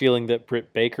 I have a feeling that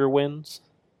Britt Baker wins.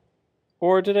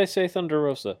 Or did I say Thunder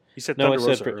Rosa? You said no, Thunder I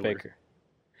Rosa said Britt earlier. Baker.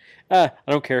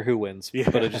 I don't care who wins, Yeah.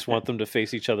 but I just want them to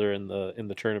face each other in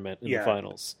the tournament, in the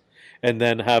finals. And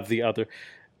then have the other...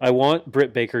 I want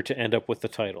Britt Baker to end up with the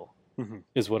title,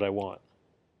 is what I want.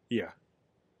 Yeah.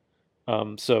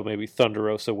 So maybe Thunder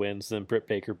Rosa wins, then Britt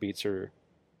Baker beats her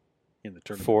in the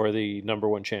tournament for the number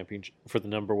one championship, for the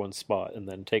number one spot, and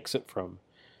then takes it from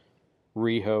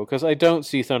Riho. Because I don't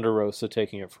see Thunder Rosa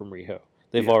taking it from Riho.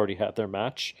 They've already had their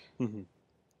match. Mm-hmm.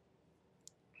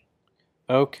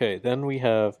 Okay, then we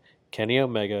have Kenny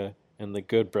Omega and the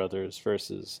Good Brothers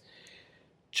versus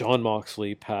Jon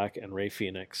Moxley, Pac, and Rey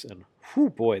Fenix. And whew,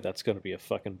 boy, that's going to be a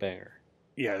fucking banger.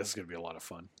 Yeah, this is going to be a lot of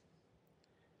fun.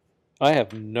 I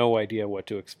have no idea what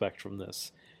to expect from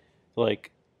this.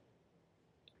 Like,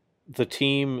 the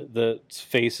team that's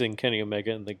facing Kenny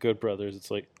Omega and the Good Brothers, it's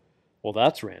like, well,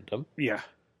 that's random. Yeah.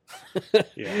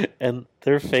 And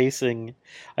they're facing...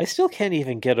 I still can't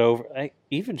even get over...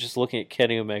 even just looking at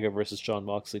Kenny Omega versus Jon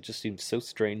Moxley just seems so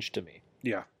strange to me.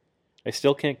 Yeah. I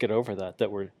still can't get over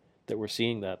that we're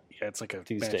seeing that. Yeah, it's like a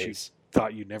these match days. you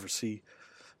thought you'd never see.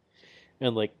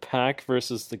 And like Pac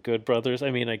versus the Good Brothers, I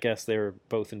mean, I guess they were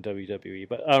both in WWE,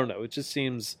 but I don't know. It just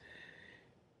seems...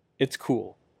 It's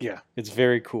cool. Yeah. It's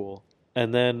very cool.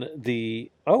 And then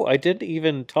I didn't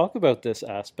even talk about this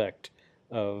aspect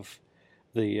of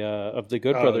the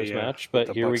Good Brothers match, but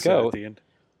here we go. At the end.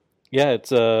 Yeah, it's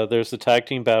there's the tag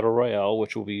team battle royale,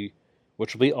 which will be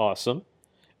awesome.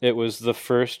 It was the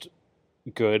first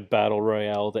good battle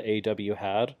royale that AEW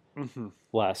had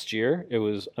last year. It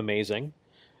was amazing.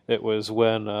 It was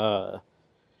when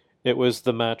it was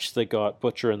the match that got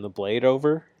Butcher and the Blade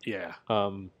over. Yeah.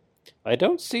 I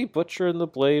don't see Butcher and the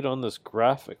Blade on this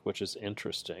graphic, which is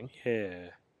interesting. Yeah.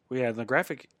 Well, yeah, the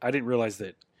graphic, I didn't realize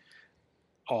that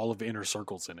all of Inner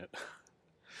Circle's in it.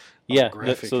 Yeah,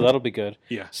 so that'll be good.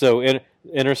 Yeah. So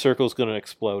Inner Circle's going to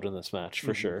explode in this match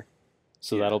for sure.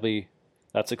 So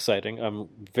that's exciting. I'm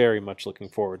very much looking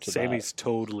forward to Sammy's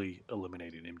totally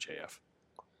eliminating MJF.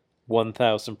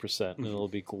 1,000%, and it'll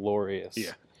be glorious.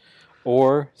 Yeah.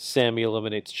 Or Sammy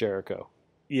eliminates Jericho.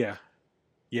 Yeah.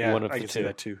 Yeah, one of I the can two. see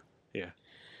that too. Yeah.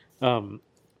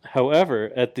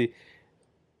 However,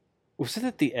 was it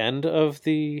at the end of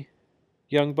the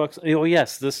Young Bucks? Oh,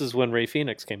 yes, this is when Rey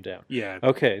Fenix came down. Yeah.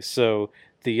 Okay, so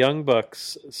the Young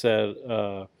Bucks said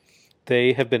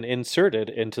they have been inserted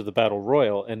into the Battle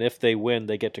Royal, and if they win,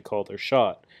 they get to call their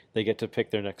shot. They get to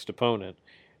pick their next opponent.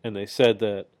 And they said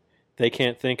that they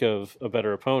can't think of a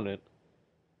better opponent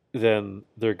than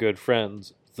their good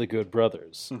friends, the Good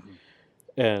Brothers.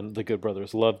 And the Good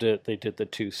Brothers loved it. They did the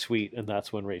Too Sweet, and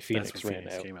that's when Rey Fenix ran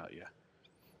out. Came out, yeah.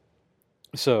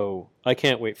 So I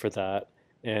can't wait for that.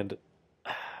 And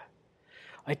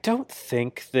I don't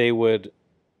think they would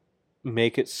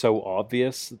make it so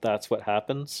obvious that's what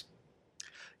happens.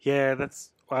 Yeah,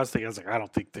 that's what I was thinking. I was like, I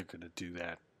don't think they're going to do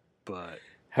that. But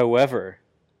however,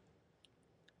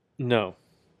 no.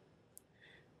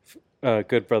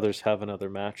 Good Brothers have another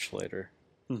match later.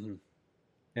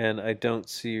 And I don't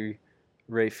see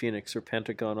Rey Fenix or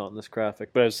Pentagon on this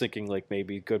graphic, but I was thinking like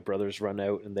maybe Good Brothers run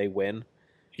out and they win.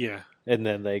 Yeah. And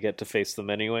then they get to face them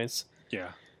anyways. Yeah.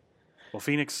 Well,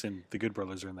 Phoenix and the Good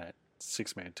Brothers are in that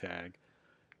 6-man tag.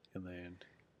 And then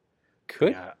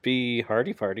could be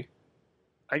Hardy Party.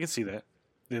 I can see that.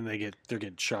 Then they're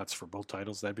getting shots for both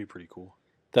titles. That'd be pretty cool.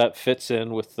 That fits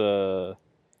in with their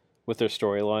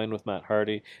storyline with Matt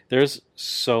Hardy. There's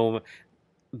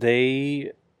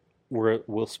they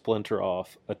will splinter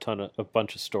off a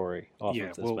bunch of story off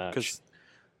of this match. Because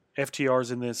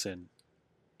FTR's in this, and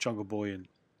Jungle Boy and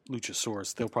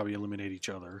Luchasaurus, they'll probably eliminate each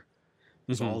other.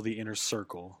 There's all the Inner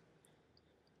Circle.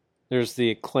 There's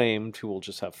the Acclaimed, who will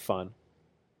just have fun.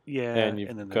 Yeah, and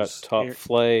you've got Top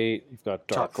Flight, you've got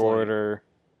Dark Order.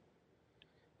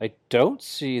 I don't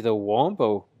see the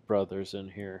Wombo brothers in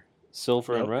here.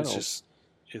 Silver and Reynolds.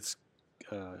 It's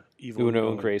Evil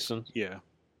Uno and Grayson. Yeah.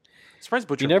 Surprised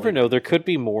Butcher. You never know. There could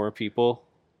be more people.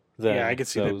 I could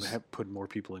see them putting more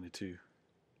people in it too.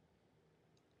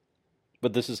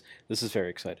 But this is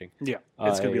very exciting. Yeah,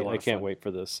 it's gonna be a lot. I can't wait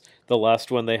for this. The last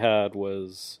one they had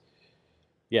was,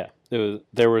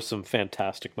 there were some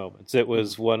fantastic moments. It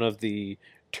was one of the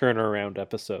turnaround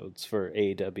episodes for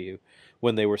AEW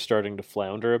when they were starting to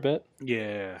flounder a bit.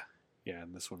 Yeah,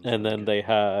 and this one. And then they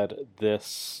had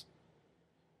this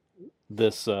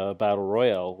battle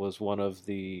royale was one of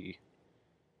the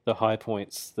high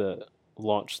points that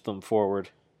launched them forward.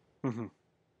 Mm-hmm.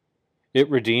 It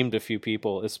redeemed a few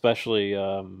people, especially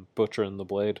Butcher and the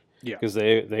Blade. Yeah, because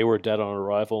they were dead on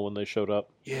arrival when they showed up.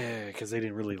 Yeah, because they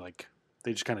didn't really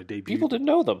they just kind of debuted. People didn't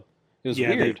know them. It was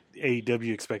weird.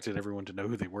 AEW expected everyone to know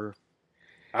who they were.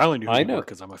 I only knew who they were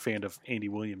because I'm a fan of Andy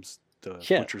Williams, the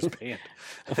Butcher's band.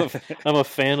 I'm a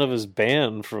fan of his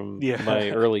band from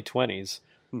my early 20s.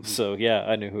 Mm-hmm. So,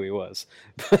 I knew who he was.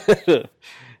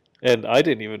 And I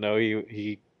didn't even know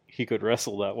he could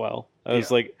wrestle that well. I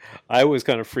was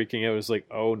kind of freaking out. I was like,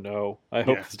 oh no, I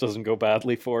hope this doesn't go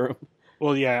badly for him.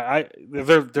 Well,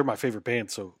 they're my favorite band,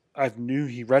 so I knew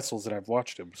he wrestles and I've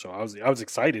watched him. So I was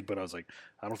excited, but I was like,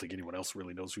 I don't think anyone else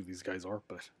really knows who these guys are.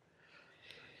 But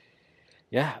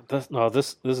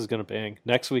this is gonna bang.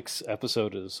 Next week's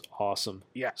episode is awesome.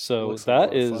 Yeah. So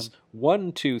that is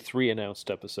 1, 2, 3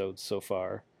 announced episodes so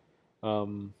far.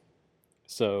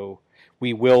 So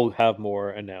we will have more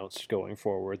announced going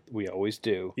forward. We always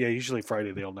do. Yeah, usually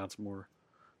Friday they'll announce more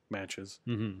matches.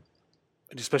 Mm-hmm.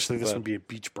 And especially this one be a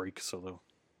beach break, so they'll.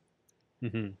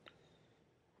 Mm-hmm.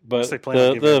 But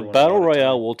the battle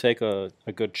royale will take a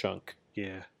good chunk.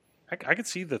 Yeah, I could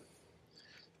see the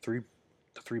three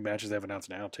matches they have announced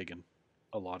now taking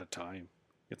a lot of time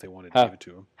if they wanted to give it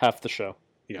to them. Half the show,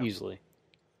 easily,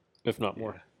 if not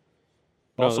more.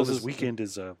 Yeah. Also, this weekend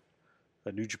is a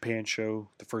New Japan show,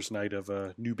 the first night of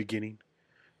New Beginning.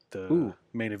 The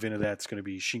main event of that's going to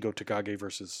be Shingo Takagi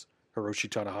versus Hiroshi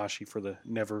Tanahashi for the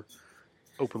Never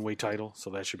Openweight title,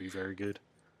 so that should be very good.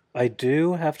 I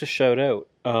do have to shout out,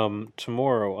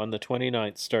 tomorrow on the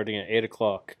 29th, starting at 8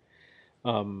 o'clock,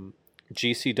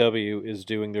 GCW is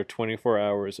doing their 24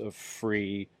 hours of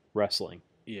free wrestling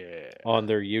on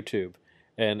their YouTube.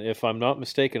 And if I'm not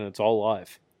mistaken, it's all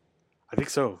live. I think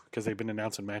so, because they've been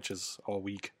announcing matches all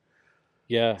week.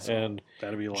 Yeah, so and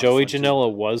that'll be a lot Joey Janela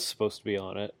was supposed to be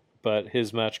on it, but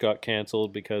his match got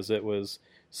canceled because it was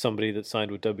somebody that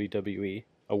signed with WWE,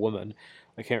 a woman.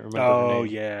 I can't remember her name. Oh,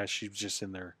 yeah, she was just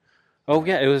in there. Oh,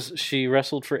 yeah, she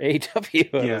wrestled for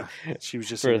AEW. Yeah, she was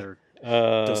just in their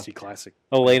Dusty Classic.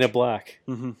 Elena Black.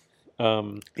 Mm-hmm.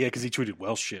 Yeah, because he tweeted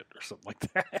well shit or something like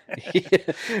that.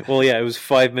 Yeah. Well, yeah, it was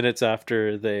 5 minutes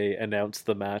after they announced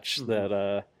the match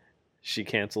that she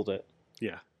canceled it.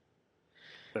 Yeah.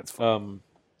 That's fun.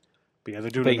 But they're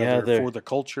doing another For the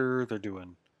Culture. They're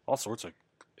doing all sorts of.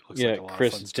 Like a lot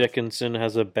Chris of fun Dickinson stuff.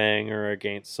 Has a banger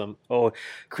against some. Oh,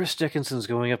 Chris Dickinson's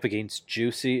going up against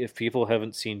Juicy. If people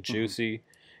haven't seen Juicy,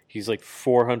 he's like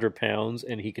 400 pounds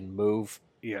and he can move.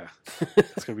 Yeah,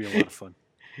 it's gonna be a lot of fun.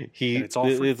 It's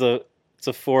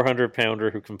a 400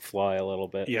 pounder who can fly a little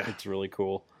bit. Yeah, it's really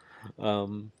cool.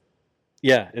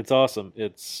 It's awesome.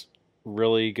 It's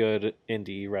really good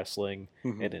indie wrestling,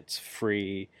 and it's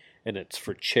free, and it's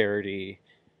for charity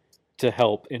to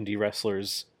help indie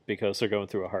wrestlers because they're going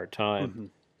through a hard time.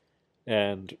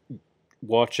 And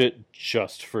watch it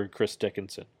just for Chris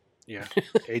Dickinson. Yeah,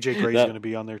 AJ Gray's going to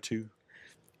be on there too.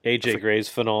 AJ Gray's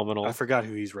phenomenal. I forgot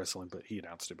who he's wrestling, but he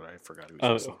announced it. But I forgot who he's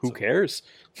wrestling. Who cares?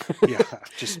 Yeah,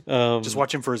 just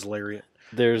watch him for his lariat.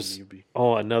 There's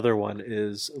another one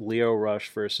is Leo Rush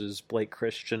versus Blake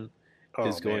Christian.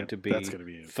 That's going to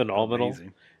be phenomenal.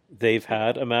 Amazing. They've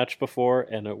had a match before,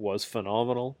 and it was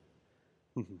phenomenal.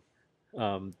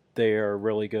 They are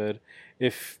really good.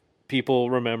 If people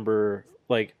remember,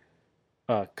 like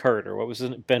Carter, what was his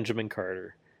name? Benjamin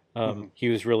Carter. He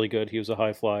was really good. He was a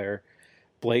high flyer.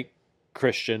 Blake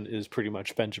Christian is pretty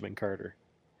much Benjamin Carter.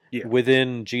 Yeah.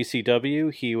 Within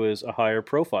GCW, he was a higher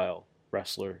profile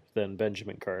wrestler than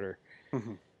Benjamin Carter.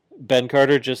 Ben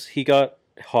Carter he got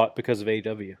hot because of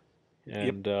AEW.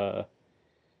 And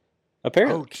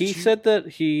apparently he said that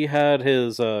he had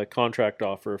his contract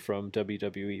offer from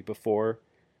WWE before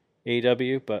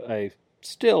AEW, but I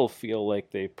still feel like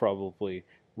they probably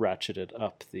ratcheted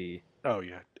up the... Oh,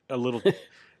 yeah. A little...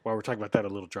 While we're talking about that, a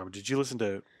little drama. Did you listen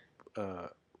to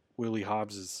Willie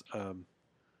Hobbs'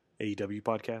 AEW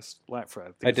podcast?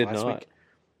 I did not. Week?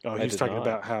 Oh, he was talking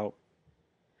about how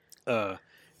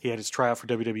he had his tryout for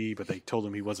WWE, but they told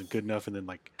him he wasn't good enough, and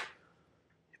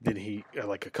then he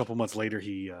a couple months later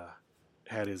he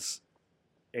had his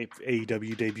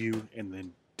AEW debut, and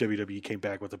then WWE came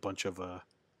back with a bunch of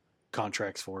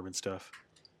contracts for him and stuff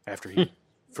after he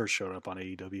first showed up on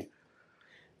AEW.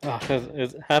 Oh,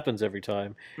 it happens every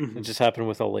time. Mm-hmm. It just happened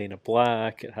with Elena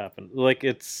Black. It happened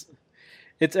it's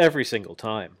every single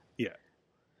time. Yeah,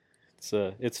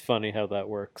 it's funny how that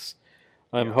works.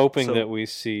 I'm hoping that we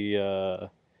see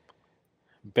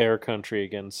Bear Country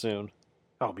again soon.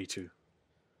 Oh, me too.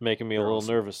 Making me a little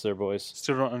nervous there, boys.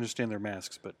 Still don't understand their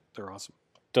masks, but they're awesome.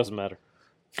 Doesn't matter.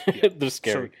 Yeah. They're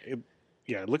scary. So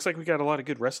it looks like we got a lot of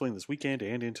good wrestling this weekend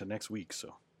and into next week,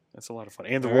 so that's a lot of fun.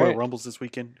 And the Royal Rumbles this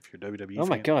weekend, if you're a WWE fan. Oh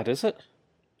my God, is it?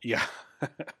 Yeah.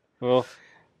 Well,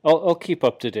 I'll keep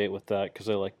up to date with that because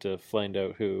I like to find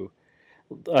out who.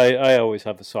 I always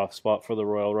have a soft spot for the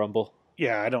Royal Rumble.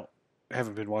 Yeah, I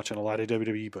haven't been watching a lot of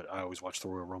WWE, but I always watch the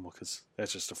Royal Rumble because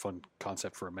that's just a fun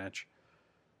concept for a match.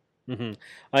 Mm-hmm.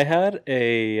 I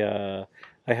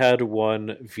had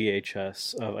one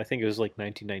VHS. I think it was like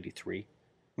 1993,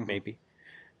 maybe,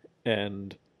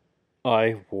 and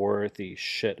I wore the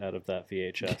shit out of that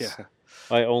VHS. Yeah.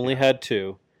 I only had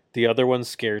 2. The other one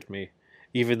scared me,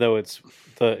 even though it's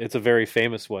a very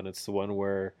famous one. It's the one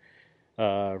where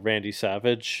Randy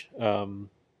Savage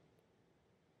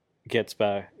gets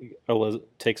back,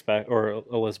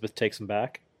 Elizabeth takes him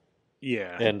back.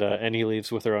 Yeah, and he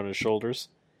leaves with her on his shoulders.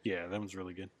 Yeah, that one's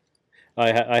really good.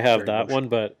 I have that one,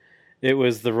 but it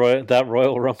was that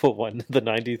Royal Rumble one, the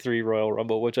 '93 Royal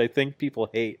Rumble, which I think people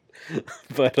hate,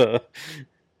 but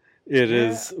it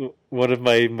is one of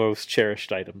my most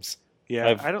cherished items.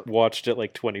 Yeah, I've watched it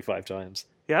like 25 times.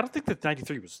 Yeah, I don't think that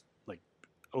 '93 was like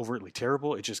overtly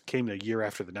terrible. It just came a year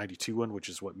after the '92 one, which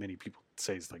is what many people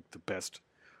say is like the best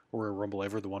Royal Rumble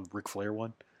ever, the one Ric Flair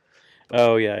won.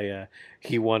 Oh, yeah.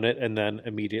 He won it and then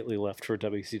immediately left for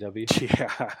WCW.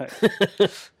 Yeah.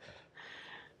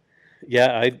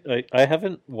 Yeah, I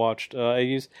haven't watched. I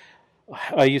used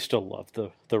to love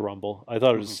the Rumble. I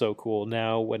thought it was so cool.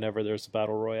 Now, whenever there's a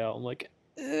Battle Royale, I'm like,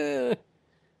 Yeah.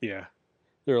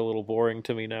 They're a little boring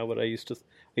to me now, but I used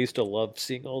to love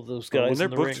seeing all those guys in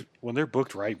the ring. When they're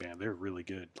booked right, man, they're really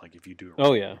good. Like if you do it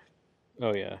right.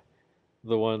 Oh, yeah.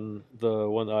 The one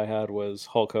that I had was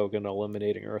Hulk Hogan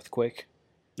eliminating Earthquake.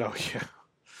 Oh yeah,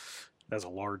 that's a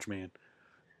large man.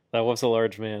 That was a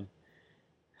large man.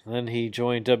 And then he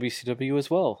joined WCW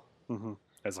as well. Mm-hmm.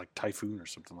 As like Typhoon or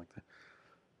something like that.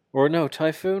 Or no,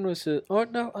 Typhoon was it? Oh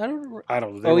no, I don't remember. I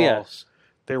don't know. Yes,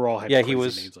 they were all had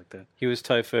crazy names like that. He was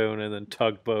Typhoon, and then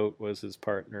Tugboat was his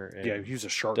partner. He was a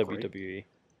shark. WWE. Right?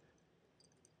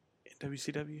 In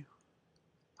WCW.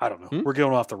 I don't know. We're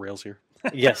going off the rails here.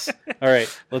 Yes. All right.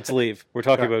 Let's leave. We're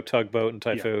talking about Tugboat and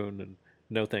Typhoon, and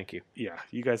no thank you. Yeah.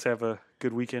 You guys have a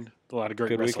good weekend. A lot of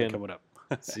great wrestling coming up.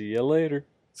 See you later.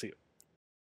 See you.